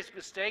serious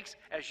mistakes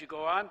as you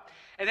go on.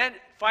 And then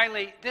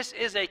finally, this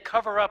is a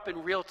cover-up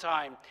in real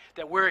time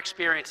that we're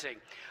experiencing.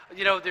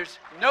 There's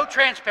no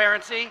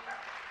transparency.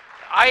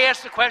 I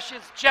ask the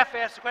questions, Jeff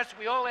asks the questions,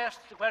 we all ask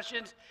the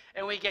questions,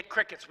 and we get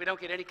crickets. We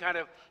don't get any kind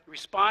of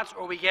response,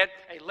 or we get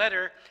a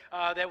letter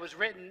that was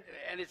written,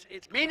 and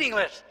it's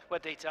meaningless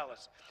what they tell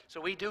us. So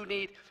we're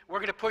going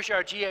to push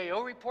our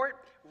GAO report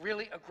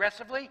really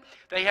aggressively.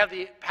 They have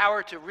the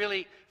power to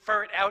really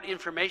ferret out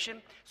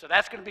information, so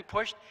that's going to be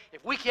pushed.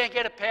 If we can't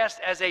get it passed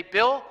as a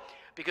bill,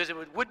 because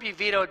it would be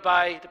vetoed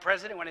by the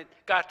president when it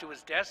got to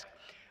his desk,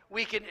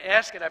 we can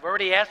ask, and I've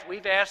already asked,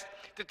 we've asked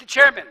that the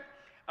chairman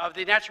of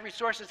the Natural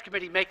Resources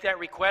Committee make that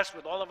request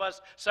with all of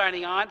us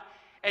signing on,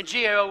 and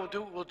GAO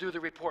will do the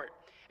report.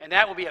 And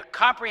that will be a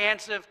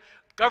comprehensive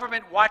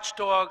government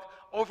watchdog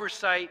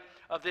oversight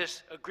of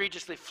this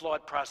egregiously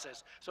flawed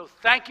process. So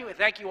thank you, and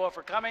thank you all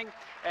for coming,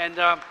 and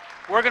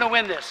we're going to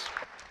win this.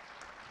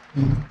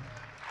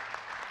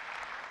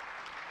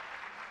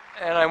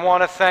 And I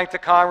want to thank the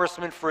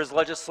Congressman for his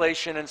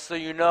legislation. And so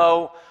you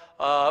know,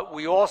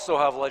 we also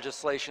have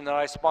legislation that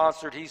I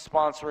sponsored, he's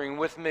sponsoring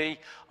with me,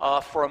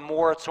 for a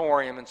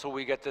moratorium until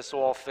we get this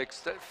all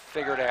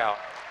figured out.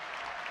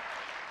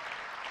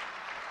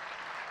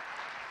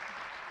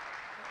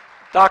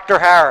 Dr.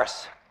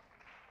 Harris.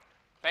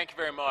 Thank you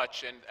very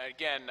much. And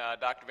again,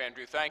 Dr. Van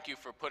Drew, thank you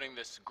for putting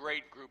this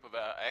great group of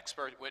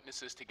expert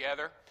witnesses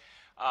together.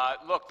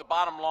 Look, the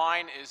bottom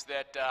line is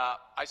that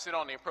I sit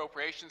on the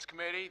Appropriations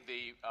Committee.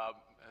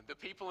 The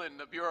people in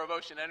the Bureau of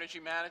Ocean Energy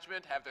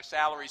Management have their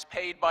salaries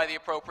paid by the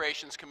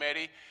Appropriations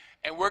Committee,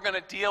 and we're going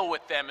to deal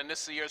with them in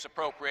this year's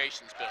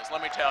appropriations bills,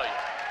 let me tell you.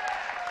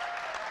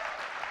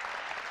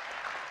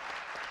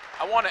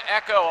 I want to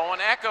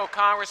echo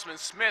Congressman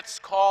Smith's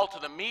call to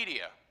the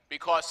media,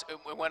 because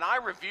when I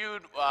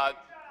reviewed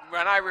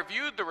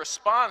the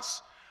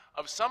response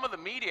of some of the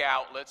media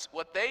outlets,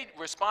 what they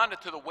responded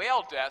to the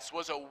whale deaths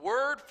was a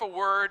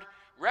word-for-word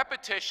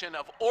repetition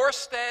of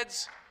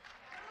Ørsted's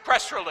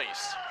press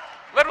release,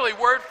 literally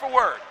word for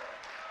word.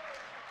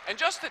 And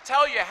just to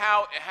tell you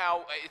how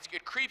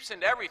it creeps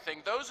into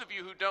everything, those of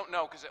you who don't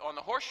know, because on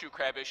the horseshoe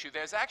crab issue,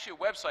 there's actually a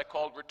website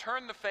called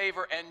Return the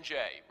Favor NJ,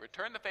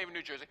 Return the Favor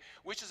New Jersey,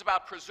 which is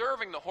about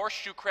preserving the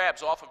horseshoe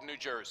crabs off of New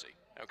Jersey,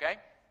 okay?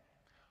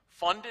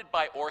 Funded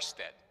by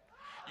Ørsted.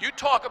 You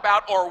talk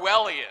about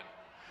Orwellian.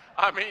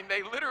 I mean,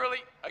 they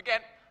literally,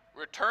 again,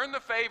 Return the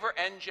Favor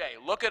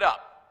NJ. Look it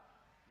up.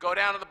 Go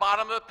down to the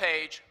bottom of the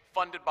page,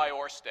 funded by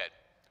Ørsted.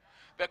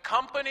 The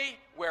company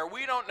where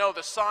we don't know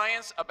the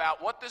science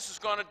about what this is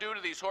going to do to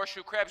these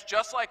horseshoe crabs,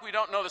 just like we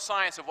don't know the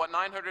science of what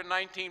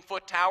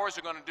 919-foot towers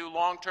are going to do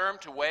long-term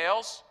to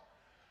whales.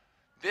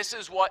 This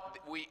is what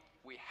we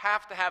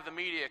have to have the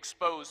media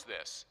expose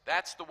this.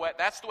 That's the way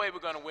we're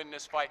going to win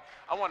this fight.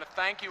 I want to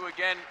thank you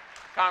again,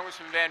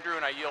 Congressman Van Drew,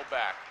 and I yield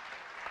back.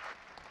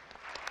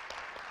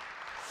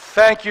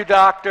 Thank you,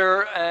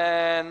 Doctor.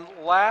 And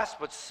last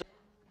but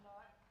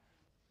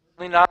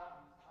certainly not,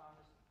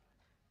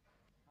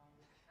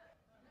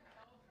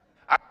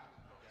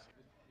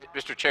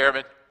 Mr.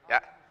 Chairman. Yeah.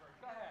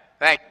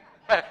 Thank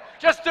you.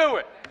 just do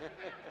it.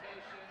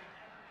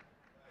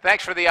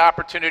 Thanks for the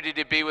opportunity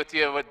to be with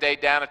you a day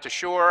down at the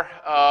shore.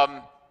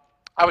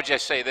 I would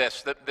just say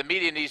this, the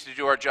media needs to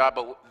do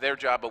their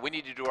job, but we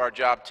need to do our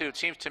job too. It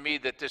seems to me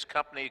that this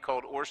company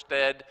called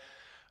Ørsted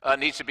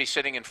needs to be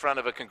sitting in front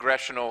of a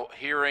congressional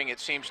hearing. It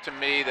seems to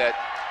me that,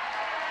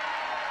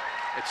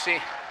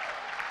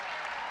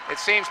 it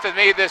seems to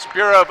me this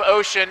Bureau of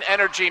Ocean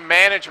Energy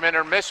Management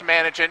or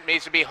mismanagement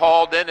needs to be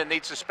hauled in and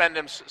needs to spend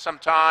some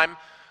time,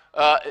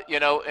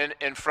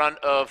 in front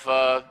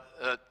of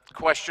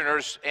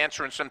questioners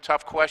answering some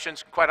tough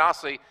questions. Quite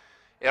honestly,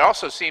 it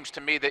also seems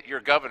to me that your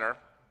governor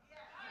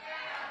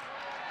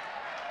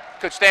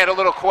could stand a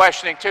little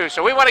questioning too.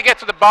 So we want to get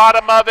to the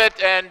bottom of it,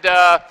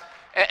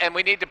 and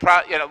we need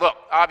to, look,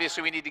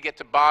 obviously we need to get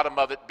to the bottom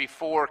of it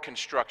before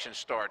construction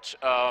starts.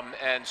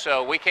 And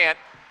so we can't,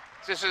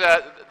 this is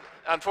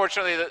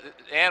unfortunately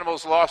the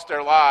animals lost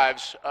their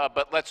lives,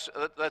 but let's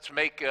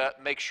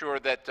make sure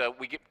that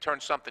we turn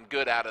something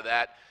good out of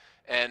that.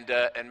 And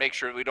make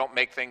sure we don't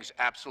make things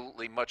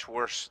absolutely much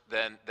worse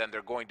than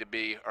they're going to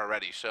be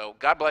already. So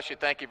God bless you.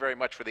 Thank you very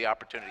much for the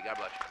opportunity. God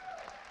bless you.